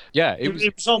suppose. Yeah, it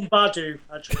was on Badu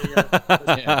actually.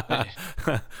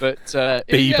 But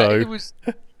Bebo.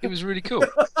 It was really cool.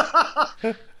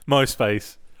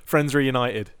 MySpace, Friends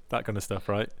Reunited, that kind of stuff,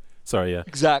 right? Sorry, yeah.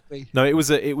 Exactly. No, it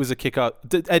was a kick out.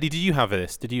 Eddie, did you have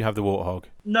this? Did you have the Warthog?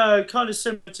 No, kind of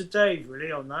similar to Dave,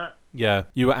 really, on that. Yeah,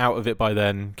 you were out of it by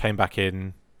then, came back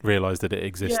in, realised that it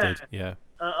existed. Yeah.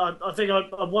 I think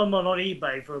I won one on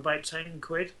eBay for about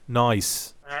 £10.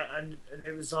 Nice. And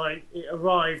it was it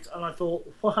arrived, and I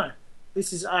thought, wow,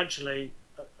 this is actually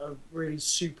a really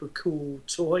super cool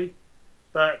toy.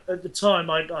 But at the time,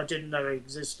 I didn't know it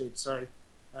existed. So,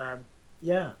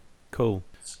 yeah. Cool.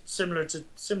 Similar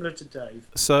to Dave.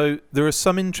 So there are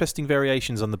some interesting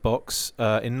variations on the box.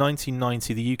 In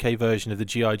 1990, the UK version of the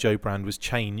G.I. Joe brand was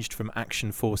changed from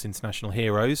Action Force International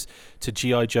Heroes to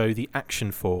G.I. Joe the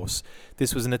Action Force.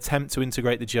 This was an attempt to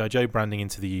integrate the G.I. Joe branding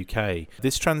into the UK.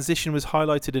 This transition was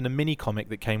highlighted in a mini-comic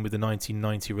that came with the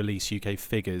 1990 release UK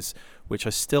figures, which I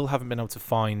still haven't been able to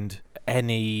find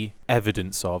any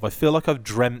evidence of. I feel like I've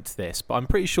dreamt this, but I'm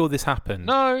pretty sure this happened.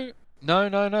 No,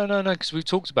 because we've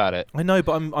talked about it. I know,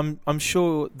 but I'm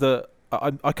sure that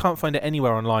I can't find it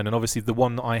anywhere online, and obviously the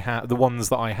ones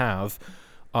that I have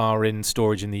are in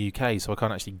storage in the UK, so I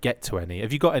can't actually get to any.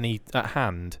 Have you got any at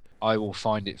hand? I will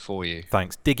find it for you.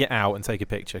 Thanks. Dig it out and take a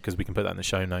picture, because we can put that in the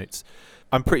show notes.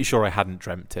 I'm pretty sure I hadn't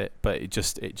dreamt it, but it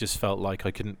just felt like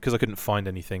I couldn't find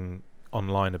anything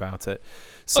online about it.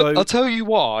 So I'll tell you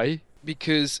why.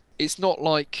 Because it's not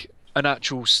like an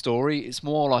actual story; it's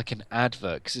more like an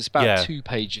advert. Because it's about 2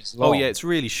 pages long. Oh yeah, it's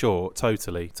really short.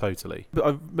 Totally. But I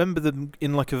remember them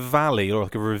in like a valley or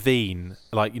like a ravine,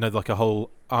 like like a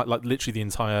whole, like literally the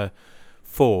entire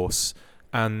force.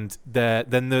 And they're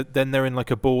in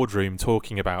like a boardroom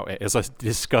talking about it, as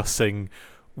discussing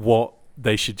what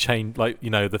they should change, like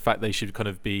the fact they should kind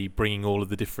of be bringing all of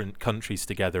the different countries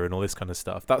together and all this kind of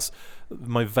stuff. That's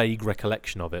my vague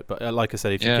recollection of it. But like I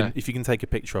said, if you can take a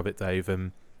picture of it, Dave,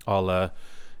 I'll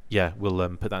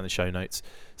we'll put that in the show notes.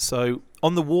 So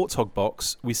on the Warthog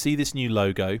box, we see this new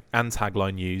logo and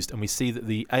tagline used, and we see that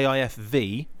the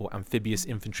AIF-V, or Amphibious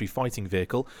Infantry Fighting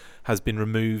Vehicle, has been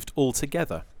removed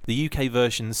altogether. The UK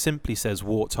version simply says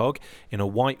Warthog in a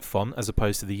white font as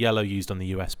opposed to the yellow used on the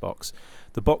US box.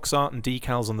 The box art and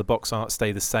decals on the box art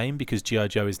stay the same because G.I.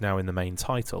 Joe is now in the main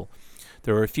title.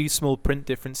 There are a few small print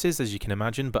differences, as you can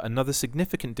imagine, but another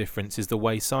significant difference is the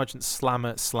way Sergeant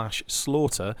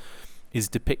Slammer/Slaughter is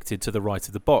depicted to the right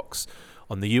of the box.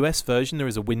 On the US version, there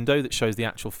is a window that shows the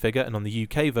actual figure, and on the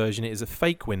UK version, it is a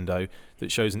fake window that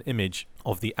shows an image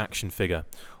of the action figure.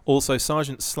 Also,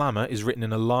 Sergeant Slammer is written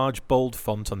in a large, bold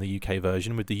font on the UK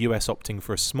version, with the US opting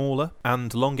for a smaller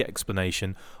and longer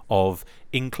explanation of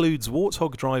includes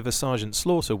Warthog driver Sergeant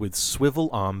Slaughter with swivel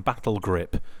arm battle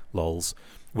grip, lols,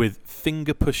 with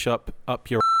finger push-up up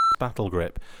your battle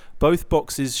grip. Both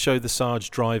boxes show the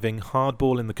Sarge driving,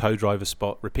 hardball in the co-driver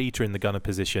spot, repeater in the gunner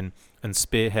position, and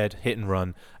spearhead, hit and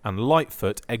run, and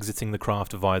Lightfoot exiting the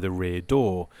craft via the rear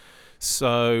door.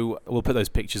 So we'll put those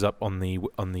pictures up on the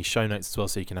show notes as well,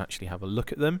 so you can actually have a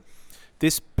look at them.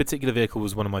 This particular vehicle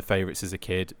was one of my favourites as a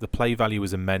kid. The play value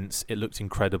was immense. It looked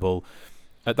incredible.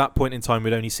 At that point in time,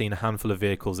 we'd only seen a handful of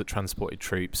vehicles that transported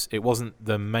troops. It wasn't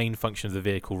the main function of the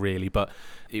vehicle, really, but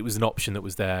it was an option that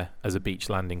was there as a beach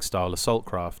landing style assault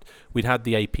craft. We'd had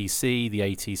the APC, the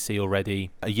ATC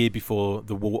already. A year before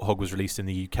the Warthog was released in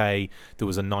the UK, there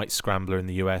was a Night Scrambler in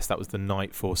the US. That was the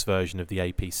Night Force version of the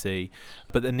APC.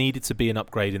 But there needed to be an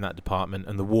upgrade in that department,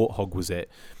 and the Warthog was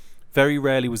it. Very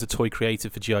rarely was a toy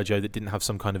created for G.I. Joe that didn't have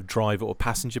some kind of driver or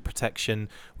passenger protection,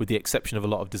 with the exception of a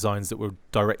lot of designs that were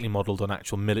directly modelled on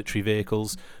actual military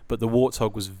vehicles. But the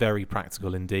Warthog was very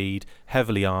practical indeed,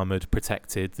 heavily armoured,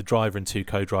 protected. The driver and 2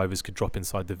 co-drivers could drop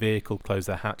inside the vehicle, close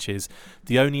their hatches.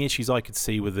 The only issues I could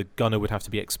see were the gunner would have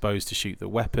to be exposed to shoot the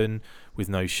weapon with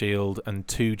no shield, and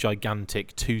 2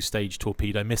 gigantic 2-stage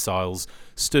torpedo missiles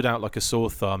stood out like a sore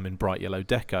thumb in bright yellow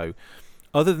deco.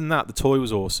 Other than that, the toy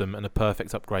was awesome and a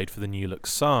perfect upgrade for the new look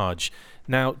Sarge.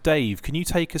 Now, Dave, can you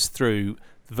take us through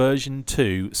version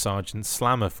 2 Sergeant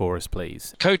Slammer for us,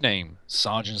 please? Codename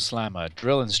Sergeant Slammer,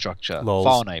 drill instructor, Lols.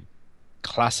 file name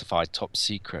classified top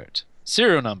secret,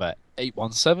 serial number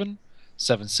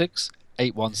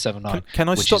 817768179. Can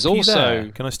I which stop is you also... there?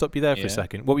 Can I stop you there for a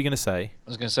second? What were you going to say? I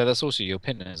was going to say that's also your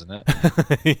pin, isn't it?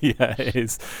 Yeah, it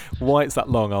is. Why it's that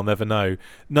long, I'll never know.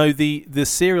 No, the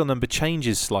serial number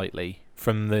changes slightly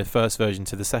from the first version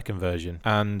to the second version,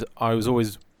 and I was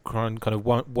always kind of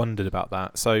wondered about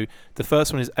that. So the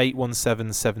first one is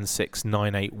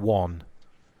 8177691,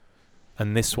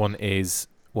 and this one is,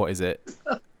 what is it?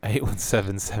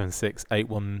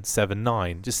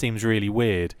 817768179. Just seems really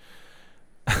weird.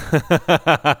 It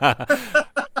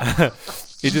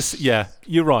just, yeah,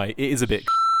 you're right. It is a bit,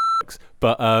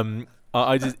 but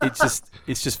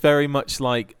it's just very much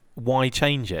like, why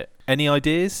change it? Any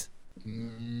ideas?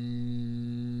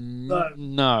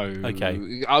 No.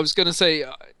 Okay. I was going to say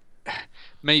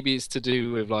maybe it's to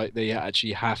do with like they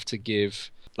actually have to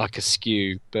give like a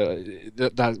skew, but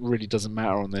that really doesn't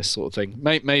matter on this sort of thing.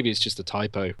 Maybe it's just a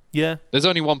typo. Yeah. There's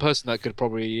only one person that could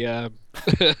probably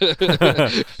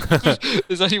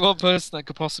there's only one person that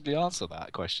could possibly answer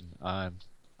that question. And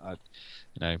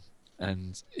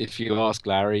if you ask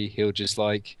Larry, he'll just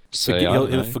like say, he'll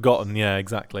have forgotten. Yeah,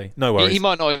 exactly. No worries. He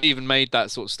might not have even made that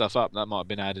sort of stuff up. That might have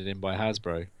been added in by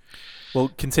Hasbro. Well,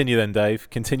 continue then, Dave.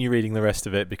 Continue reading the rest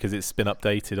of it because it's been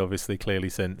updated, obviously, clearly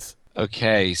since.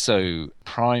 Okay, so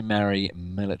primary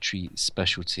military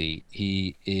specialty.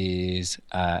 He is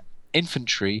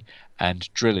infantry and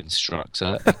drill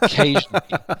instructor. Occasionally,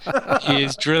 he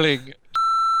is drilling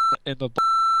in the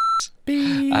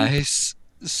his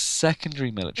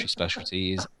secondary military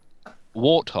specialty is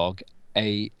Warthog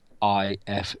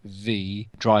AIFV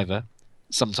driver,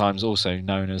 sometimes also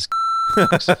known as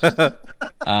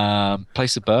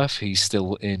Place of birth, he's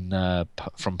still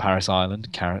from Paris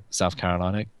Island, South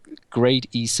Carolina. Grade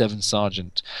E7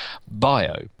 Sergeant.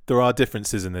 Bio. There are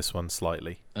differences in this one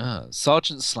slightly.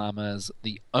 Sergeant Slammer's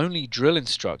the only drill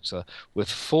instructor with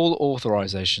full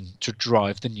authorization to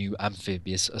drive the new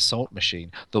amphibious assault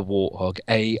machine, the Warthog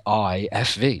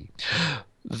AIFV.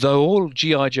 Though all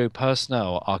G.I. Joe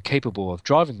personnel are capable of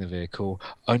driving the vehicle,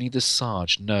 only the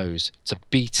Sarge knows to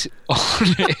beat on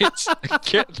it and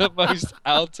get the most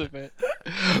out of it.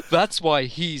 That's why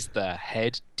he's the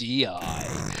head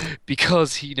DI,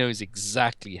 because he knows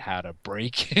exactly how to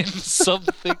break in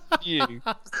something new.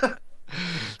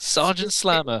 Sergeant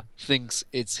Slammer thinks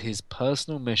it's his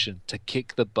personal mission to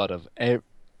kick the butt of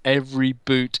every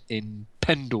boot in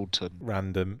Pendleton.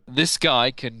 Random. This guy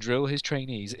can drill his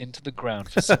trainees into the ground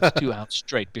for 72 hours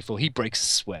straight before he breaks a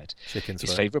sweat.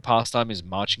 His favourite pastime is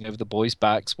marching over the boys'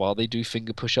 backs while they do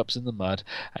finger push-ups in the mud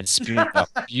and spewing out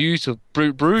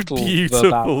brutal verbalities.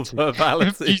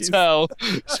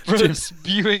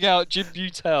 Spewing out Jim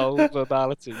Butell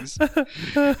verbalities.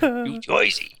 New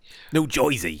Jersey. No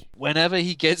Jersey. Whenever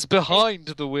he gets behind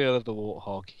the wheel of the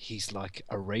Warthog, he's like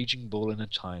a raging bull in a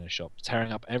china shop,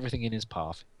 tearing up everything in his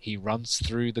path. He runs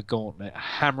through the gauntlet,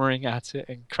 hammering at it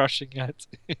and crushing it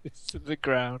to the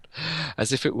ground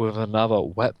as if it were another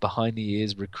wet behind the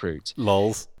ears recruit.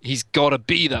 Lols. He's got to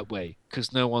be that way,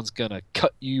 because no one's going to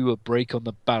cut you a break on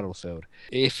the battlefield.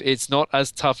 If it's not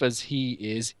as tough as he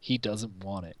is, he doesn't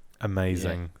want it.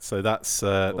 Amazing. Yeah. So that's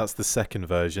the second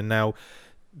version. Now,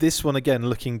 this one, again,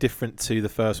 looking different to the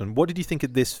first one. What did you think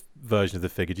of this version of the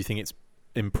figure? Do you think it's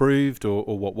improved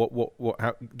or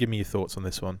what? Give me your thoughts on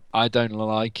this one. I don't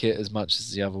like it as much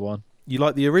as the other one. You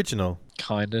like the original?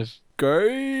 Kind of. Go.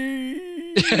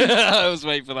 I was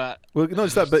waiting for that. Well, not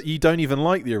just that, but you don't even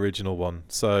like the original one,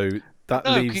 so that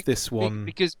leaves this one.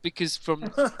 Because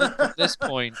from this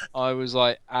point, I was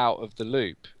like out of the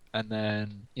loop, and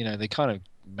then they kind of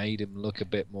made him look a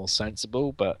bit more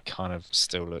sensible, but kind of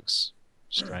still looks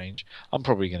strange. I'm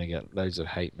probably going to get loads of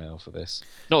hate mail for this.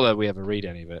 Not that we ever read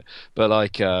any of it, but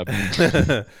like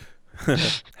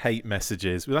hate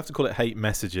messages. We'll have to call it hate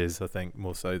messages, I think,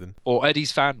 more so than or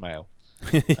Eddie's fan mail.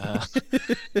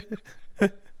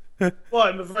 Well,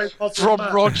 I'm a very positive from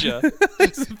man. Roger.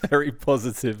 He's a very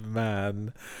positive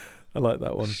man. I like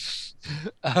that one.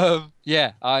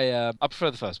 Yeah, I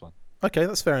prefer the first one. Okay,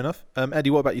 that's fair enough. Eddie,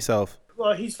 what about yourself?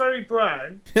 Well, he's very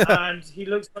brown, and he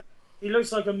looks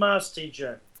like a maths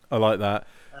teacher. I like that.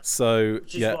 So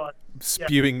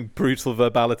spewing brutal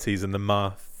verbalities in the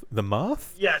math. The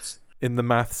math? Yes. In the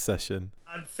math session.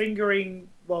 And fingering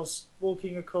whilst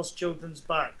walking across children's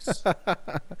backs.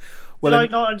 Well, Did I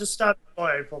not understand the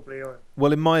bio properly? Or?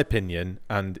 Well, in my opinion,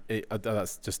 and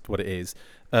that's just what it is,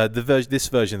 this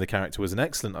version of the character was an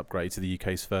excellent upgrade to the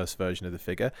UK's first version of the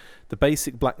figure. The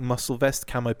basic black muscle vest,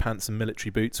 camo pants and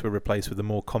military boots were replaced with a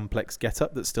more complex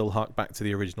get-up that still harked back to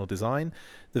the original design.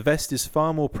 The vest is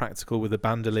far more practical with a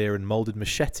bandolier and moulded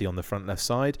machete on the front left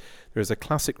side. There is a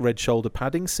classic red shoulder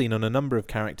padding seen on a number of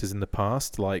characters in the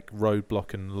past, like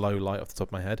Roadblock and Lowlight off the top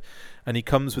of my head, and he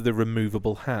comes with a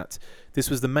removable hat. This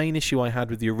was the main issue I had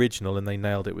with the original, and they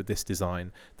nailed it with this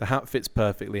design. The hat fits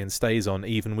perfectly and stays on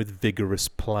even with vigorous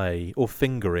play or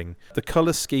fingering. The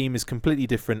colour scheme is completely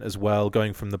different as well,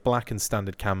 going from the black and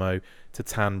standard camo to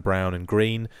tan, brown and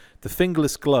green. The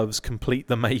fingerless gloves complete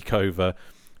the makeover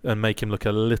and make him look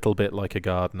a little bit like a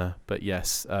gardener. But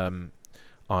yes, I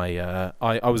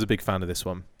was a big fan of this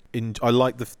one. I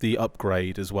like the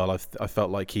upgrade as well. I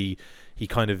felt like he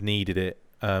kind of needed it.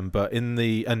 But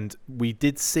and we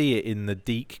did see it in the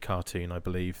Deke cartoon, I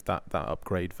believe, that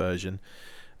upgrade version.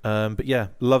 But yeah,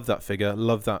 love that figure,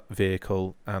 love that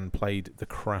vehicle, and played the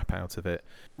crap out of it.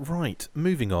 Right,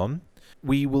 moving on.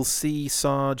 We will see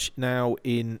Sarge now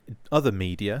in other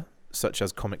media, such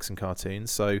as comics and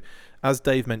cartoons. So, as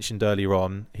Dave mentioned earlier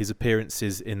on, his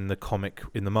appearances in the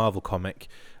Marvel comic,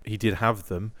 he did have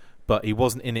them, but he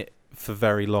wasn't in it for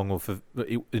very long, or for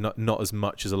not as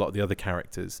much as a lot of the other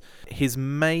characters. His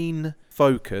main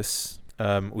focus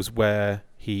was where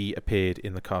he appeared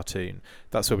in the cartoon.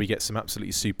 That's where we get some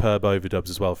absolutely superb overdubs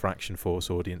as well for Action Force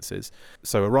audiences.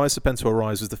 So Arise Serpentor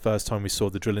Arise was the first time we saw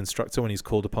the drill instructor when he's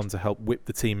called upon to help whip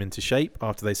the team into shape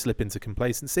after they slip into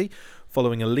complacency,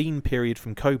 following a lean period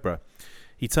from Cobra.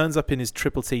 He turns up in his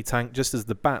Triple T tank just as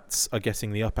the Bats are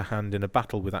getting the upper hand in a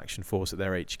battle with Action Force at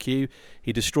their HQ. He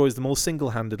destroys them all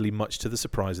single-handedly, much to the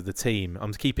surprise of the team.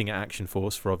 I'm keeping it Action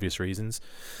Force for obvious reasons.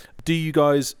 Do you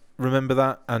guys remember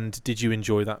that, and did you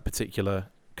enjoy that particular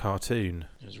cartoon?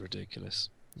 It was ridiculous.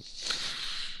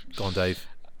 Go on, Dave.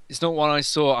 It's not one I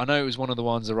saw. I know it was one of the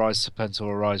ones Arise Serpentor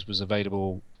Arise was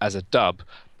available as a dub,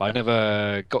 I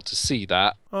never got to see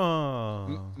that.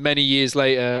 Oh. Many years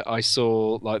later, I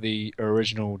saw like the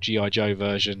original G.I. Joe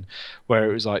version, where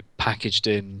it was like packaged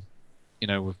in,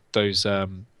 with those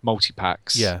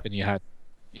multi-packs. Yeah. And you had,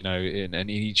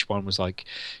 and each one was like,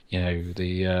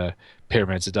 the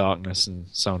Pyramids of Darkness and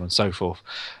so on and so forth.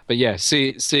 But yeah,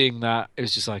 seeing that, it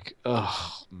was just like,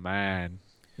 oh man,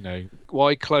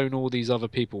 why clone all these other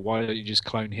people? Why don't you just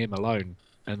clone him alone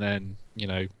and then,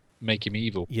 make him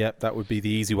evil? Yep, that would be the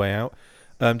easy way out.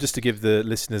 Just to give the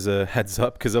listeners a heads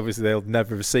up, because obviously they'll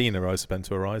never have seen Arise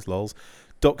Serpentor Arise, lols.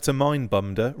 Dr.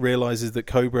 Mindbumder realises that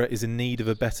Cobra is in need of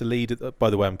a better leader. By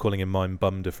the way, I'm calling him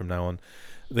Mindbumder from now on.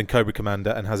 Than Cobra Commander,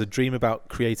 and has a dream about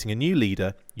creating a new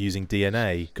leader using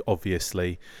DNA,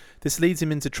 obviously. This leads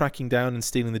him into tracking down and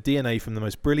stealing the DNA from the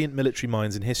most brilliant military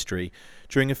minds in history.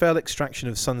 During a failed extraction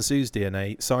of Sun Tzu's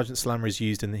DNA, Sergeant Slammer is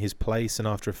used in his place, and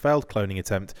after a failed cloning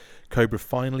attempt, Cobra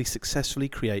finally successfully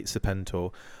creates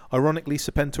Serpentor. Ironically,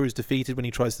 Serpentor is defeated when he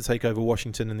tries to take over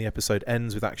Washington, and the episode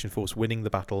ends with Action Force winning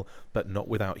the battle, but not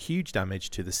without huge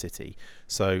damage to the city.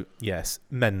 So, yes,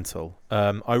 mental.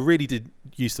 I really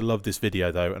used to love this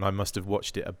video, though, and I must have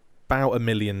watched it about 1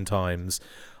 million times.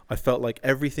 I felt like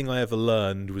everything I ever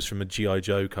learned was from a G.I.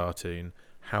 Joe cartoon.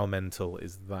 How mental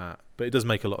is that? But it does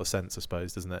make a lot of sense, I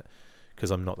suppose, doesn't it?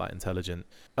 Because I'm not that intelligent.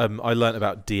 I learnt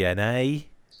about DNA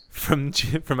from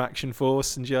Action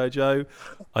Force and G.I. Joe.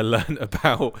 I learnt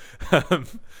about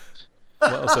what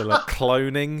else? I learnt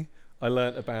cloning. I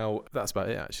learnt about that's about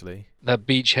it actually. That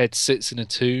Beachhead sits in a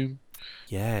tomb.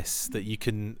 Yes, that you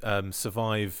can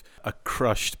survive a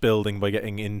crushed building by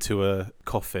getting into a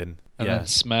coffin. And then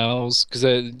smells, because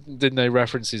didn't they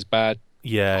reference his bad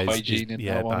hygiene in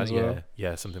that one as well?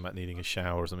 Yeah, something about needing a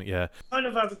shower or something. Yeah. I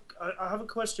have a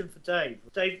question for Dave.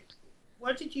 Dave,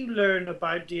 where did you learn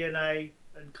about DNA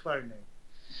and cloning?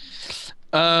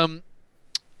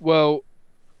 Well,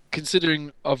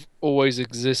 considering I've always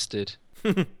existed,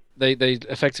 they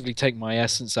effectively take my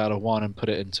essence out of one and put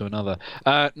it into another.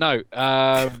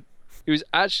 It was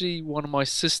actually one of my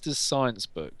sister's science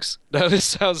books. Now this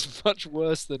sounds much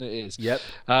worse than it is. Yep.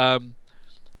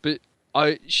 But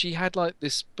she had like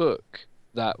this book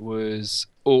that was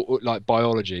or like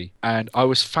biology, and I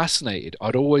was fascinated.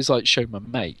 I'd always like show my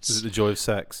mates. Is it The Joy of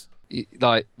Sex?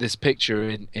 Like this picture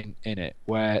in it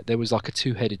where there was like a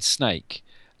two-headed snake,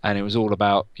 and it was all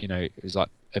about it was like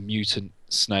a mutant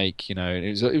snake, and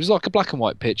it was like a black and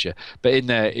white picture, but in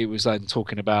there it was then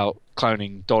talking about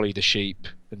cloning Dolly the sheep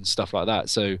and stuff like that.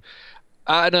 So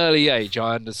at an early age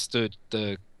I understood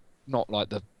not like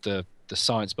the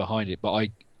science behind it, but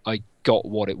I got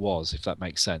what it was, if that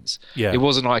makes sense. Yeah. It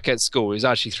wasn't like at school, it was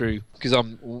actually through, because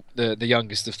I'm the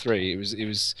youngest of three, it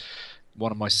was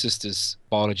one of my sister's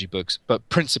biology books, but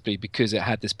principally because it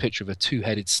had this picture of a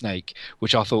two-headed snake,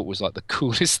 which I thought was like the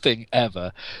coolest thing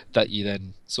ever, that you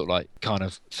then sort of like kind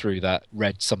of through that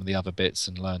read some of the other bits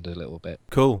and learned a little bit.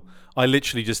 Cool. I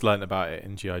literally just learnt about it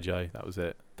in G.I. Joe. That was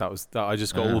it. I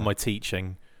just got all my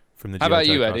teaching from the G.I.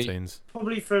 Joe cartoons.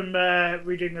 Probably from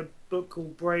reading a book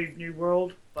called Brave New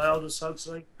World by Aldous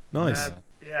Huxley. Nice.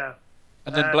 Yeah.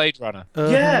 And then Blade Runner.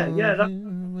 Yeah, that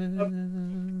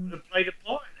played a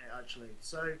part in it, actually.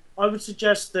 So I would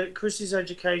suggest that Chris's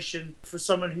education for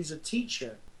someone who's a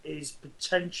teacher is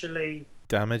potentially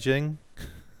damaging.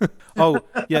 Oh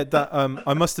yeah, that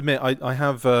I must admit I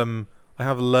have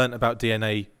learnt about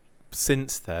DNA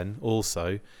since then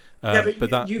also, but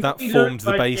that formed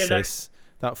the basis. DNA.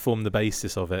 That formed the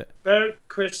basis of it. But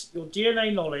Chris, your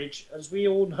DNA knowledge, as we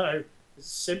all know, has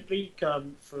simply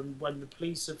come from when the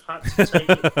police have had to take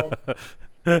it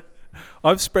from.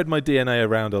 I've spread my DNA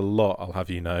around a lot, I'll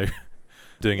have you know.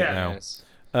 Doing it now. Yes.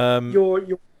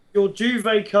 Your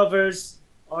duvet covers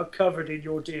are covered in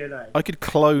your DNA. I could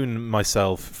clone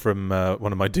myself from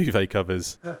one of my duvet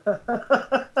covers.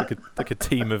 like a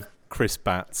team of Chris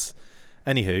Bats.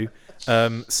 Anywho,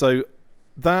 so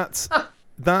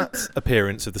that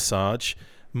appearance of the Sarge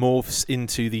morphs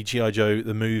into the G.I. Joe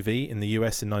the movie in the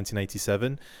US in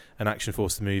 1987 and Action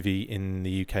Force the movie in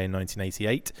the UK in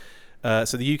 1988.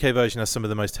 So the UK version has some of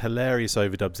the most hilarious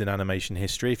overdubs in animation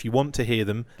history. If you want to hear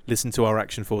them, listen to our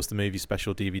Action Force the movie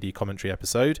special DVD commentary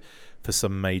episode for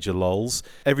some major lols.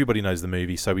 Everybody knows the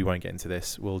movie, so we won't get into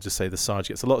this. We'll just say the Sarge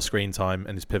gets a lot of screen time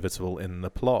and is pivotal in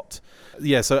the plot.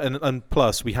 Yeah, so and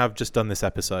plus we have just done this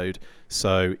episode,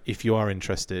 so if you are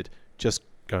interested, just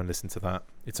go and listen to that.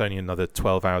 It's only another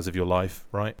 12 hours of your life,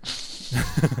 right?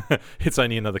 It's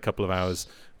only another couple of hours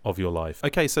of your life.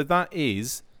 Okay, so that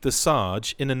is the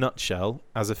Sarge in a nutshell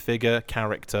as a figure,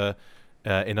 character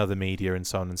in other media and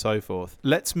so on and so forth.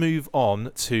 Let's move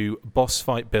on to boss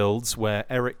fight builds where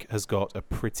Erik has got a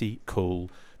pretty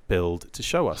cool build to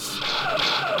show us.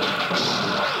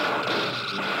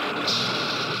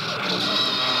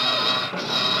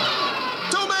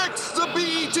 Tomax, the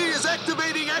BET is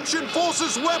activating Action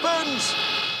Forces weapons!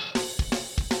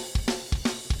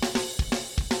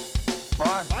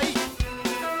 Fight!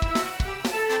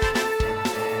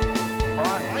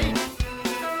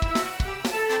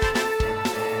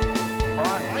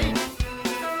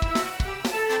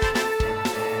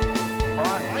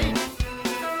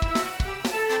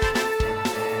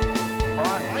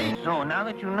 So now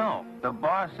that you know, the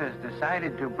boss has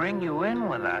decided to bring you in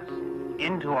with us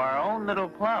into our own little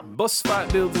club. Boss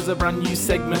Fight Builds is a brand new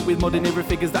segment with modern era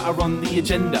figures that are on the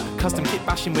agenda. Custom kit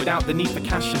bashing without the need for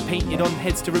cash and painted on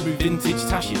heads to remove vintage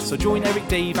tashes. So join Eric,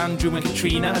 Dave, Andrew and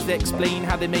Katrina as they explain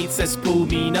how they made Cesspool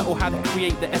meaner, or how to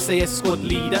create the SAS squad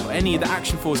leader, or any of the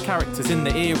Action Force characters in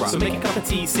the era. So make a cup of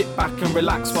tea, sit back and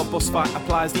relax while Boss Fight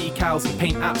applies the decals and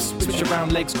paint apps. Switch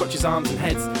around legs, crotches, arms and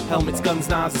heads, helmets, guns,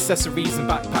 knives, accessories and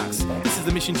backpacks. This is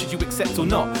the mission should you accept or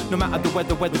not, no matter the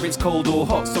weather, whether it's cold or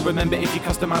hot. So remember, if you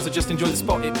customize or just enjoy the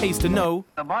spot, it pays to know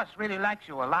The boss really likes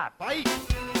you a lot. Fight!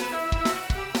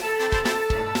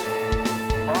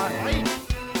 Boss, Fight!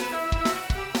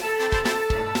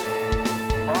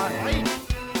 boss, Fight!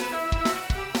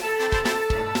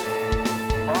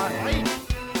 boss, Fight!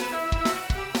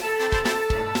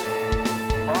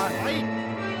 boss. Fight!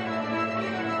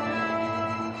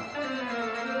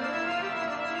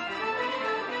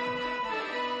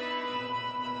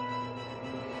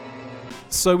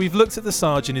 So we've looked at the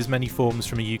Sarge in his many forms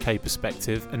from a UK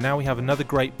perspective, and now we have another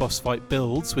great boss fight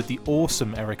builds with the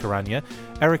awesome Erik Arana.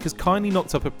 Erik has kindly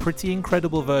knocked up a pretty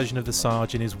incredible version of the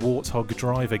Sarge in his Warthog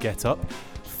driver getup.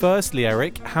 Firstly,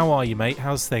 Erik, how are you, mate?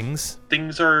 How's things?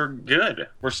 Things are good.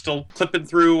 We're still clipping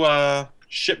through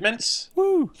shipments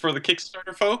for the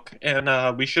Kickstarter folk,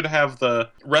 and we should have the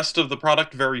rest of the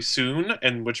product very soon,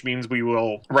 and which means we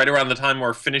will, right around the time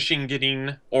we're finishing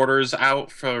getting orders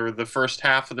out for the first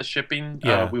half of the shipping,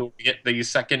 we will get the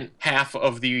second half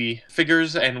of the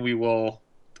figures, and we will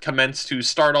commence to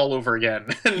start all over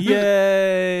again.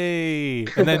 Yay!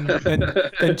 And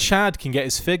then Chad can get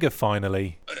his figure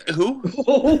finally. Who?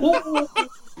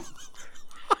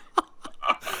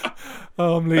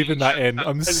 Oh, I'm leaving that in.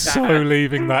 I'm so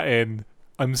leaving that in.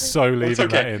 I'm so leaving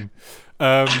that in.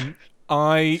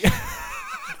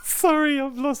 Sorry,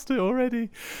 I've lost it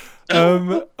already.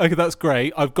 Okay, that's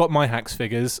great. I've got my Hacks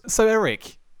figures. So,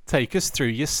 Erik, take us through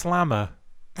your slammer.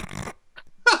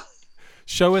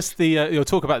 Show us the. You'll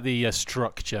talk about the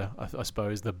structure, I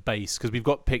suppose, the base, because we've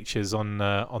got pictures on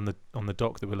the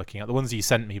doc that we're looking at, the ones that you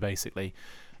sent me, basically,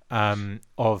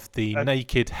 of the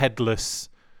naked, headless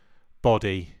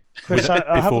body. Chris,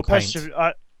 I have a question.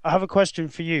 I have a question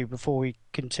for you before we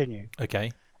continue. Okay.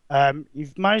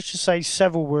 You've managed to say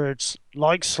several words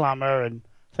like slammer and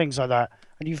things like that,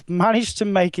 and you've managed to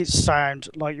make it sound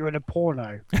like you're in a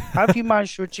porno. How have you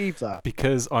managed to achieve that?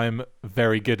 Because I'm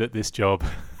very good at this job.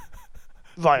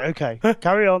 Right, okay.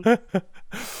 Carry on.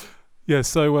 Yeah,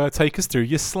 so take us through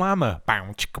your slammer.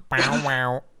 Bow, chicka, bow,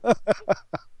 wow.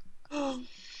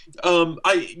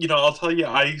 I'll tell you,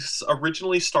 I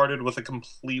originally started with a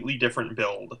completely different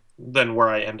build than where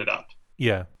I ended up.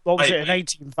 Yeah. What was it, an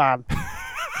 18 van?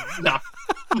 No.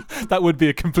 That would be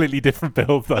a completely different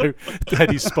build, though.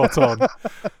 Eddie's spot on.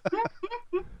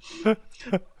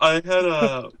 I had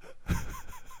a...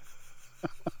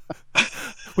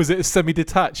 Was it a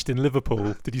semi-detached in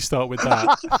Liverpool? Did you start with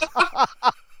that?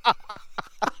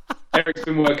 Eric's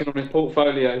been working on his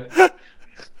portfolio.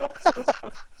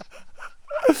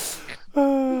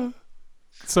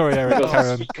 Sorry, Erik.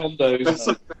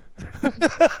 Condos.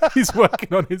 He's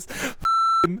working on his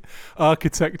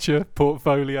architecture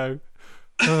portfolio.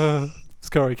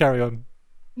 Sorry, carry on.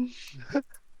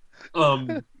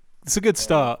 It's a good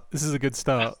start. This is a good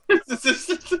start.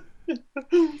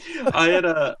 I had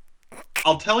a...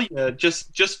 I'll tell you,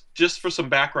 just for some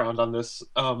background on this,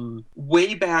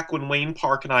 way back when Wayne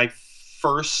Park and I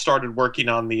first started working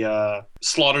on the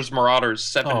Slaughter's Marauders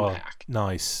 7-pack.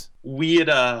 Nice. We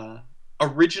had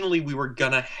originally we were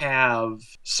gonna have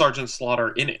Sergeant Slaughter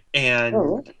in it, and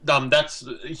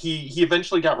he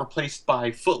eventually got replaced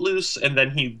by Footloose, and then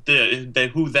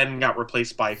who then got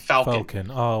replaced by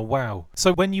Falcon. Oh wow!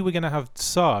 So when you were gonna have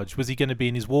Sarge, was he gonna be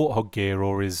in his Warthog gear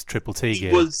or his Triple T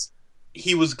gear?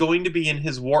 He was going to be in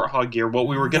his Warthog gear. What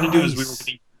we were going to do is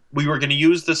we were going to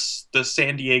use the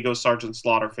San Diego Sergeant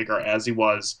Slaughter figure as he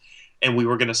was, and we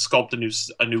were going to sculpt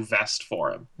a new vest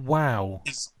for him. Wow.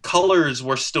 His colors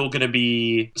were still going to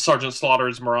be Sergeant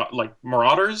Slaughter's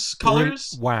Marauders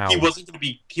colors. Wow. He wasn't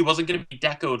going to be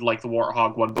decoed like the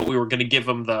Warthog one, but we were going to give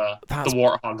him the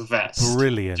Warthog vest.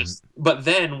 Brilliant. But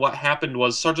then what happened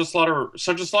was Sergeant Slaughter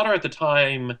at the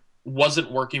time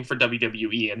wasn't working for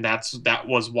WWE, and that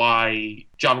was why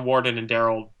John Warden and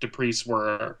Daryl DePriest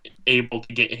were able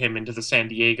to get him into the San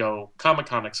Diego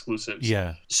Comic-Con exclusives.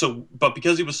 Yeah. So, but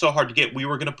because he was so hard to get, we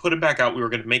were going to put him back out. We were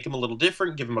going to make him a little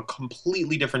different, give him a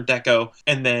completely different deco,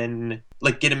 and then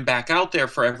get him back out there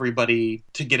for everybody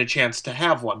to get a chance to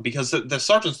have one. Because the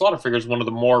Sergeant Slaughter figure is one of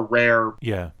the more rare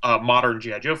modern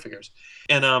G.I. Joe figures.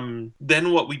 And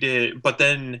then what we did, but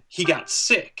then he got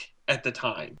sick at the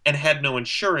time and had no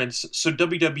insurance, so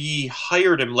WWE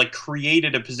hired him,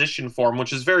 created a position for him,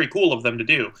 which is very cool of them to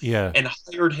do, and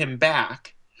hired him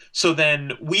back. So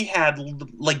then we had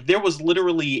there was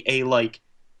literally a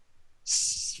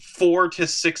 4 to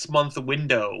 6 month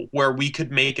window where we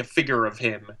could make a figure of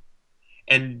him,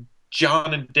 and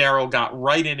John and Daryl got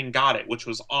right in and got it, which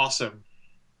was awesome,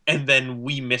 and then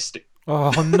we missed it.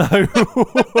 Oh no.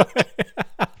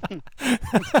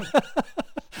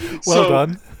 Well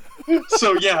done.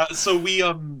 So we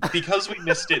because we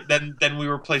missed it, then we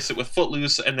replaced it with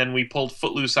Footloose, and then we pulled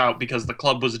Footloose out because the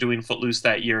club was doing Footloose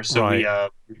that year. So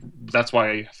that's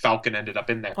why Falcon ended up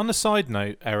in there. On a side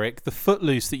note, Eric, the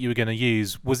Footloose that you were going to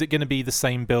use, was it going to be the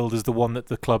same build as the one that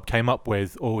the club came up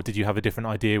with, or did you have a different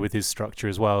idea with his structure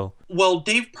as well? Well,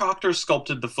 Dave Proctor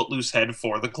sculpted the Footloose head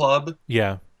for the club.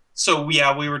 Yeah. So we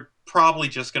were probably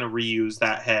just going to reuse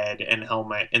that head and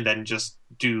helmet, and then just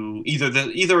do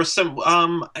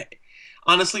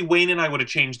honestly, Wayne and I would have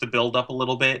changed the build up a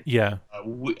little bit. Yeah.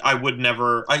 I would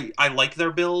never. I like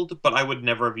their build, but I would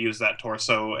never have used that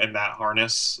torso and that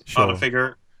harness on a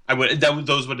figure.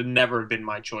 Those would have never been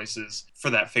my choices for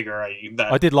that figure.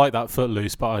 I did like that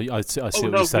Footloose, but I see what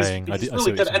you're saying. It's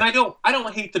really good, and I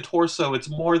don't hate the torso. It's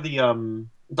more the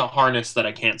harness that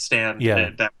I can't stand.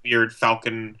 Yeah. That weird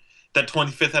Falcon. That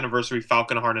 25th anniversary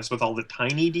Falcon harness with all the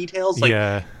tiny details.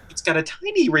 It's got a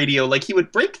tiny radio. He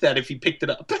would break that if he picked it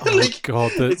up. Oh,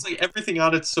 God. It's everything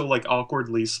on it's so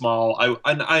awkwardly small.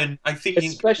 I think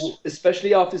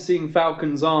especially after seeing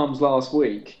Falcon's arms last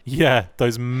week. Yeah,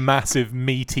 those massive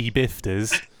meaty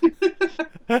bifters.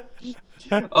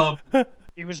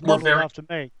 He was modeled after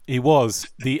me. He was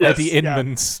the Eddie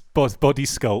Inman's body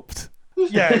sculpt.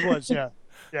 Yeah, it was.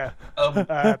 Yeah.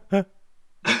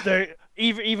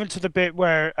 Even to the bit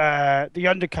where the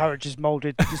undercarriage is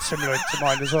moulded similar to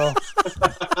mine as well.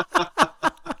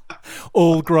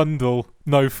 All Grundle,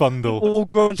 no Fundle. All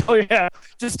Grundle, yeah.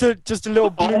 Just a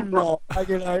little blue knot, a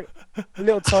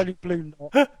little tiny blue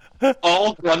knot.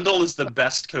 All Grundle is the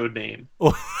best code name.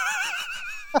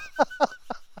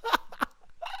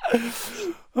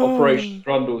 Operation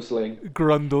Grundle Sling.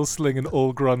 Grundle Sling and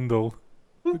All Grundle.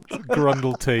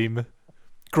 Grundle team.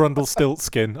 Grundle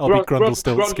Stiltskin. I'll be Grundle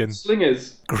Stiltskin. Grundle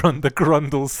Slingers. The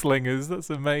Grundle Slingers. That's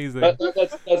amazing.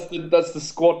 That's the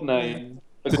squad name.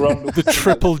 The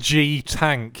Triple G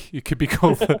tank. You could be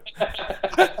called the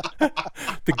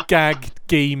Gag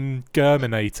Game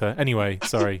Germinator. Anyway,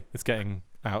 sorry, it's getting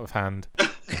out of hand.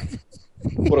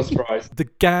 What a surprise. The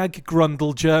Gag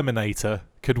Grundle Germinator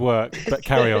could work, but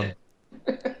carry on.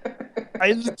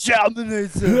 I'm the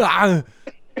Germinator.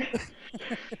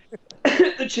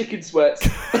 The chicken sweats.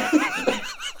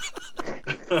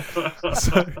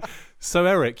 So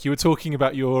Eric, you were talking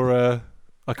about your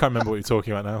I can't remember what you're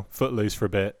talking about now. Footloose for a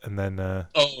bit, and then.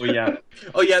 Oh yeah.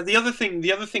 The other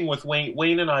thing with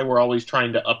Wayne and I were always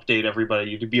trying to update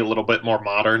everybody to be a little bit more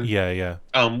modern. Yeah.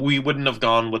 We wouldn't have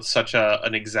gone with such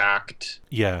an exact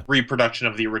reproduction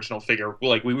of the original figure.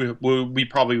 We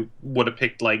probably would have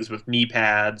picked legs with knee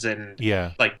pads and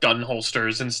gun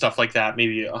holsters and stuff like that.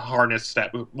 Maybe a harness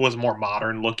that was more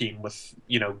modern looking with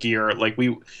gear.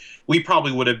 We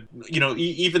probably would have,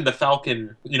 even the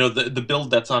Falcon, the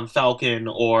build that's on Falcon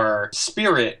or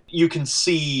Spirit, you can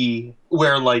see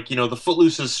where, the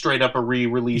Footloose is straight up a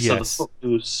re-release of the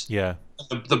Footloose. Yeah.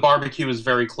 The Barbecue is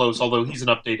very close, although he's an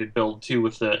updated build, too,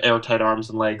 with the airtight arms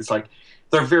and legs.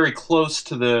 They're very close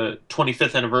to the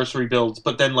 25th anniversary builds,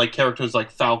 but then, characters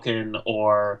like Falcon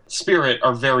or Spirit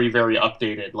are very, very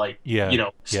updated.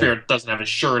 Spirit doesn't have his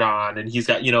shirt on, and he's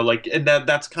got, and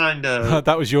that's kind of...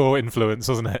 That was your influence,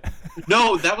 wasn't it?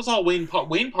 No, that was all Wayne Park.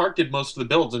 Wayne Park did most of the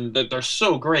builds, and they're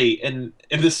so great. And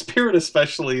the Spirit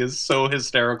especially is so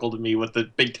hysterical to me with the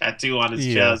big tattoo on his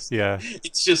Yeah, chest. yeah.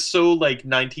 It's just so like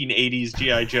 1980s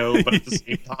G.I. Joe, but at the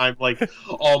same time like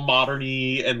all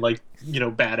modern-y and like, you know,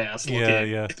 badass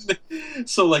looking. Yeah.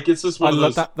 So like it's just one of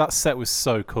those. That set was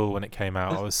so cool when it came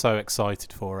out. I was so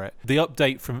excited for it. The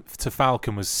update to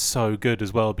Falcon was so good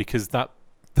as well, because that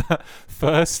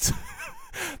first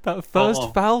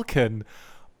Falcon.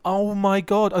 Oh my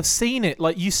god, I've seen it.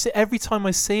 Like, every time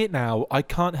I see it now, I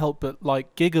can't help but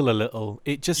like giggle a little.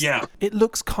 It just it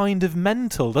looks kind of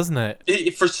mental, doesn't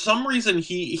it? For some reason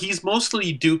he's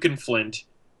mostly Duke and Flint,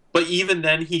 but even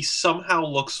then he somehow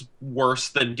looks worse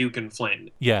than Duke and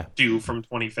Flint do from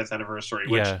 25th Anniversary,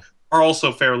 which are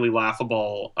also fairly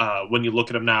laughable when you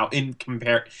look at him now in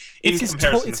comparison. It's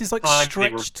his like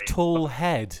stretched tall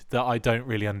head that I don't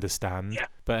really understand.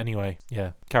 But anyway,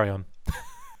 carry on.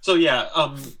 So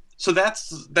so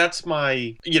that's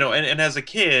my, you know, and as a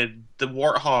kid, the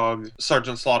Warthog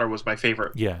Sergeant Slaughter was my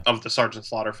favorite of the Sergeant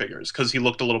Slaughter figures, because he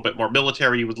looked a little bit more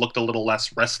military, he looked a little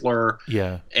less wrestler,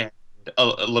 and a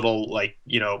little like,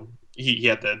 you know, he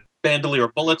had the bandolier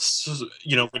bullets,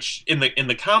 you know, which in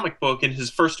the comic book, in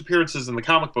his first appearances in the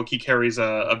comic book, he carries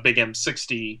a big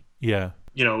M60, you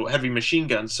know, heavy machine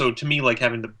gun. So to me, like,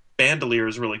 having the bandolier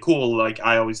is really cool. Like,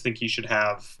 I always think he should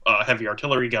have a heavy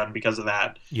artillery gun because of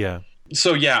that.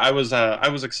 So I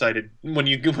was excited when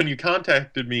you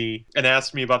contacted me and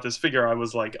asked me about this figure. I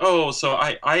was like, oh, so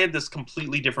I had this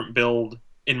completely different build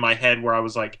in my head where I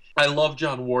was like, I love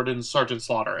John Warden's Sergeant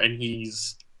Slaughter, and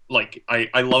he's like,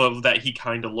 I love that he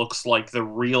kind of looks like the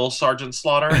real Sergeant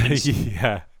Slaughter.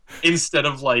 Instead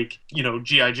of like, you know,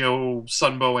 G.I. Joe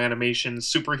Sunbow animation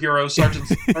superhero Sergeant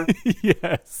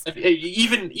Slaughter.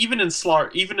 Even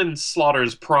in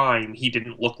Slaughter's prime, he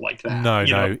didn't look like that.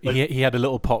 No. Like, he had a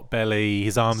little pot belly.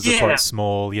 His arms are quite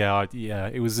small.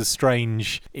 It was a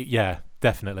strange.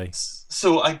 Definitely.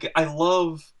 So I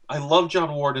love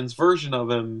John Warden's version of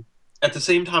him. At the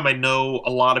same time, I know a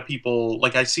lot of people,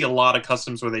 like, I see a lot of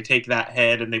customs where they take that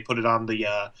head and they put it on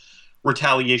the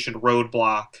Retaliation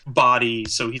Roadblock body,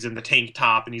 so he's in the tank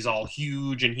top and he's all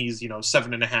huge and he's, you know,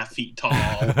 7.5 feet tall.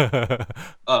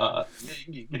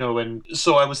 You know, and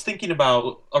so I was thinking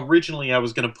about, originally I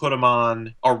was going to put him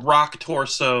on a rock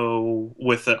torso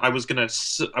with I was going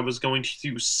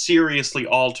to seriously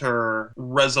alter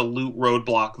Resolute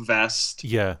Roadblock vest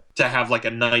to have like a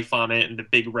knife on it and the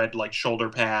big red like shoulder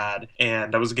pad,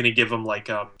 and I was going to give him like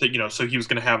you know, so he was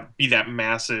going to be that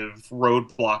massive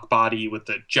Roadblock body with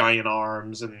the giant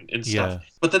arms and stuff.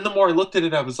 But then the more I looked at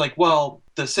it, I was like, well,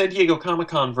 the San Diego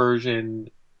Comic-Con version,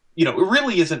 you know, it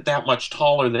really isn't that much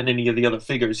taller than any of the other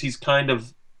figures. He's kind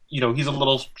of, you know, he's a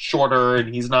little shorter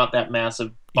and he's not that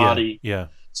massive body.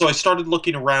 So I started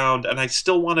looking around, and I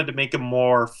still wanted to make him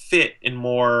more fit and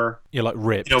more, like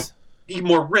ripped. You know,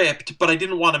 more ripped, but I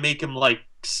didn't want to make him like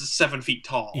 7 feet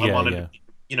tall. I wanted to,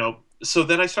 you know. So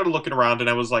then I started looking around, and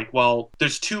I was like, well,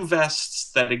 there's two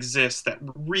vests that exist that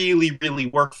really, really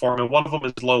work for him, and one of them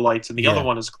is lowlights, and the other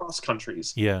one is cross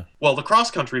countries. Well, the cross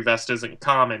country vest isn't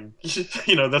common.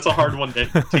 You know, that's a hard one to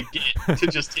get, to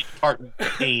just take part in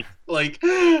paint. Like,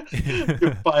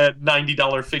 you buy a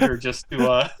 $90 figure just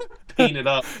to paint it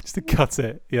up, just to cut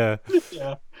it.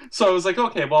 So I was like,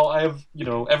 okay, well, I have, you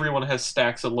know, everyone has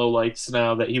stacks of lowlights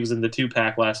now that he was in the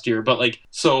 2-pack last year. But like,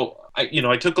 so I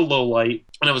took a lowlight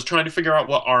and I was trying to figure out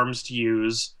what arms to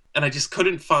use, and I just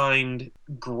couldn't find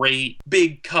great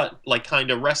big cut, like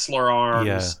kind of wrestler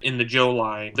arms in the Joe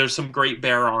line. There's some great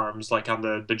bear arms like on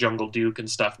the Jungle Duke and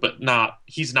stuff, but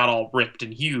he's not all ripped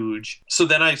and huge. So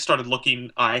then I started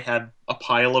looking. I had a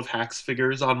pile of Hax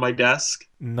figures on my desk.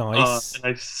 Nice. And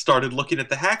I started looking at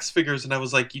the Hax figures, and I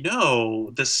was like, you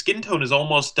know, the skin tone is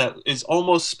almost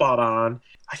spot on.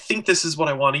 I think this is what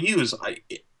I want to use.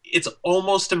 It's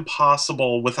almost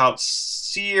impossible without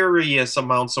serious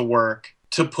amounts of work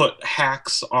to put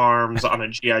Hax arms on a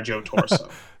G.I. Joe torso.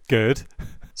 Good.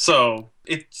 So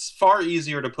it's far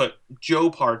easier to put Joe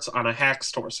parts on a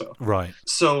Hax torso. Right.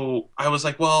 So I was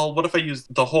like, well, what if I use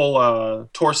the whole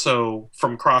torso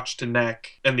from crotch to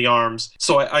neck and the arms?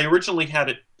 So I originally had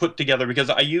it put together because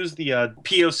I used the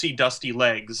POC Dusty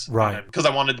legs. Right. Because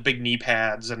I wanted the big knee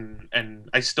pads, and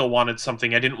I still wanted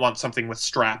something. I didn't want something with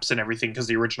straps and everything because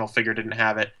the original figure didn't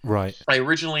have it. Right. I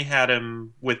originally had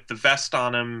him with the vest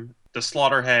on him, the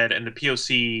slaughter head, and the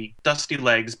POC Dusty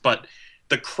legs, but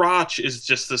the crotch is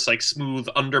just this like smooth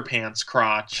underpants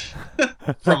crotch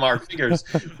from our figures.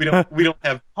 We don't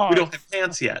have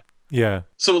pants yet.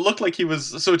 So it looked like it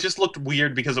just looked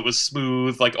weird because it was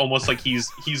smooth, like almost like he's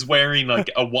wearing like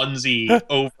a onesie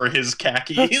over his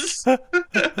khakis.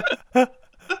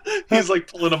 He's like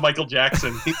pulling a Michael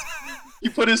Jackson. He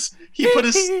put his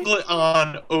singlet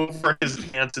on over his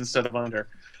pants instead of under.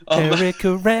 Erik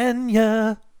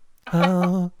Arana.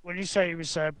 Oh. When you say he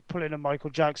was pulling a Michael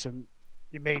Jackson,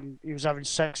 you mean he was having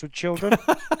sex with children?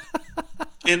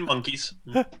 And monkeys.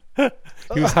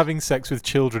 He was having sex with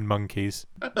children monkeys.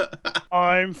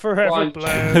 I'm forever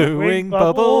blowing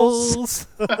bubbles.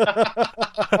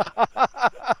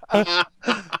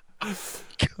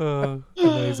 Oh,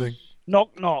 amazing.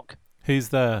 Knock, knock. Who's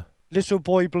there? Little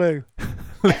boy blue.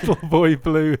 Little boy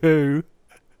blue who?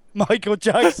 Michael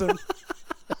Jackson.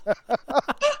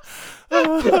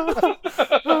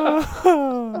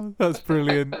 That's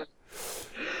brilliant.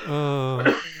 Oh.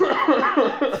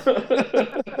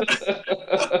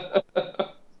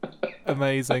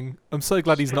 Amazing. I'm so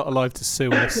glad he's not alive to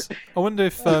sue us. I wonder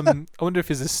if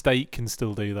his estate can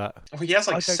still do that. Oh, he has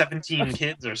like 17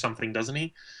 kids or something, doesn't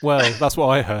he? Well, that's what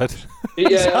I heard.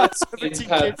 Yeah, 17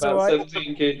 kids, about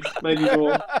 17 kids, maybe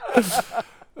more.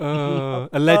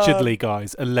 Allegedly,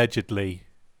 guys. Allegedly.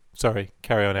 Sorry,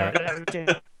 carry on,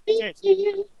 Eric.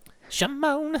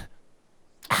 Shimon.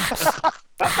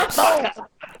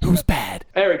 Who's bad?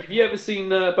 Eric, have you ever seen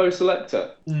Bo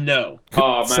Selector? No.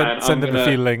 Oh man, send him a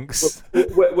few links.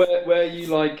 Where you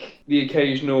like the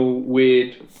occasional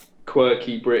weird,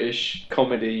 quirky British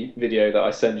comedy video that I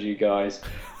send you guys,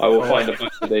 I will find a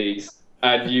bunch of these,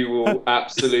 and you will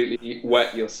absolutely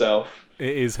wet yourself.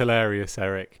 It is hilarious,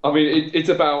 Eric. I mean, it's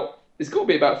got to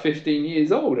be about 15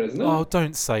 years old, isn't it? Oh,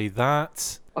 don't say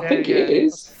that. I think it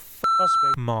is.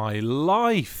 My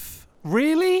life.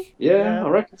 Really? Yeah, I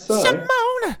reckon so.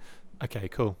 Simone! Okay,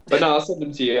 cool. But no, I'll send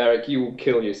them to you, Eric. You will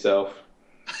kill yourself.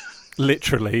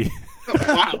 Literally.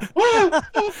 Wow.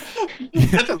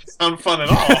 That doesn't sound fun at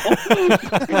all.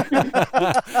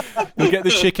 You'll get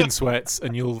the chicken sweats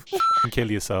and you'll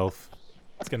kill yourself.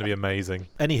 It's going to be amazing.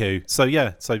 Anywho,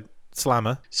 so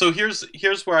Slammer. So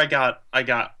here's where I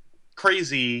got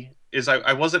crazy. Is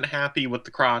I wasn't happy with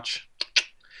the crotch,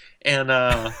 and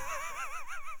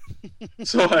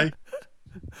so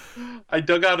I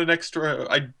dug out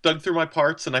I dug through my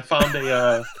parts and I found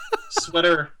a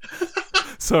sweater.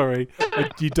 Sorry,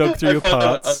 you dug through your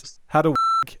parts, had a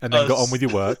and then got on with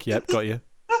your work. Yep, got you.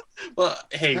 Well,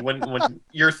 hey, when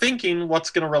you're thinking what's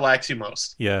going to relax you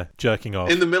most? Yeah, jerking off.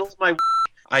 In the middle of my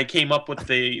I came up with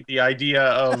the idea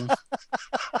of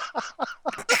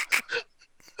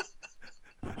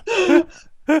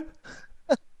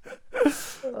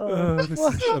oh, this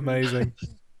is amazing.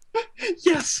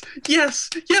 Yes,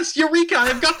 Eureka,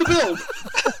 I've got the build.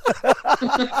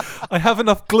 I have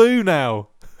enough glue now.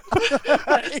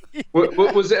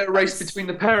 Was it a race between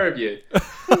the pair of you?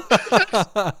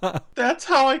 That's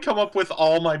how I come up with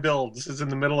all my builds, is in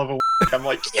the middle of a I'm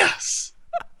like, yes.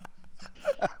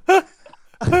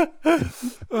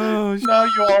 Oh, now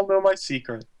you all know my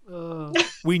secret.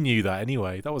 We knew that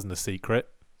anyway. That wasn't a secret.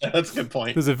 That's a good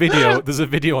point. There's a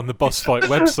video on the Boss Fight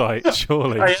website,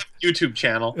 surely. I have a YouTube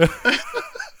channel.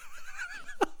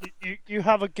 You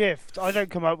have a gift. I don't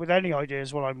come up with any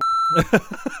ideas while I'm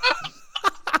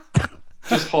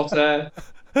just hot air.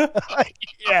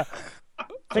 Yeah. I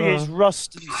think it's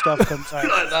rust and stuff comes out.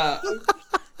 Like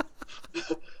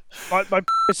that. My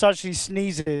actually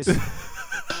sneezes.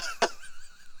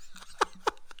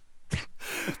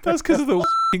 That's because of the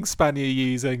span you're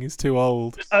using is too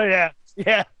old. Oh yeah.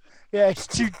 It's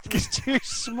too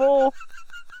small.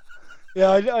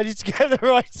 Yeah, I need to get the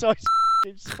right size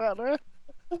spanner.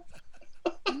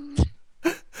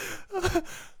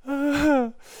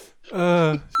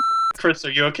 Chris,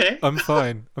 are you okay? I'm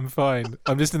fine.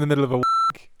 I'm just in the middle of a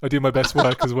I do my best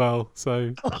work as well,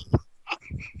 so.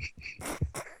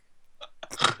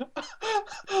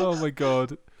 Oh my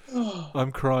god.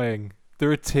 I'm crying.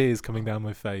 There are tears coming down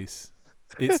my face.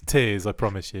 It's tears, I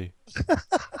promise you.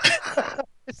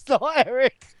 It's not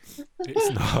Eric. It's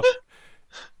not.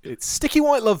 It's sticky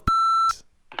white love.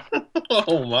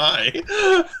 Oh my.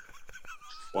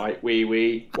 White wee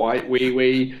wee. White wee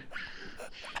wee.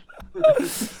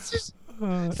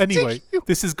 Anyway,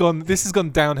 this has gone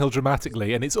downhill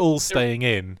dramatically, and it's all staying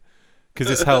in because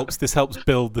this helps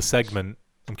build the segment.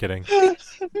 I'm kidding.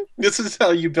 This is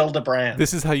how you build a brand.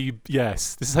 This is how you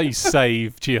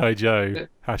save G.I. Joe.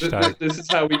 Hashtag. This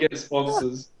is how we get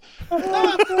sponsors.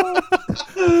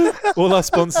 All our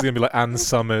sponsors are gonna be like Ann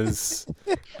Summers,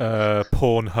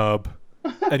 Pornhub.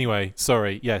 Anyway,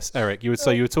 sorry. Yes, Eric. You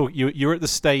were at the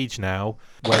stage now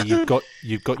where you've got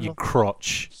your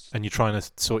crotch and you're trying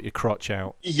to sort your crotch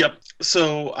out. Yep.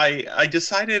 So I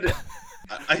decided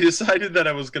that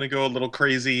I was going to go a little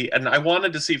crazy, and I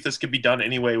wanted to see if this could be done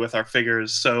anyway with our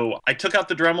figures. So I took out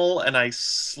the Dremel and I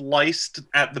sliced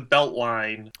at the belt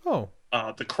line. Oh.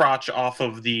 the crotch off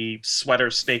of the sweater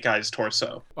Snake Eyes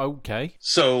torso. Okay.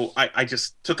 So I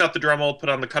just took out the Dremel, put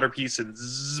on the cutter piece, and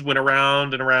went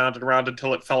around and around and around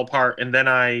until it fell apart. And then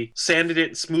I sanded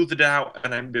it, smoothed it out,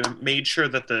 and I made sure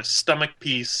that the stomach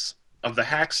piece of the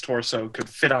Hack's torso could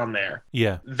fit on there.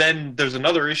 Yeah. Then there's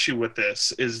another issue with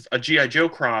this, is a G.I. Joe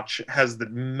crotch has the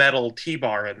metal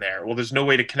T-bar in there. Well, there's no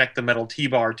way to connect the metal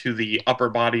T-bar to the upper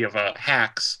body of a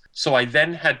Hack's. So I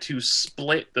then had to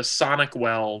split the sonic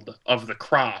weld of the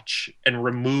crotch and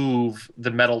remove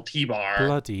the metal T-bar.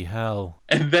 Bloody hell.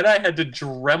 And then I had to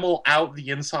Dremel out the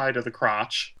inside of the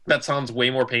crotch. That sounds way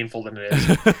more painful than it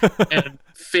is. And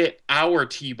fit our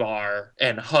T-bar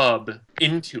and hub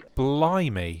into it.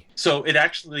 Blimey. So it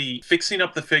actually, fixing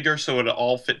up the figure so it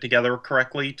all fit together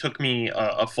correctly took me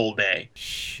a full day.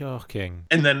 Shocking.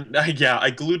 And then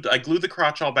I glued the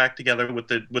crotch all back together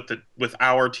with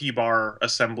our T-bar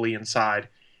assembly inside,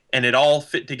 and it all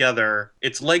fit together.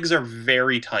 Its legs are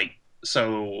very tight.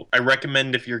 So I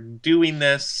recommend, if you're doing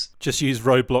this, just use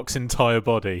Roadblock's entire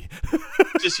body.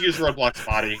 Just use Roadblock's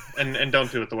body and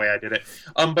don't do it the way I did it.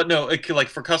 But no, like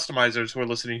for customizers who are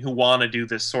listening who want to do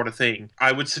this sort of thing,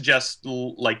 I would suggest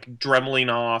like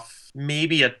dremeling off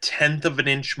maybe 1/10 of an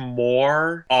inch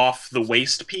more off the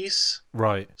waist piece.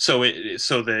 Right. So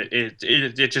that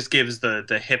it just gives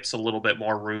the hips a little bit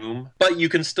more room. But you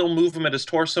can still move him at his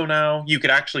torso now. You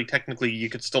could actually you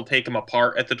could still take him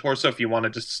apart at the torso if you want to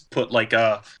just put like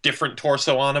a different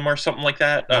torso on him or something like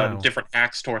that. Wow. Different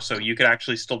Axe torso. You could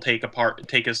actually still take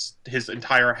his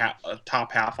entire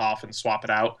top half off and swap it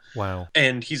out. Wow.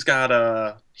 And he's got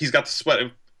the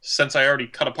sweater. Since I already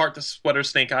cut apart the sweater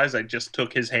Snake Eyes, I just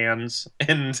took his hands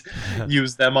and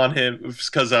used them on him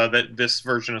because this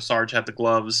version of Sarge had the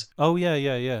gloves. Oh,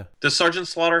 yeah. The Sergeant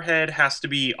Slaughter head has to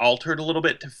be altered a little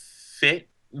bit to fit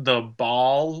the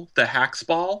ball, the Hack's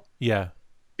ball. Yeah.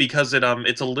 Because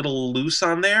it's a little loose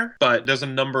on there, but there's a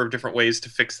number of different ways to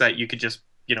fix that. You could just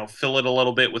fill it a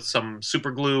little bit with some super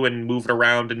glue and move it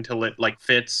around until it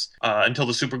fits, until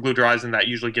the super glue dries, and that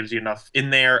usually gives you enough in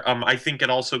there. I think it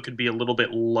also could be a little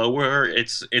bit lower.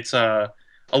 It's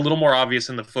a little more obvious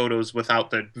in the photos without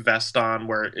the vest on,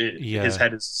 where his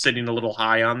head is sitting a little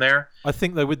high on there. I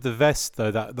think though with the vest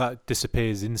though that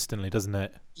disappears instantly, doesn't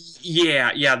it?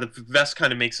 Yeah. The vest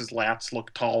kind of makes his lats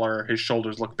look taller, his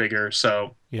shoulders look bigger.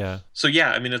 So yeah.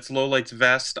 I mean, it's Lowlight's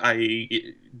vest.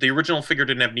 The original figure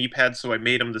didn't have knee pads, so I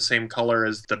made him the same color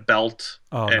as the belt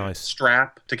and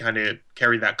strap to kind of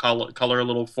carry that color a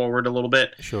little forward a little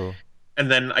bit. Sure. And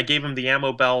then I gave him the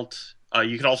ammo belt.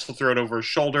 You could also throw it over his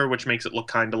shoulder, which makes it look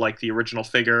kind of like the original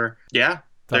figure. Yeah,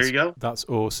 there you go. That's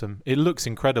awesome. It looks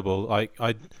incredible.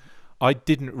 I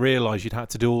didn't realize you'd had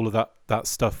to do all of that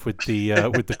stuff with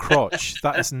the crotch.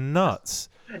 That is nuts.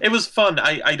 It was fun.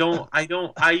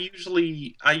 I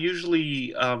usually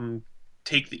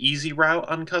take the easy route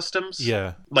on customs.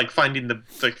 Yeah. Like finding the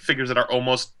figures that are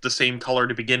almost the same color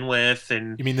to begin with.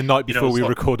 And you mean the night before we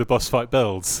record a boss fight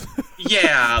builds?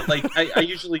 Yeah, like I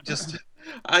usually just...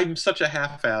 I'm such a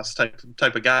half-ass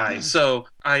type of guy. So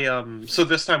so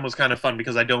this time was kind of fun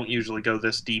because I don't usually go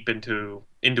this deep into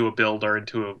a build or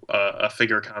into a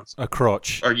figure concept. A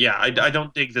crotch. Or yeah, I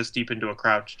don't dig this deep into a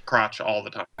crotch all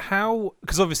the time. How?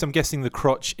 Because obviously I'm guessing the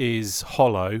crotch is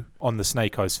hollow on the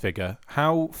Snake Eyes figure.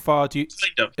 How far do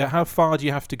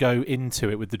you have to go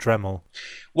into it with the Dremel?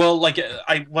 Well, like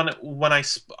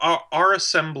our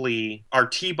assembly, our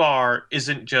T-bar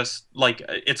isn't just like,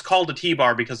 it's called a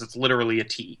T-bar because it's literally a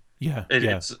T. Yeah.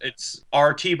 It's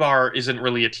our T-bar isn't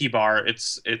really a T-bar.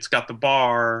 It's got the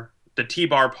bar, the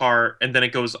T-bar part, and then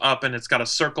it goes up and it's got a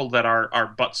circle that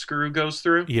our butt screw goes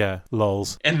through. Yeah,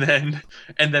 lols. And then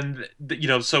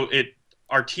so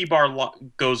our T-bar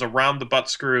goes around the butt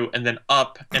screw and then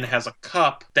up and has a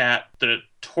cup that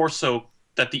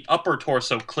the upper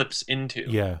torso clips into.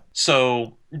 Yeah.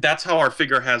 So that's how our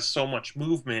figure has so much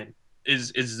movement.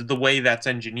 Is the way that's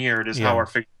engineered is how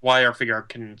why our figure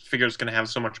is going to have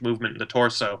so much movement in the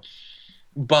torso.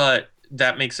 But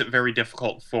that makes it very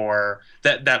difficult for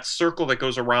that circle that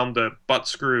goes around the butt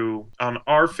screw on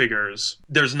our figures.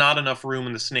 There wasn't enough room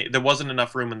in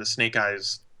the Snake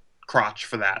Eyes crotch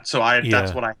for that. So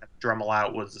that's what I had to Dremel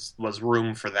out was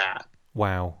room for that.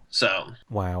 Wow.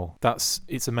 Wow.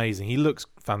 It's amazing. He looks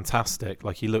fantastic.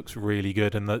 Like, he looks really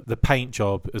good, and the paint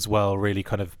job as well really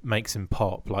kind of makes him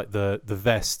pop. Like the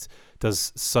vest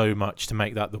does so much to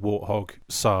make that the Warthog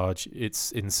Sarge.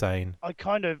 It's insane. I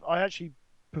actually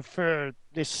prefer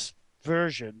this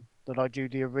version than I do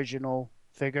the original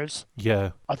figures.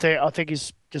 Yeah. I think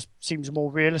it just seems more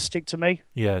realistic to me.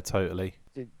 Yeah, totally.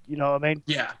 You know what I mean?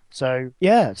 Yeah. So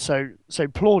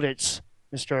plaudits,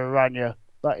 Mr. Arana,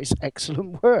 that is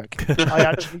excellent work.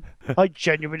 I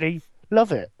genuinely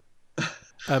love it.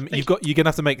 You're gonna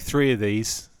have to make 3 of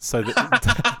these so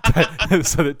that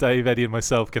so that Dave, Eddie, and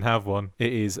myself can have one.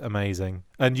 It is amazing,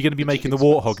 and you're going to be making the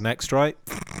warthog next, right?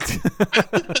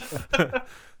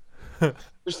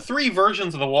 There's 3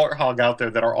 versions of the warthog out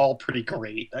there that are all pretty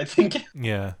great, I think.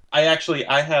 Yeah. I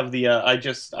have the I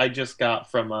just got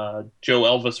from Joe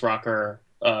Elvis Rocker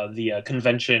the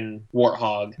convention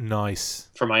warthog. Nice.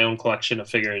 For my own collection of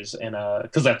figures, and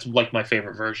because that's like my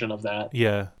favorite version of that.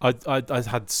 Yeah, I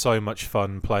had so much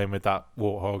fun playing with that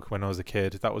warthog when I was a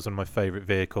kid. That was one of my favorite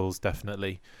vehicles,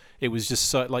 definitely. It was just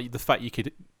so, like, the fact you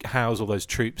could house all those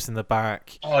troops in the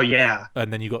back. Oh yeah.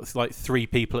 And then you got like 3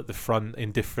 people at the front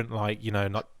in different, like, you know,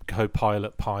 like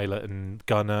co-pilot, pilot, and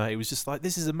gunner. It was just like,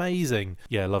 this is amazing.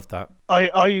 Yeah, I loved that.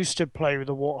 I used to play with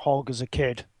a warthog as a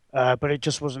kid, but it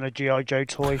just wasn't a G.I. Joe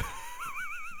toy.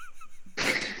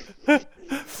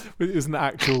 It was an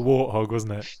actual warthog,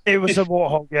 wasn't it? It was a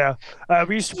warthog, yeah.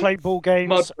 We used to play ball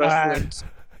games.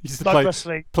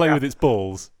 Wrestling. Play with its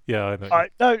balls. Yeah, I know.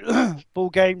 No, ball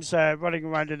games, running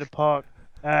around in the park.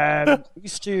 We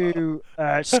used to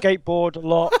skateboard a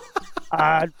lot,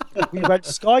 and we went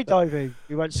skydiving.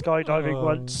 Once.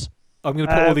 I'm going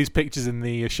to put all these pictures in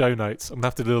the show notes. I'm going to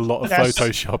have to do a lot of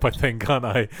Photoshop, I think, aren't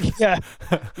I? Yeah.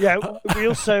 We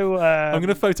also... I'm going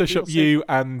to Photoshop you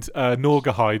and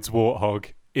Norgahide's warthog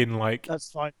in, like,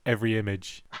 that's fine. Every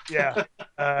image. Yeah.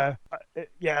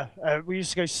 We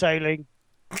used to go sailing,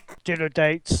 dinner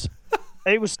dates.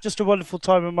 It was just a wonderful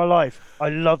time in my life. I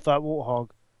love that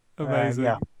warthog. Amazing.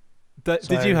 Yeah.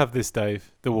 Did you have this,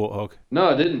 Dave, the warthog? No,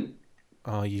 I didn't.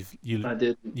 Oh, I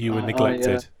didn't. You were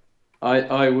neglected.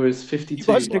 I was 52.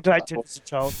 You was neglected as a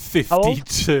child.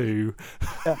 52.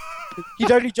 Yeah.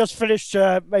 You'd only just finished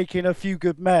making A Few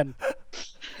Good Men.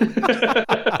 Dave,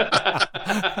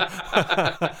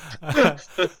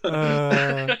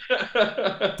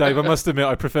 I must admit,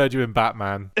 I preferred you in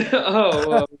Batman.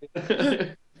 Oh,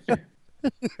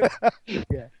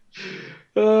 yeah.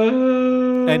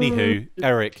 Anywho,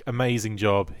 Erik, amazing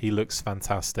job. He looks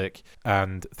fantastic,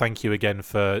 and thank you again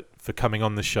for coming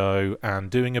on the show and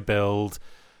doing a build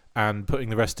and putting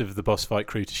the rest of the boss fight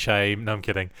crew to shame. No, I'm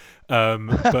kidding.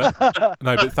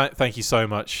 Thank you so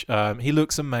much. He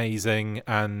looks amazing,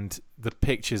 and the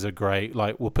pictures are great.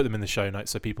 Like, we'll put them in the show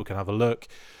notes so people can have a look.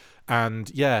 And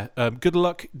yeah, good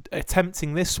luck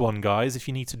attempting this one, guys, if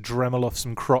you need to Dremel off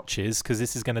some crotches, because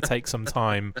this is going to take some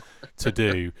time to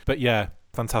do. But yeah,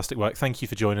 fantastic work. Thank you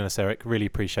for joining us, Erik. Really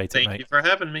appreciate it, mate. Thank you for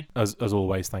having me. As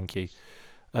always, thank you.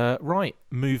 Right,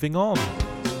 moving on.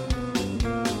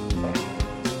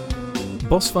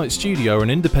 Boss Fight Studio are an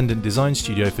independent design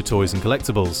studio for toys and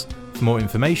collectibles. For more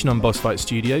information on Boss Fight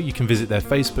Studio, you can visit their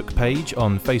Facebook page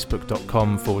on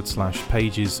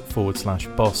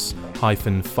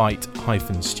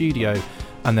facebook.com/pages/boss-fight-studio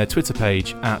and their Twitter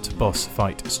page @Boss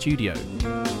Fight Studio.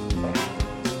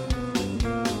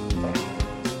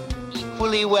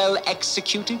 Equally well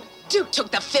executed. Duke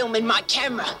took the film in my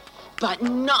camera, but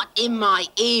not in my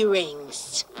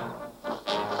earrings.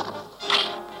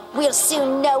 We'll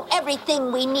soon know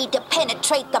everything we need to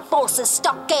penetrate the Force's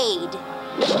stockade.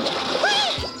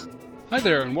 Hi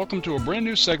there, and welcome to a brand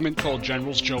new segment called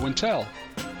General's Joe and Tell.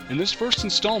 In this first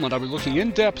installment, I'll be looking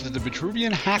in depth at the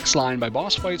Vitruvian Hacks line by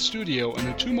Boss Fight Studio and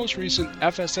the 2 most recent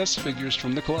FSS figures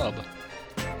from the club.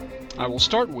 I will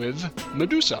start with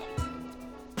Medusa.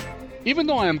 Even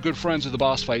though I am good friends with the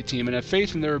Boss Fight team and have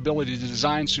faith in their ability to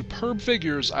design superb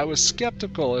figures, I was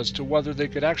skeptical as to whether they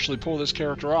could actually pull this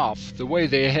character off the way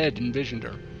they had envisioned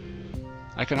her.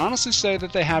 I can honestly say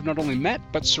that they have not only met,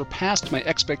 but surpassed my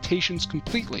expectations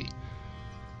completely.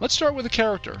 Let's start with the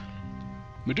character.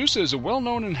 Medusa is a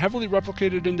well-known and heavily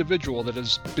replicated individual that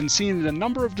has been seen in a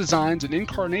number of designs and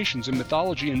incarnations in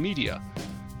mythology and media.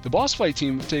 The Boss Fight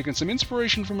team have taken some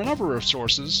inspiration from a number of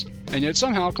sources, and yet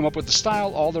somehow come up with the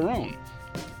style all their own.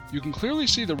 You can clearly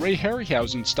see the Ray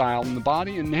Harryhausen style in the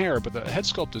body and hair, but the head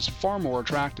sculpt is far more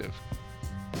attractive.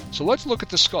 So let's look at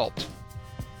the sculpt.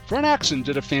 Fred Axon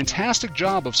did a fantastic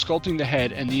job of sculpting the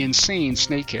head and the insane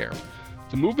snake hair.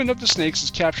 The movement of the snakes is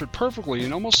captured perfectly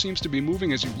and almost seems to be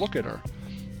moving as you look at her.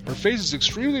 Her face is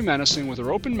extremely menacing with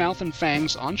her open mouth and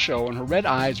fangs on show, and her red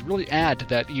eyes really add to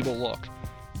that evil look.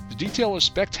 The detail is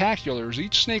spectacular as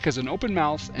each snake has an open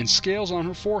mouth and scales on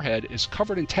her forehead is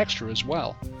covered in texture as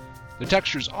well. The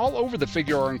textures all over the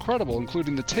figure are incredible,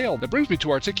 including the tail that brings me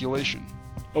to articulation.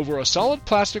 Over a solid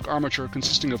plastic armature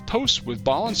consisting of posts with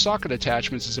ball and socket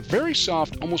attachments is a very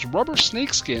soft, almost rubber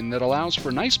snake skin that allows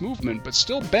for nice movement but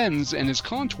still bends and is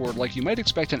contoured like you might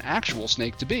expect an actual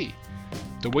snake to be.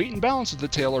 The weight and balance of the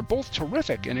tail are both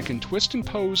terrific, and it can twist and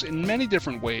pose in many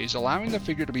different ways, allowing the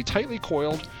figure to be tightly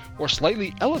coiled or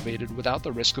slightly elevated without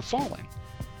the risk of falling.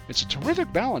 It's a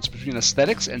terrific balance between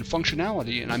aesthetics and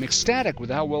functionality, and I'm ecstatic with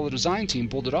how well the design team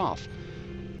pulled it off.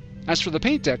 As for the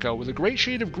paint deco, with a great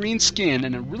shade of green skin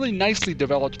and a really nicely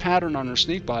developed pattern on her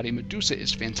snake body, Medusa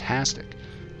is fantastic.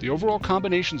 The overall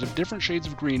combinations of different shades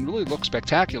of green really look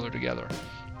spectacular together.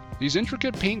 These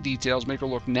intricate paint details make her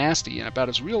look nasty and about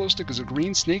as realistic as a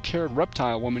green snake-haired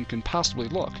reptile woman can possibly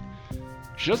look.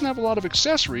 She doesn't have a lot of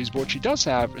accessories, but what she does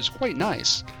have is quite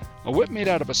nice. A whip made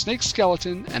out of a snake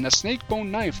skeleton and a snake bone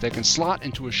knife that can slot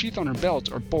into a sheath on her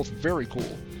belt are both very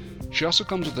cool. She also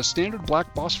comes with a standard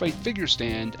black boss fight figure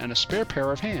stand and a spare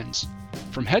pair of hands.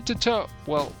 From head to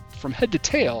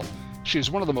tail, she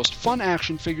is one of the most fun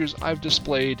action figures I've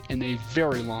displayed in a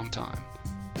very long time.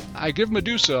 I give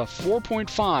Medusa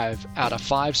 4.5 out of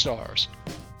 5 stars.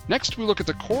 Next, we look at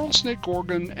the Coral Snake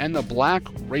Gorgon and the Black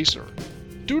Racer.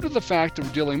 Due to the fact that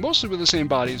we're dealing mostly with the same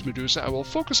body as Medusa, I will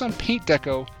focus on paint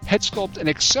deco, head sculpt, and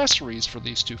accessories for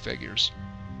these two figures.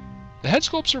 The head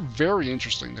sculpts are very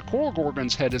interesting. The Coral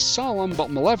Gorgon's head is solemn but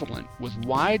malevolent, with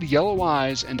wide yellow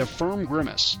eyes and a firm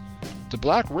grimace. The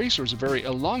Black Racer is a very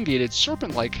elongated,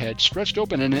 serpent-like head stretched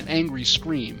open in an angry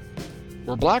scream.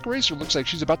 Where Black Racer looks like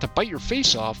she's about to bite your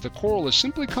face off, the Coral is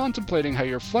simply contemplating how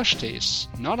your flesh tastes,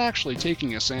 not actually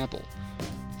taking a sample.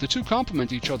 The two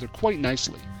complement each other quite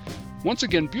nicely. Once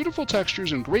again, beautiful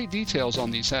textures and great details on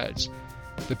these heads.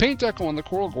 The paint deco on the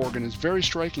Coral Gorgon is very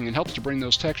striking and helps to bring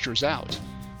those textures out.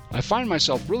 I find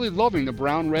myself really loving the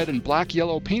brown, red, and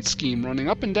black-yellow paint scheme running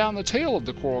up and down the tail of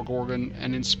the Coral Gorgon,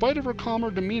 and in spite of her calmer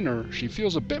demeanor, she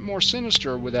feels a bit more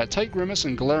sinister with that tight grimace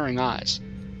and glaring eyes.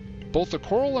 Both the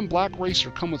Coral and Black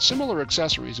Racer come with similar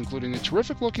accessories, including a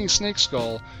terrific-looking snake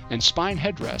skull and spine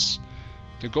headdress,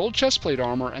 the gold chestplate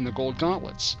armor, and the gold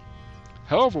gauntlets.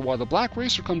 However, while the Black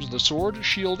Racer comes with a sword,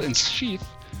 shield, and sheath,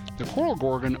 the Coral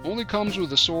Gorgon only comes with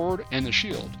the sword and the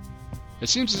shield. It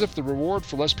seems as if the reward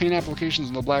for less paint applications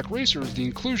on the Black Racer is the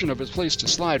inclusion of its place to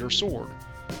slide her sword.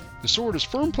 The sword is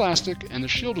firm plastic, and the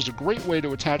shield is a great way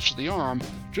to attach to the arm,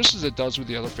 just as it does with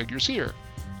the other figures here.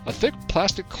 A thick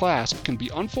plastic clasp can be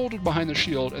unfolded behind the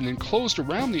shield and then closed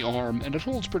around the arm, and it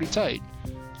holds pretty tight.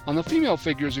 On the female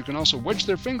figures, you can also wedge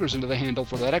their fingers into the handle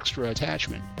for that extra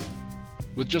attachment.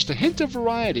 With just a hint of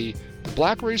variety, the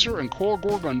Black Racer and Coral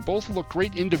Gorgon both look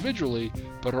great individually,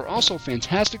 but are also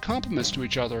fantastic complements to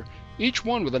each other, each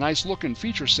one with a nice look and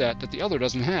feature set that the other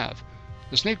doesn't have.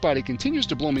 The snake body continues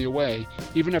to blow me away,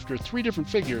 even after 3 different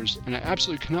figures, and I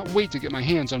absolutely cannot wait to get my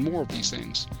hands on more of these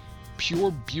things.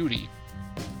 Pure beauty.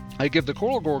 I give the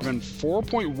Coral Gorgon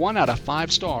 4.1 out of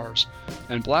 5 stars,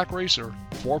 and Black Racer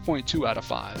 4.2 out of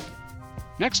 5.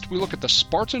 Next, we look at the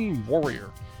Spartan Warrior.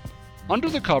 Under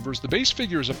the covers, the base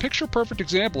figure is a picture-perfect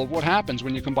example of what happens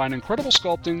when you combine incredible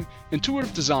sculpting,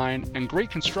 intuitive design, and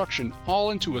great construction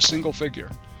all into a single figure.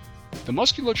 The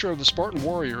musculature of the Spartan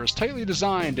Warrior is tightly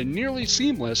designed and nearly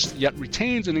seamless, yet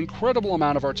retains an incredible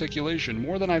amount of articulation,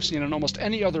 more than I've seen in almost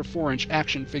any other 4-inch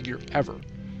action figure ever.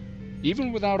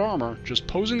 Even without armor, just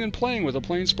posing and playing with a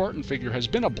plain Spartan figure has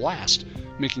been a blast,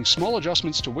 making small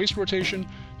adjustments to waist rotation,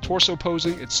 torso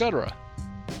posing, etc.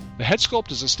 The head sculpt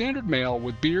is a standard male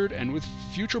with beard, and with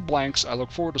future blanks I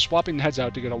look forward to swapping the heads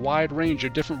out to get a wide range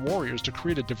of different warriors to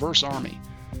create a diverse army.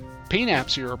 Paint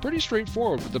apps here are pretty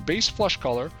straightforward with the base flesh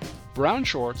color, brown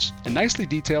shorts, and nicely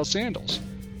detailed sandals.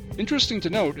 Interesting to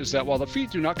note is that while the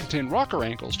feet do not contain rocker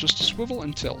ankles, just a swivel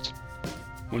and tilt.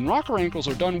 When rocker ankles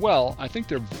are done well, I think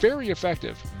they're very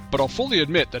effective, but I'll fully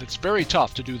admit that it's very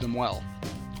tough to do them well.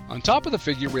 On top of the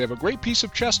figure, we have a great piece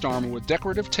of chest armor with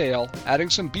decorative tail, adding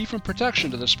some beef and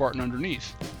protection to the Spartan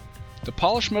underneath. The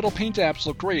polished metal paint apps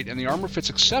look great, and the armor fits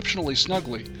exceptionally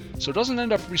snugly, so it doesn't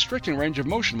end up restricting range of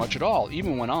motion much at all,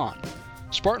 even when on.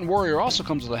 Spartan Warrior also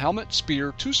comes with a helmet,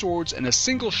 spear, 2 swords, and a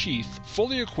single sheath,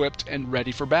 fully equipped and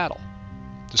ready for battle.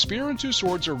 The spear and 2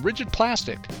 swords are rigid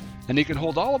plastic, and he can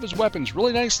hold all of his weapons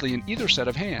really nicely in either set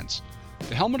of hands.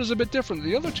 The helmet is a bit different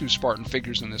than the other 2 Spartan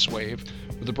figures in this wave,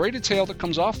 with a braided tail that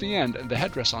comes off the end and the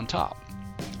headdress on top.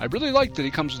 I really like that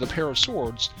he comes with a pair of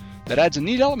swords. That adds a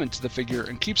neat element to the figure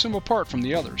and keeps him apart from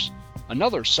the others.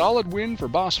 Another solid win for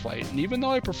boss fight, and even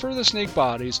though I prefer the snake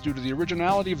bodies due to the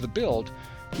originality of the build,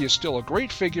 he is still a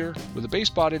great figure with a base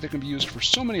body that can be used for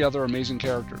so many other amazing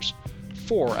characters.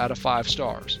 4 out of 5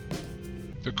 stars.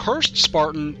 The Cursed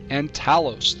Spartan and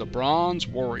Talos, the Bronze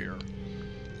Warrior.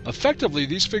 Effectively,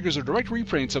 these figures are direct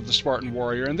reprints of the Spartan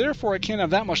Warrior, and therefore I can't have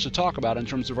that much to talk about in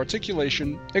terms of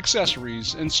articulation,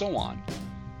 accessories, and so on.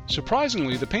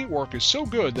 Surprisingly, the paintwork is so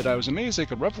good that I was amazed they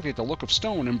could replicate the look of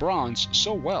stone and bronze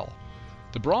so well.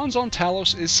 The bronze on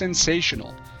Talos is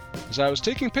sensational. As I was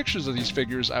taking pictures of these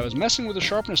figures, I was messing with the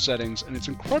sharpness settings, and it's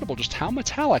incredible just how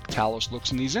metallic Talos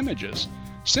looks in these images,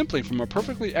 simply from a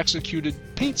perfectly executed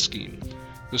paint scheme.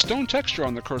 The stone texture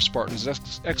on the Cursed Spartan is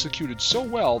executed so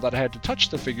well that I had to touch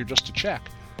the figure just to check.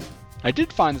 I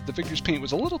did find that the figure's paint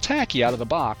was a little tacky out of the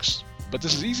box, but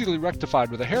this is easily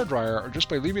rectified with a hairdryer or just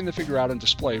by leaving the figure out on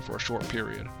display for a short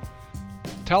period.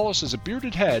 Talos has a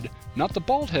bearded head, not the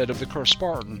bald head of the Cursed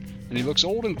Spartan, and he looks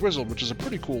old and grizzled, which is a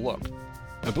pretty cool look.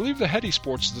 I believe the head he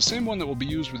sports is the same one that will be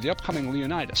used with the upcoming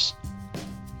Leonidas.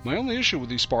 My only issue with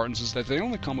these Spartans is that they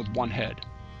only come with one head.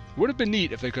 It would have been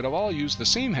neat if they could have all used the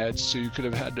same heads, so you could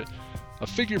have had a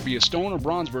figure be a stone or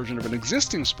bronze version of an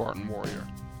existing Spartan warrior.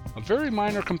 A very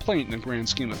minor complaint in the grand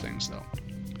scheme of things, though.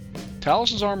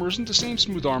 Talos' armor isn't the same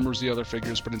smooth armor as the other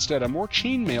figures, but instead a more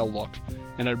chainmail look,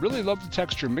 and I really love the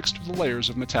texture mixed with the layers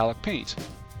of metallic paint.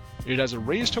 It has a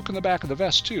raised hook in the back of the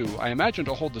vest too, I imagine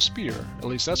to hold the spear, at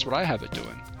least that's what I have it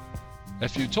doing.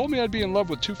 If you told me I'd be in love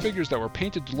with two figures that were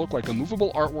painted to look like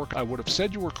immovable artwork, I would have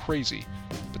said you were crazy.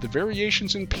 But the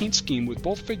variations in paint scheme with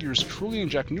both figures truly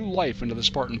inject new life into the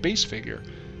Spartan base figure,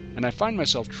 and I find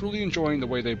myself truly enjoying the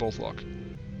way they both look.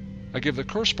 I give the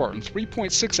Cursed Spartan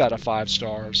 3.6 out of 5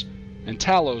 stars, and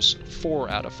Talos 4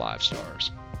 out of 5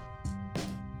 stars.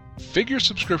 Figure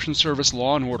subscription service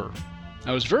Law & Order.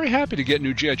 I was very happy to get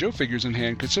new G.I. Joe figures in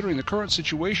hand considering the current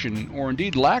situation, or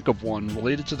indeed lack of one,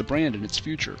 related to the brand and its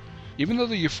future. Even though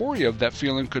the euphoria of that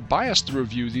feeling could bias the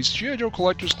review, these G.I. Joe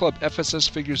Collectors Club FSS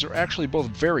figures are actually both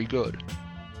very good.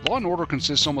 Law & Order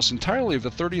consists almost entirely of the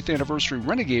 30th anniversary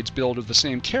Renegades build of the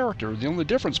same character, the only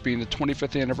difference being the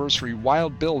 25th anniversary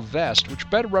Wild Bill vest, which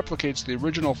better replicates the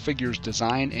original figure's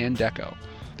design and deco.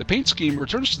 The paint scheme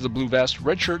returns to the blue vest,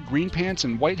 red shirt, green pants,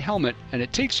 and white helmet, and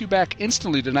it takes you back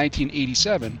instantly to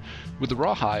 1987 with the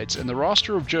Rawhides and the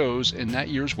roster of Joes in that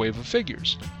year's wave of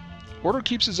figures. Order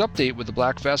keeps his update with the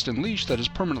black vest and leash that is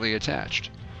permanently attached.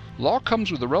 Law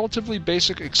comes with a relatively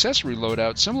basic accessory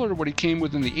loadout similar to what he came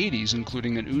with in the 80s,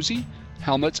 including an Uzi,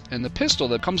 helmet, and the pistol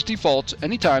that comes default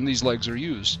anytime these legs are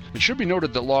used. It should be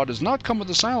noted that Law does not come with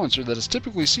a silencer that is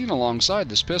typically seen alongside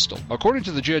this pistol. According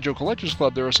to the G.I. Joe Collectors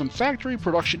Club, there are some factory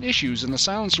production issues and the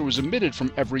silencer was omitted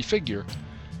from every figure.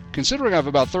 Considering I have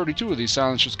about 32 of these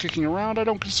silencers kicking around, I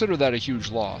don't consider that a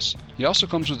huge loss. He also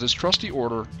comes with his trusty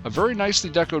Order, a very nicely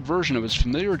decoed version of his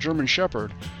familiar German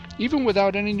Shepherd. Even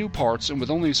without any new parts and with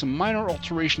only some minor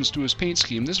alterations to his paint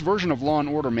scheme, this version of Law &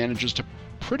 Order manages to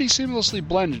pretty seamlessly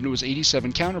blend into his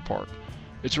 87 counterpart.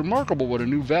 It's remarkable what a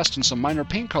new vest and some minor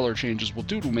paint color changes will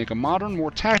do to make a modern,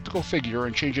 more tactical figure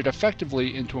and change it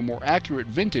effectively into a more accurate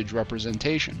vintage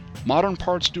representation. Modern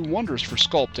parts do wonders for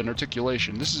sculpt and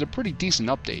articulation. This is a pretty decent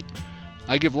update.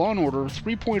 I give Law & Order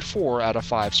 3.4 out of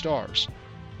 5 stars.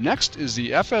 Next is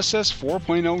the FSS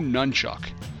 4.0 Nunchuck.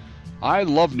 I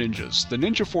love ninjas. The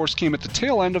Ninja Force came at the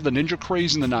tail end of the ninja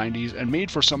craze in the 90s and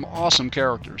made for some awesome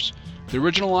characters. The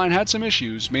original line had some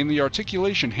issues, mainly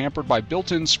articulation hampered by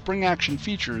built-in spring-action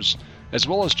features, as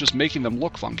well as just making them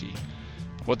look funky.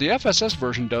 What the FSS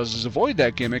version does is avoid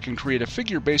that gimmick and create a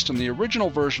figure based on the original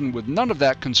version with none of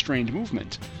that constrained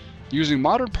movement. Using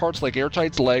modern parts like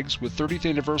Airtight's legs with 30th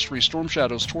anniversary Storm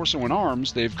Shadow's torso and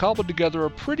arms, they've cobbled together a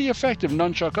pretty effective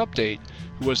nunchuck update,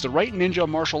 who has the right ninja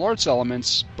martial arts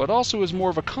elements, but also is more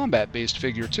of a combat-based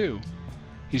figure too.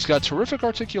 He's got terrific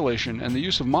articulation, and the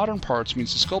use of modern parts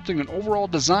means the sculpting and overall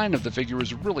design of the figure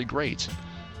is really great.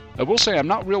 I will say I'm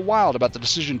not real wild about the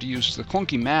decision to use the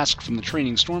clunky mask from the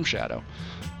training Storm Shadow.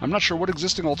 I'm not sure what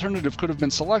existing alternative could have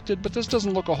been selected, but this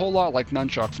doesn't look a whole lot like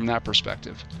nunchuck from that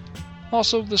perspective.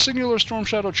 Also, the singular Storm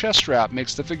Shadow chest strap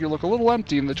makes the figure look a little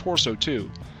empty in the torso too.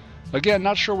 Again,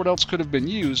 not sure what else could have been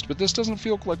used, but this doesn't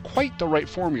feel like quite the right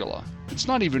formula. It's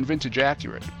not even vintage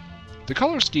accurate. The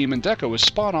color scheme and deco is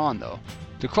spot on though.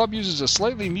 The club uses a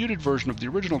slightly muted version of the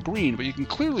original green, but you can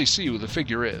clearly see who the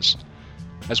figure is.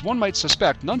 As one might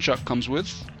suspect, Nunchuck comes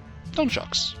with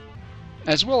nunchucks,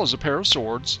 as well as a pair of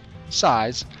swords,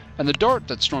 sais, and the dart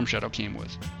that Storm Shadow came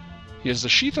with. He has the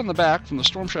sheath on the back from the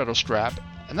Storm Shadow strap,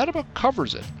 and that about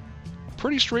covers it.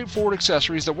 Pretty straightforward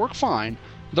accessories that work fine,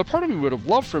 though part of me would have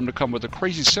loved for him to come with a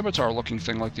crazy scimitar-looking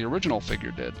thing like the original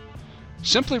figure did.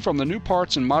 Simply from the new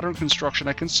parts and modern construction,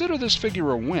 I consider this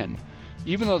figure a win,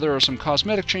 even though there are some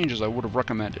cosmetic changes I would have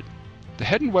recommended. The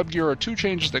head and web gear are two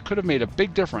changes that could have made a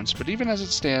big difference, but even as it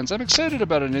stands, I'm excited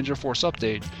about a Ninja Force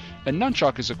update, and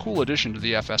Nunchuck is a cool addition to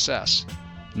the FSS.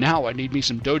 Now I need me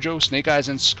some Dojo, Snake Eyes,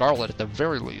 and Scarlet at the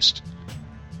very least.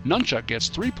 Nunchuck gets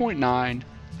 3.9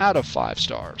 out of 5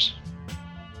 stars.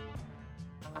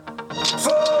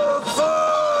 Full Force!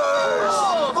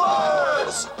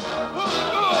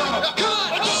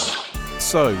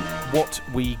 So, what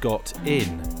we got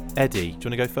in. Eddie, do you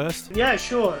want to go first? Yeah,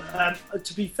 sure.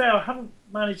 To be fair, I haven't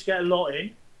managed to get a lot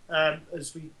in.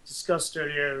 As we discussed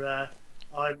earlier,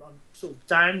 I'm sort of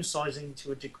downsizing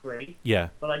to a degree. Yeah.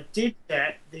 But I did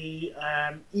get the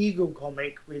Eagle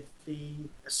comic with the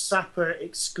Sapper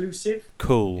exclusive.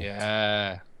 Cool.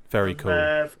 Yeah. Very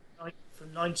cool.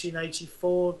 From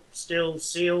 1984, still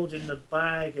sealed in the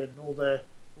bag, and all the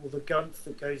gumph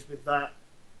that goes with that.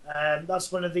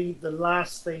 That's one of the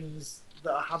last things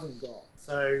that I haven't got.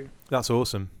 So that's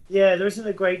awesome. Yeah, there isn't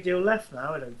a great deal left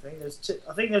now. I don't think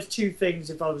I think there's two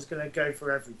things if I was going to go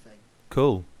for everything.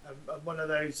 Cool. And one of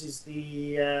those is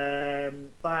the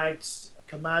bags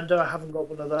Commando. I haven't got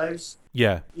one of those.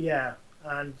 Yeah. Yeah,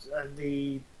 and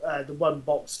the one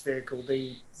box vehicle,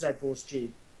 the Z-Force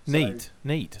G. Neat.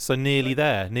 So nearly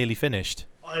there, nearly finished.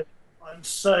 I'm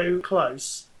so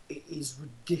close. It is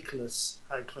ridiculous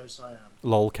how close I am.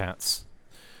 Lolcats.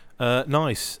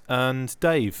 Nice. And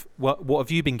Dave, what have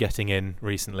you been getting in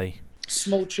recently?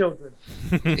 Small children.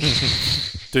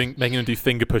 Making them do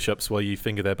finger push-ups while you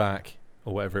finger their back,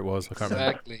 or whatever it was. I can't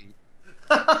remember.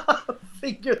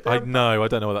 Finger I know. I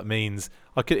don't know what that means.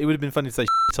 It would have been funny to say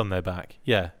shit on their back.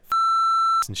 Yeah.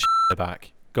 And shit on their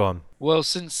back. Go on. Well,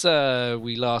 since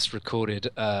we last recorded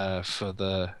for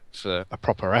a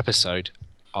proper episode,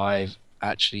 I've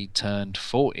actually turned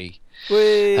 40.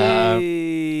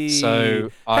 So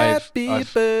Happy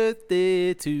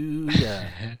birthday to you.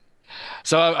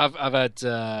 So I've had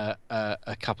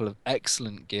a couple of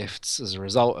excellent gifts as a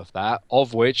result of that,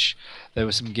 of which there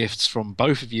were some gifts from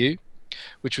both of you,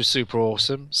 which was super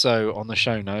awesome. So on the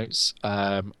show notes,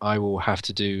 I will have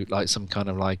to do like some kind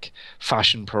of like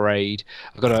fashion parade.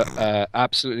 I've got a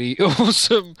absolutely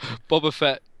awesome Boba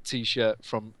Fett t-shirt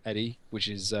from Eddie, which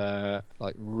is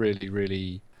like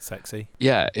really sexy.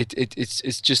 Yeah,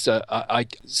 it's just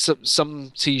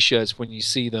some t-shirts when you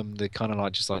see them, they're kind of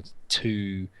like just like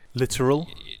too literal.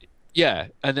 Yeah,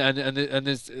 and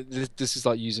this is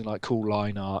like using like cool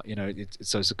line art,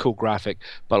 so it's a cool graphic,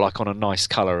 but like on a nice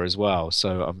color as well.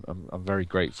 So I'm very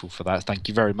grateful for that. Thank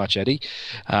you very much, Eddie.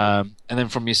 And then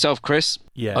from yourself, Chris,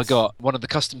 yes, I got one of the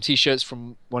custom T-shirts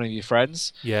from one of your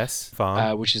friends. Yes,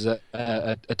 fun. Which is a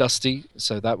Dusty.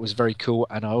 So that was very cool.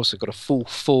 And I also got a Full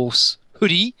Force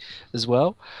hoodie as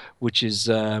well, which is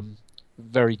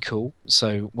very cool.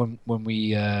 So when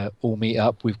we all meet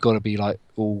up, we've got to be like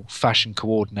all fashion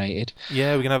coordinated.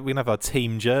 Yeah, we're gonna have our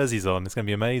team jerseys on. It's gonna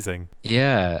be amazing.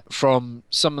 Yeah, from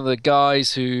some of the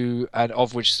guys who, and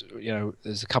of which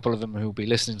there's a couple of them who'll be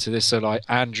listening to this. So like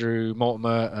Andrew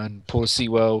Mortimer and Paula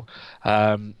Sewell,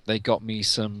 they got me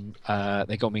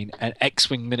an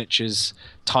X-wing miniatures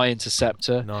TIE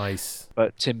Interceptor. Nice.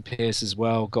 But Tim Pierce as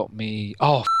well got me.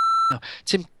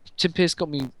 Tim Pierce got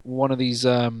me one of these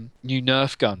new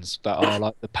Nerf guns that are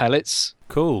like the pellets.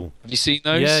 Cool. Have you seen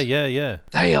those? Yeah.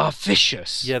 They are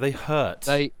vicious. Yeah, they hurt.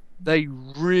 They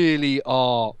really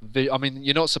are. I mean,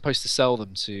 you're not supposed to sell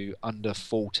them to under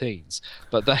 14s,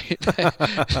 but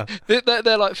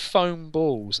they're like foam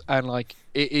balls, and like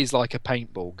it is like a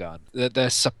paintball gun. They're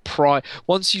surprise.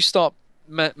 Once you start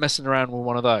messing around with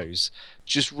one of those,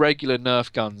 just regular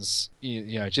Nerf guns,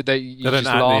 you just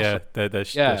laugh.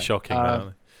 They're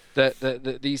shocking.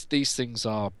 These things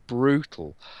are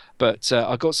brutal, but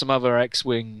I got some other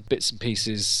X-wing bits and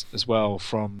pieces as well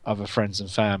from other friends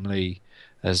and family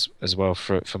as well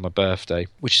for my birthday,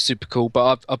 which is super cool.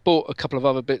 But I've bought a couple of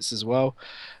other bits as well.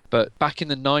 But back in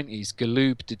the 90s,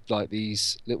 Galoob did like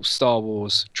these little Star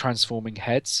Wars transforming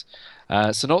heads.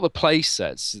 So not the play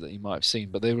sets that you might have seen,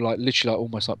 but they were like literally like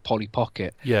almost like Polly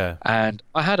Pocket. Yeah. And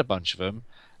I had a bunch of them,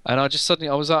 and I just suddenly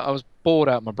I was bored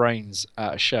out of my brains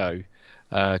at a show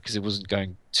because it wasn't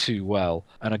going too well,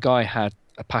 and a guy had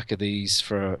a pack of these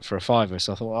for a $5,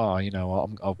 so I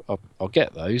thought, I'll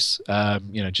get those,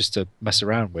 just to mess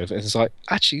around with. And it's like,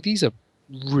 actually, these are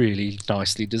really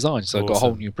nicely designed, so I've got a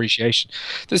whole new appreciation.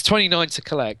 There's 29 to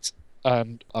collect,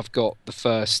 and I've got the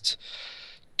first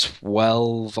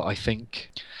 12, I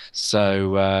think.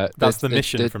 So that's the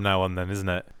mission from now on, then, isn't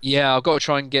it? Yeah, I've got to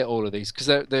try and get all of these because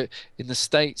they're in the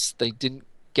States. They didn't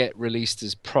get released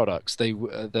as products.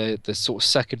 The sort of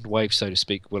second wave, so to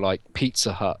speak, were like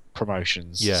Pizza Hut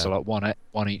promotions. Yeah. So like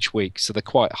one each week. So they're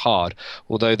quite hard.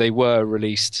 Although they were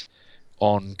released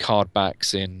on card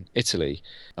backs in Italy,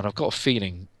 and I've got a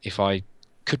feeling if I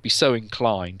could be so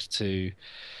inclined to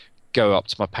go up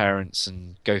to my parents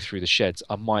and go through the sheds,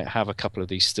 I might have a couple of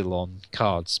these still on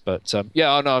cards. But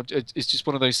yeah, I know it's just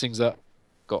one of those things that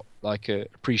got like a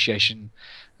appreciation.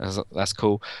 That's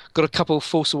cool. Got a couple of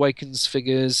Force Awakens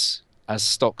figures as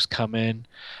stocks come in,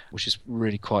 which is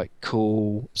really quite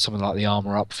cool. Something like the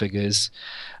Armor Up figures,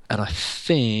 and I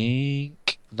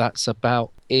think that's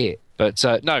about it. But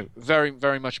no, very,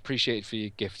 very much appreciated for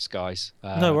your gifts, guys.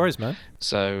 No worries, man.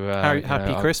 So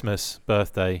happy Christmas,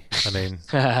 birthday. I mean,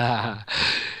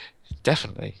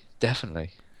 definitely.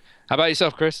 How about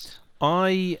yourself, Chris?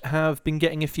 I have been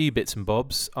getting a few bits and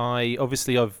bobs.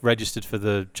 I've registered for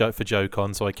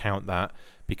JoeCon, so I count that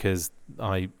because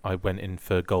I went in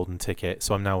for golden ticket,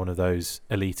 so I'm now one of those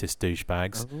elitist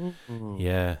douchebags. Ooh.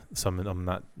 Yeah, so I'm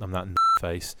that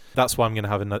face. That's why I'm going to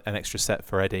have an extra set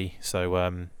for Eddie.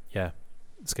 So yeah,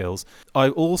 skills. I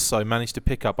also managed to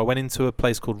pick up. I went into a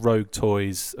place called Rogue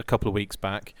Toys a couple of weeks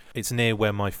back. It's near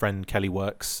where my friend Kelly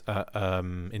works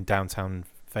in downtown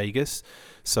Vegas.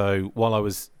 So while I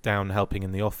was down helping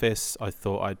in the office, I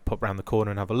thought I'd pop round the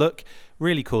corner and have a look.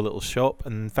 Really cool little shop,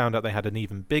 and found out they had an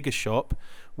even bigger shop,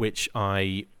 which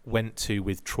I went to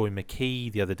with Troy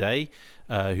McKee the other day,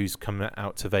 who's come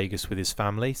out to Vegas with his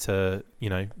family to,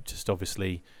 just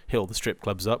obviously hit all the strip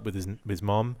clubs up with his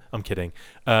mom. I'm kidding.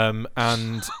 And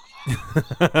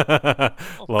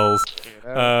lols.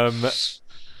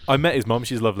 I met his mom.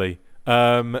 She's lovely.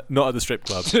 Not at the strip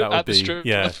club. That would be strip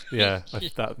yeah.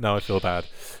 Now I feel bad.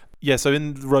 Yeah, so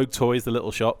in Rogue Toys, the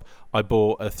little shop, I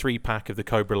bought a 3-pack of the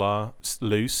Cobra La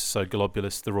loose, so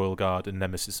Globulus, the Royal Guard, and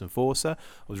Nemesis Enforcer.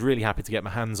 I was really happy to get my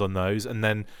hands on those. And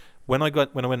then when I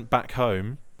went back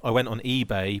home, I went on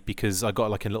eBay because I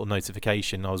got like a little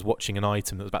notification. I was watching an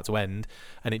item that was about to end,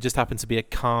 and it just happened to be a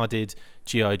carded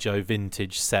G.I. Joe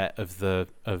vintage set of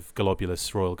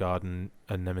Globulus, Royal Guard, and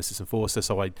Nemesis Enforcer.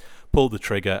 So I pulled the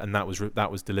trigger, and that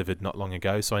was delivered not long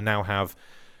ago. So I now have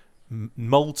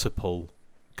multiple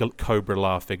Cobra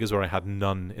La figures where I had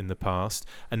none in the past,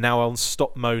 and now I'll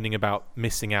stop moaning about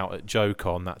missing out at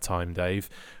JoeCon that time,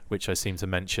 Dave, which I seem to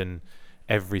mention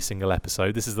every single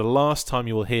episode. This is the last time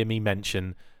you will hear me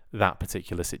mention that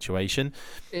particular situation.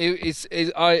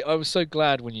 I was so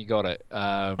glad when you got it,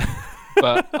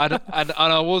 but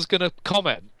I was going to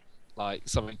comment like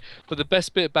something, but the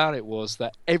best bit about it was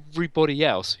that everybody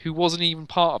else who wasn't even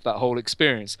part of that whole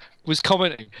experience was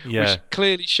commenting, which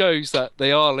clearly shows that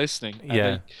they are listening.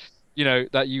 And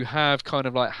that you have kind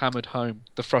of like hammered home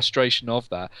the frustration of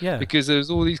that. Yeah. Because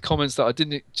there's all these comments that I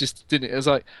didn't. It was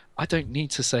like, I don't need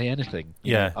to say anything.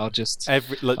 I'll just. There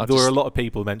were a lot of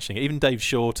people mentioning it. Even Dave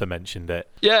Shorter mentioned it.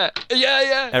 Yeah.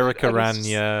 Erik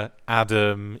Arana,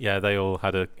 Adam. Yeah, they all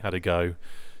had a go.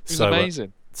 It was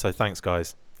amazing. So thanks,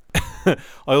 guys. I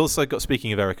also got,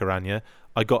 speaking of Erik Arana,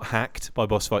 I got hacked by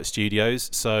Boss Fight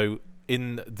Studios. So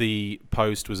in the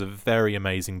post was a very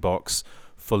amazing box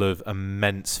full of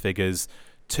immense figures,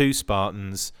 2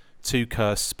 Spartans, 2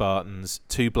 Cursed Spartans,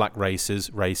 2 Black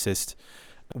Racers, racist,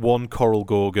 1 Coral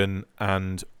Gorgon,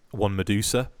 and 1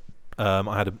 Medusa.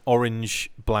 I had an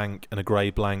orange blank and a grey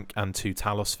blank and 2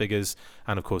 Talos figures,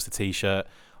 and of course the t-shirt.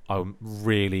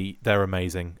 They're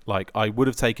amazing. Like, I would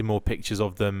have taken more pictures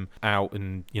of them out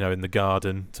and in the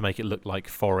garden to make it look like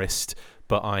forest,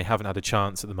 but I haven't had a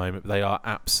chance at the moment. They are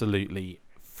absolutely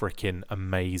freaking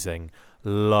amazing.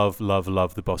 Love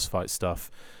the boss fight stuff.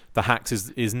 The Hacks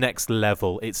is next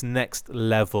level. It's next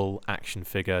level action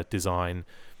figure design,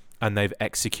 and they've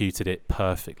executed it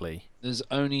perfectly. There's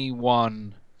only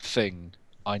one thing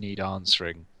I need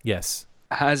answering. Yes.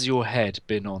 Has your head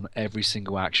been on every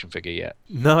single action figure yet?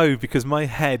 No, because my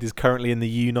head is currently in the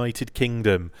United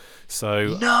Kingdom.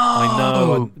 So no! I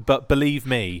know, but believe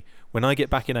me, when I get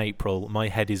back in April, my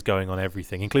head is going on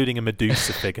everything, including a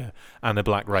Medusa figure and a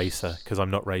Black Racer, because I'm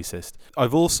not racist.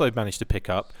 I've also managed to pick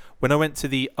up, when I went to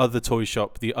the other toy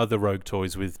shop, the other Rogue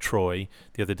Toys with Troy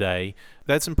the other day,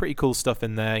 they had some pretty cool stuff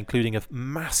in there, including a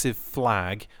massive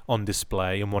flag on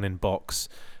display and one in box.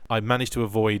 I managed to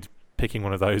avoid picking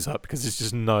one of those up because there's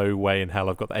just no way in hell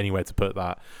I've got anywhere to put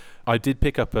that. I did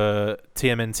pick up a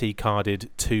TMNT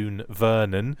carded Toon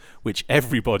Vernon, which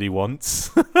everybody wants,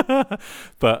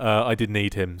 but I did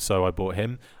need him, so I bought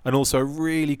him. And also a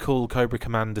really cool Cobra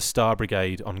Commander Star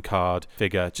Brigade on card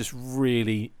figure, just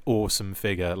really awesome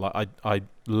figure. Like I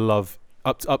love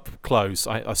up close.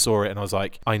 I saw it and I was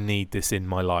like, I need this in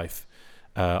my life.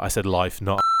 I said life,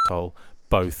 not asshole.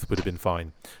 Both would have been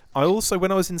fine. I also,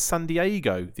 when I was in San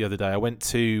Diego the other day, I went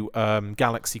to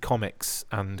Galaxy Comics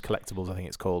and Collectibles, I think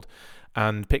it's called,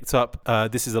 and picked up,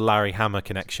 this is a Larry Hama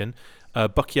connection,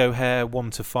 Bucky O'Hare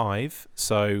 1-5.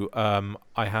 So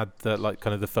I had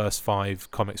the first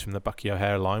 5 comics from the Bucky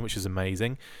O'Hare line, which is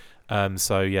amazing.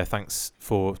 So yeah, thanks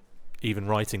for even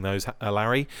writing those,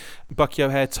 Larry. Bucky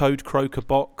O'Hare Toad Croaker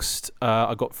boxed.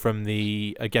 I got from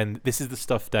again, this is the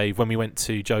stuff, Dave, when we went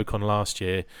to JoeCon last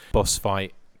year, Boss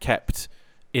Fight kept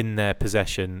in their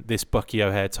possession this Bucky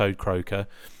O'Hare Toad Croaker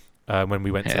when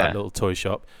we went to that little toy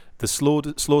shop. The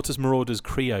Slaughter's Marauders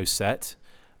Creo set,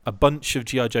 a bunch of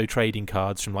G.I. Joe trading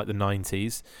cards from like the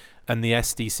 90s, and the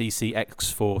SDCC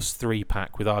X-Force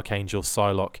 3-pack with Archangel,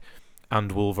 Psylocke,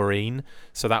 and Wolverine.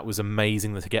 So that was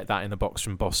amazing to get that in a box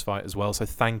from Boss Fight as well. So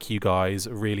thank you guys,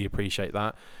 really appreciate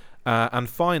that. And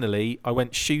finally, I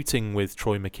went shooting with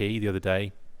Troy McKee the other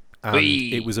day, and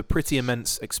it was a pretty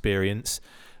immense experience,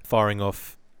 firing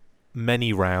off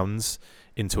many rounds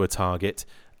into a target.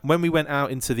 When we went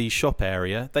out into the shop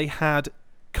area, they had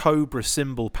Cobra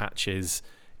symbol patches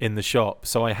in the shop,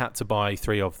 so I had to buy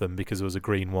 3 of them because there was a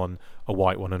green one, a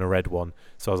white one, and a red one.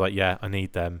 So I was like, yeah, I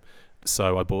need them.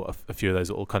 So I bought a few of those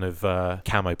little kind of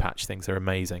camo patch things. They're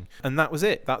amazing. And that was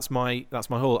it. That's my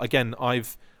haul. Again,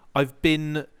 I've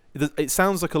been. It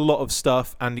sounds like a lot of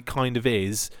stuff, and it kind of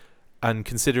is. And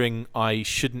considering I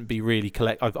shouldn't be really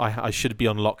I should be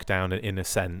on lockdown in a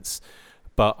sense.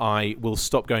 But I will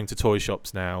stop going to toy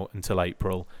shops now until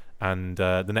April. And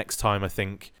the next time I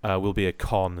think will be a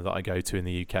con that I go to in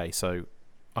the UK. So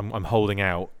I'm holding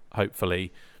out,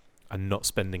 hopefully, and not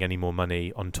spending any more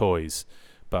money on toys.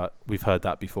 But we've heard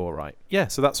that before, right? Yeah,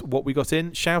 so that's what we got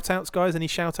in. Shout-outs, guys? Any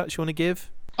shout-outs you want to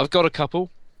give? I've got a couple.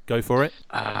 Go for it.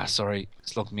 Sorry.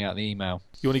 It's logged me out of the email.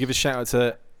 You want to give a shout-out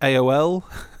to AOL?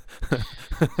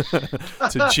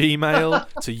 To Gmail?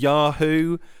 To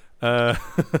Yahoo?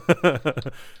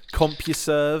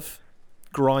 CompuServe?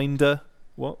 Grindr?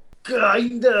 What?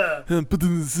 Grinder!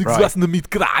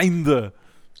 Grinder!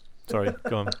 Sorry,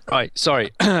 go on. Right,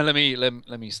 sorry. let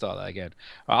me start that again.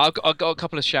 I've got a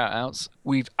couple of shout outs.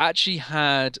 We've actually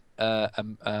had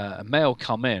a mail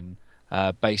come in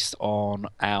based on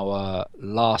our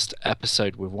last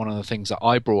episode with one of the things that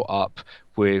I brought up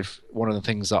with one of the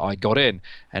things that I got in,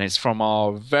 and it's from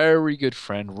our very good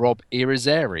friend Rob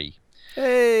Irizarry.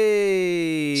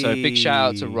 Hey! So big shout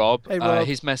out to Rob. Hey, Rob.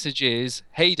 His message is,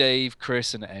 "Hey Dave,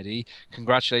 Chris, and Eddie,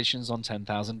 congratulations on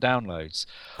 10,000 downloads.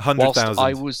 100,000.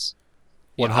 I was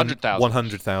 100,000.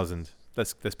 100,000.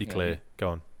 Let's be clear. Go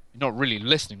on. You're not really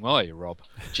listening, are you, Rob?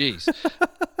 Jeez.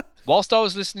 Whilst I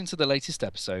was listening to the latest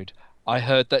episode, I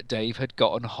heard that Dave had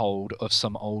gotten hold of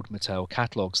some old Mattel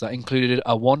catalogs that included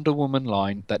a Wonder Woman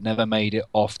line that never made it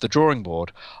off the drawing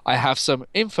board. I have some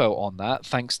info on that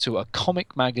thanks to a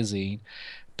comic magazine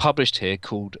published here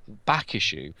called Back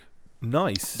Issue.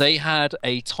 Nice. They had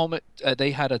a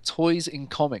Toys in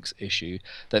Comics issue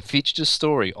that featured a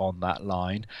story on that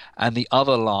line, and the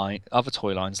other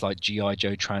toy lines like G.I.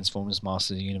 Joe, Transformers,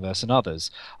 Masters of the Universe, and others.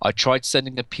 I tried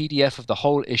sending a PDF of the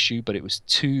whole issue, but it was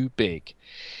too big.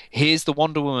 Here's the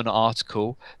Wonder Woman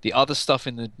article. The other stuff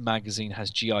in the magazine has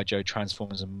G.I. Joe,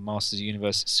 Transformers, and Masters of the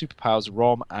Universe, Superpowers,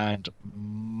 ROM, and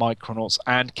Micronauts,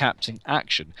 and Captain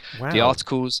Action. Wow. The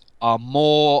articles are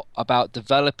more about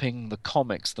developing the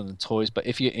comics than the toys, but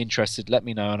if you're interested, let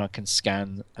me know and I can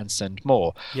scan and send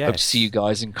more. Yes. Hope to see you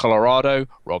guys in Colorado.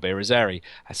 Rob Irizarry.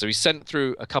 So he sent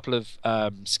through a couple of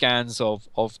scans of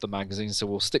the magazine, so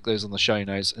we'll stick those on the show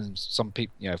notes, and some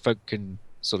people, folk can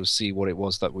sort of see what it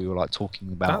was that we were like talking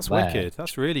about. That's there. wicked.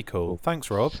 That's really cool.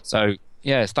 Thanks, Rob. So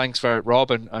yes, thanks for it,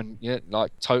 Rob, and yeah,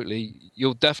 like totally,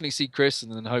 you'll definitely see Chris,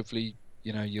 and then hopefully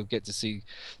you'll get to see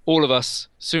all of us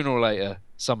sooner or later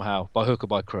somehow, by hook or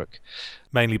by crook.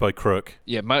 Mainly by crook.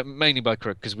 Yeah, mainly by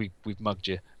crook because we've mugged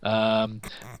you.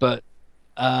 But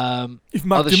You've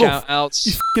mugged other him shout off. outs.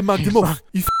 You f***ing mugged him off.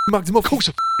 You f***ing mugged him off.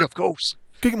 Of course.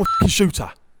 Get him a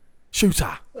shooter.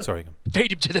 Sorry.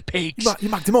 Feed him to the pigs. You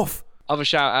mugged him off. Other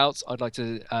shout outs, I'd like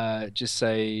to just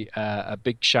say a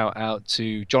big shout out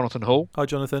to Jonathan Hall. Hi,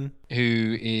 Jonathan.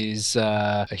 Who is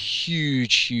a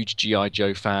huge G.I.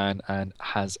 Joe fan and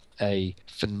has a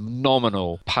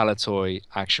phenomenal Palatoy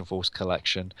Action Force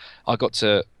collection. I got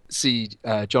to see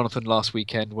Jonathan last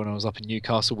weekend when I was up in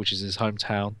Newcastle, which is his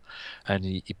hometown, and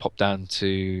he popped down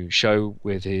to show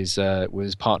with his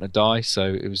partner Di.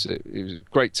 So it was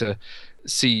great to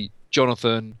see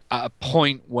Jonathan at a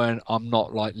point when I'm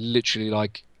not like literally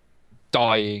like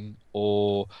dying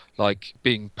or like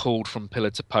being pulled from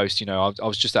pillar to post. I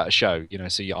was just at a show,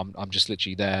 so I'm just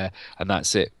literally there and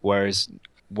that's it. Whereas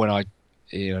when I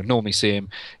normally see him,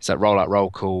 it's that roll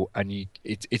call, and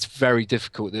it's very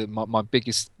difficult. My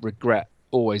biggest regret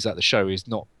always at the show is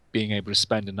not being able to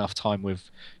spend enough time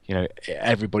with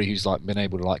everybody who's like been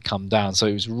able to like come down. So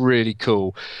it was really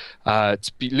cool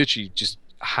to be literally just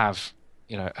have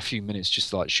a few minutes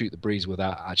just to like shoot the breeze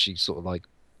without actually sort of like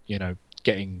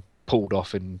getting pulled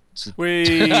off and we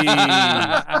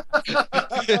get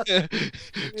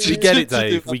it,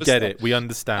 Dave. We get it. We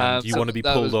understand. You want to be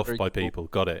pulled off by people.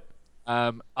 Got it.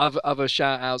 Other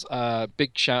shout outs,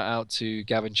 big shout out to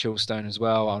Gavin Chilstone as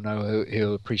well. I know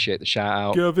he'll appreciate the shout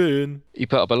out. Gavin. He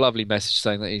put up a lovely message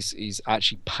saying that he's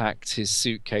actually packed his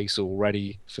suitcase all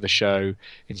ready for the show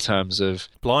in terms of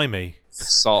blimey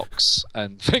socks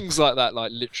and things like that,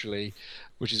 like literally,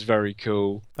 which is very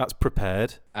cool. That's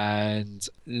prepared. And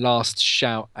last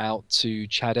shout out to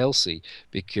Chad Elsey,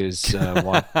 because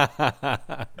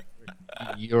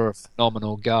you're a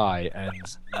phenomenal guy, and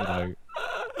you know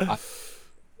I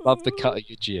love the cut of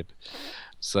your jib.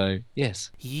 So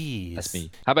yes, that's me.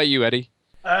 How about you, Eddie?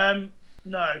 No.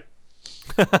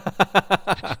 Good.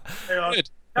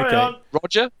 Carry on.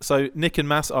 Roger? So Nick and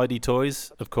Mass ID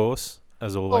Toys, of course,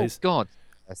 as always. Oh God.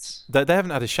 They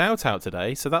haven't had a shout out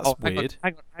today, so that's weird.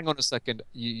 Hang on a second.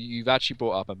 You've actually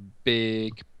brought up a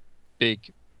big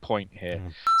point here.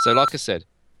 So like I said,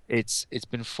 it's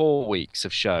been 4 weeks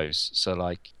of shows, so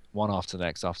like one after the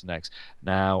next.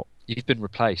 Now you've been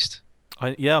replaced.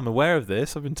 I'm aware of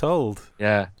this. I've been told.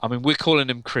 Yeah, I mean we're calling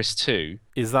him Chris 2.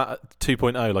 Is that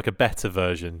 2.0, like a better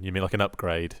version? You mean like an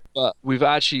upgrade? But we've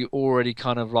actually already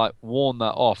kind of like worn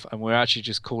that off, and we're actually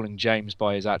just calling James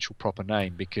by his actual proper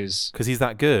name because he's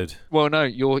that good. Well, no,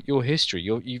 your history,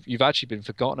 you've actually been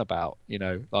forgotten about. You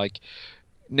know, like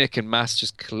Nick and Mass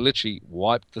just literally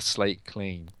wiped the slate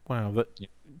clean. Wow, but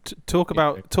talk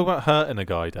about hurting a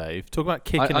guy, Dave. Talk about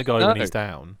kicking a guy when he's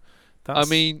down. I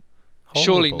mean,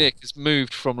 surely Nick has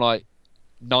moved from like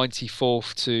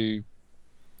 94th to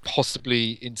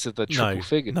possibly into the triple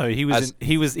figure. No, he was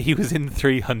in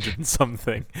 300 and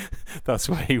something. That's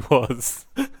where he was.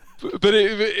 But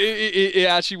it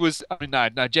actually was. I mean, no.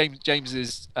 James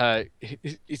is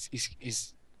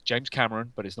James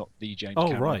Cameron, but it's not the James. Oh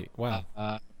Cameron. Right, wow.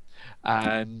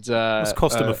 And it's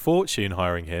cost him a fortune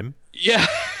hiring him. Yeah.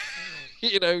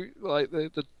 You know, like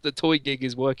the toy gig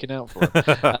is working out for him.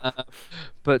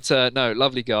 But no,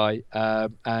 lovely guy.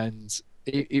 And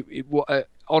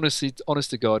honestly,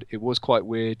 honest to God, it was quite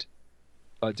weird,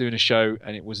 like doing a show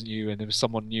and it wasn't you, and there was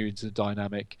someone new into the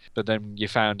dynamic. But then you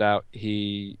found out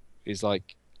he is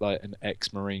like an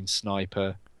ex-Marine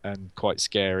sniper and quite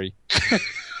scary,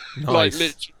 Nice. like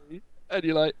literally. And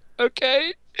you're like,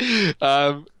 okay.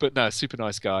 But no, super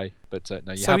nice guy. But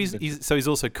no, he's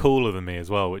also cooler than me as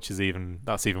well, which is even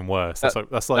worse.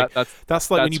 That's like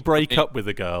when you break up with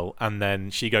a girl and then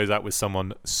she goes out with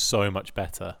someone so much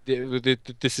better.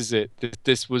 This is it.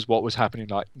 This was what was happening.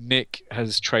 Like Nick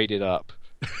has traded up.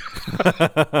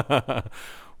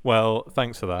 Well,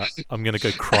 thanks for that. I'm going to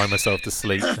go cry myself to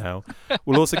sleep now.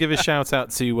 We'll also give a shout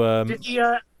out to.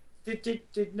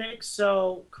 Did Nick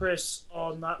sell Chris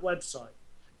on that website?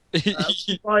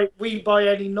 We buy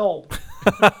any knob.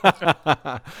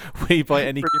 We buy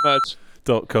any pretty much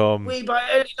 .com. We buy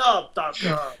any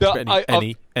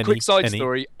knob.com. Quick side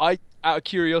story. Out of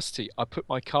curiosity, I put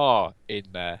my car in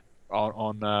there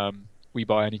on We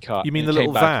Buy Any Car. You mean the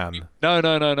little van?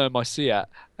 No, my Seat.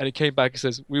 And it came back and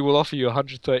says, "We will offer you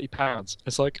 £130."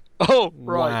 It's like, oh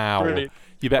right, wow. Brilliant.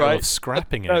 You better off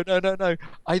scrapping it. No.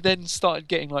 I then started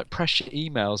getting like pressure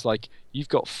emails like, "You've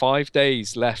got 5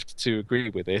 days left to agree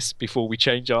with this before we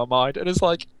change our mind." And it's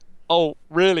like, oh,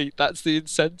 really? That's the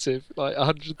incentive? Like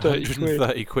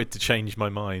 130 quid to change my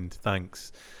mind.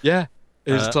 Thanks. Yeah,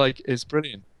 it's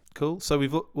brilliant. Cool. So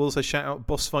we'll also shout out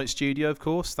Boss Fight Studio, of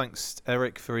course. Thanks,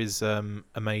 Erik, for his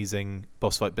amazing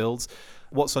boss fight builds.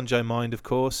 What's on Joe Mind, of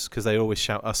course, because they always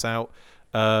shout us out.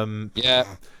 Yeah.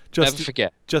 Never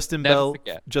forget. Justin Bell for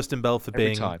Every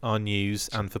being time. our news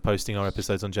and for posting our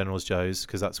episodes on General's Joe's,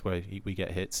 because that's where we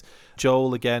get hits.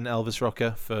 Joel again, Elvis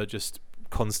Rocker, for just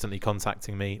constantly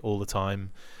contacting me all the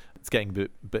time. It's getting a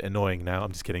bit annoying now.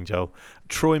 I'm just kidding, Joel.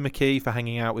 Troy McKee for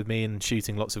hanging out with me and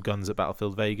shooting lots of guns at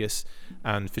Battlefield Vegas,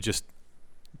 and for just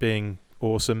being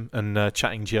awesome and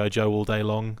chatting G.I. Joe all day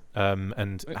long.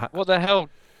 What the hell,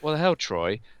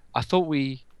 Troy? I thought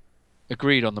we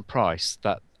agreed on the price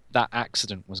that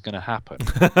accident was going to happen.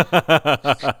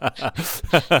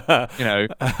 You know,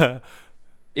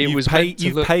 it was meant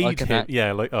to look paid like him.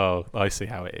 Yeah, like, oh, I see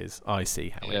how it is.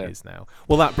 It is now.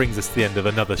 Well, that brings us to the end of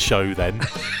another show then.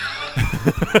 Chris.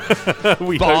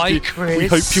 We hope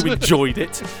you enjoyed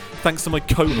it. Thanks to my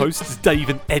co-hosts Dave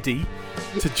and Eddie,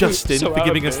 to Justin for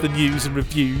giving us the news and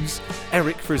reviews,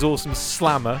 Erik for his awesome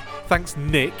slammer, thanks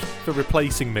Nick for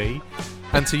replacing me,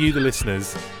 and to you the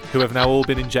listeners, who have now all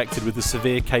been injected with the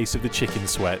severe case of the chicken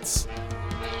sweats.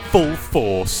 Full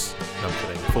force. No, I'm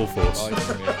kidding. Full force.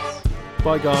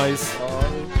 Bye guys.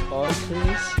 Bye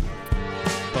Chris.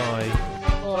 Bye.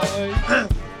 Bye.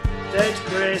 Dead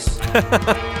Chris.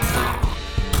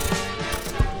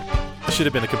 It should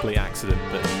have been a complete accident,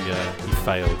 but he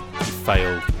failed. He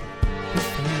failed.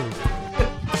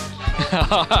 We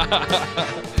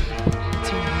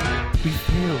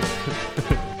failed.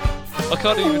 I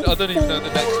don't even know the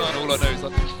next line. All I know is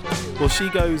like. Well, she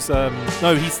goes.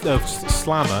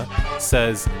 Slammer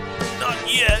says, "Not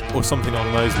yet," or something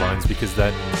along those lines, because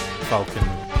then Falcon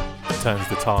turns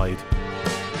the tide,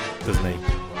 doesn't he?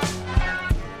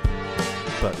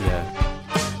 But yeah.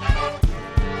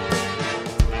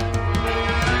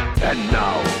 And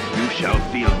now you shall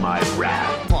feel my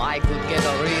wrath. I could get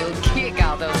a real kick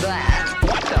out of that.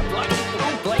 What the bloody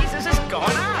blue blazes is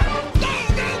going on?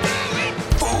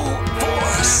 Full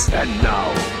force. And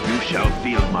now you shall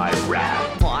feel my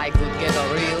wrath. I could get a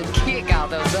real kick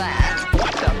out of that.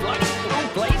 What the bloody blue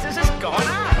blazes is going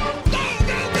on?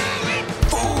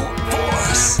 Full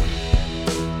force.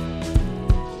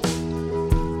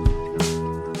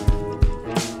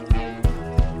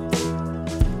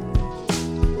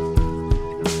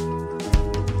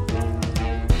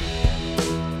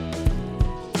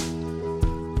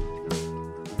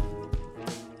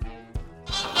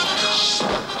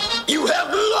 You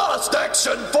have lost,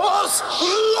 Action Force!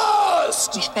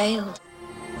 Lost! We failed.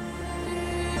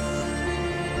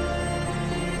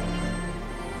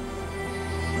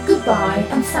 Goodbye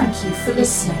and thank you for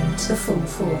listening to The Full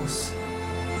Force.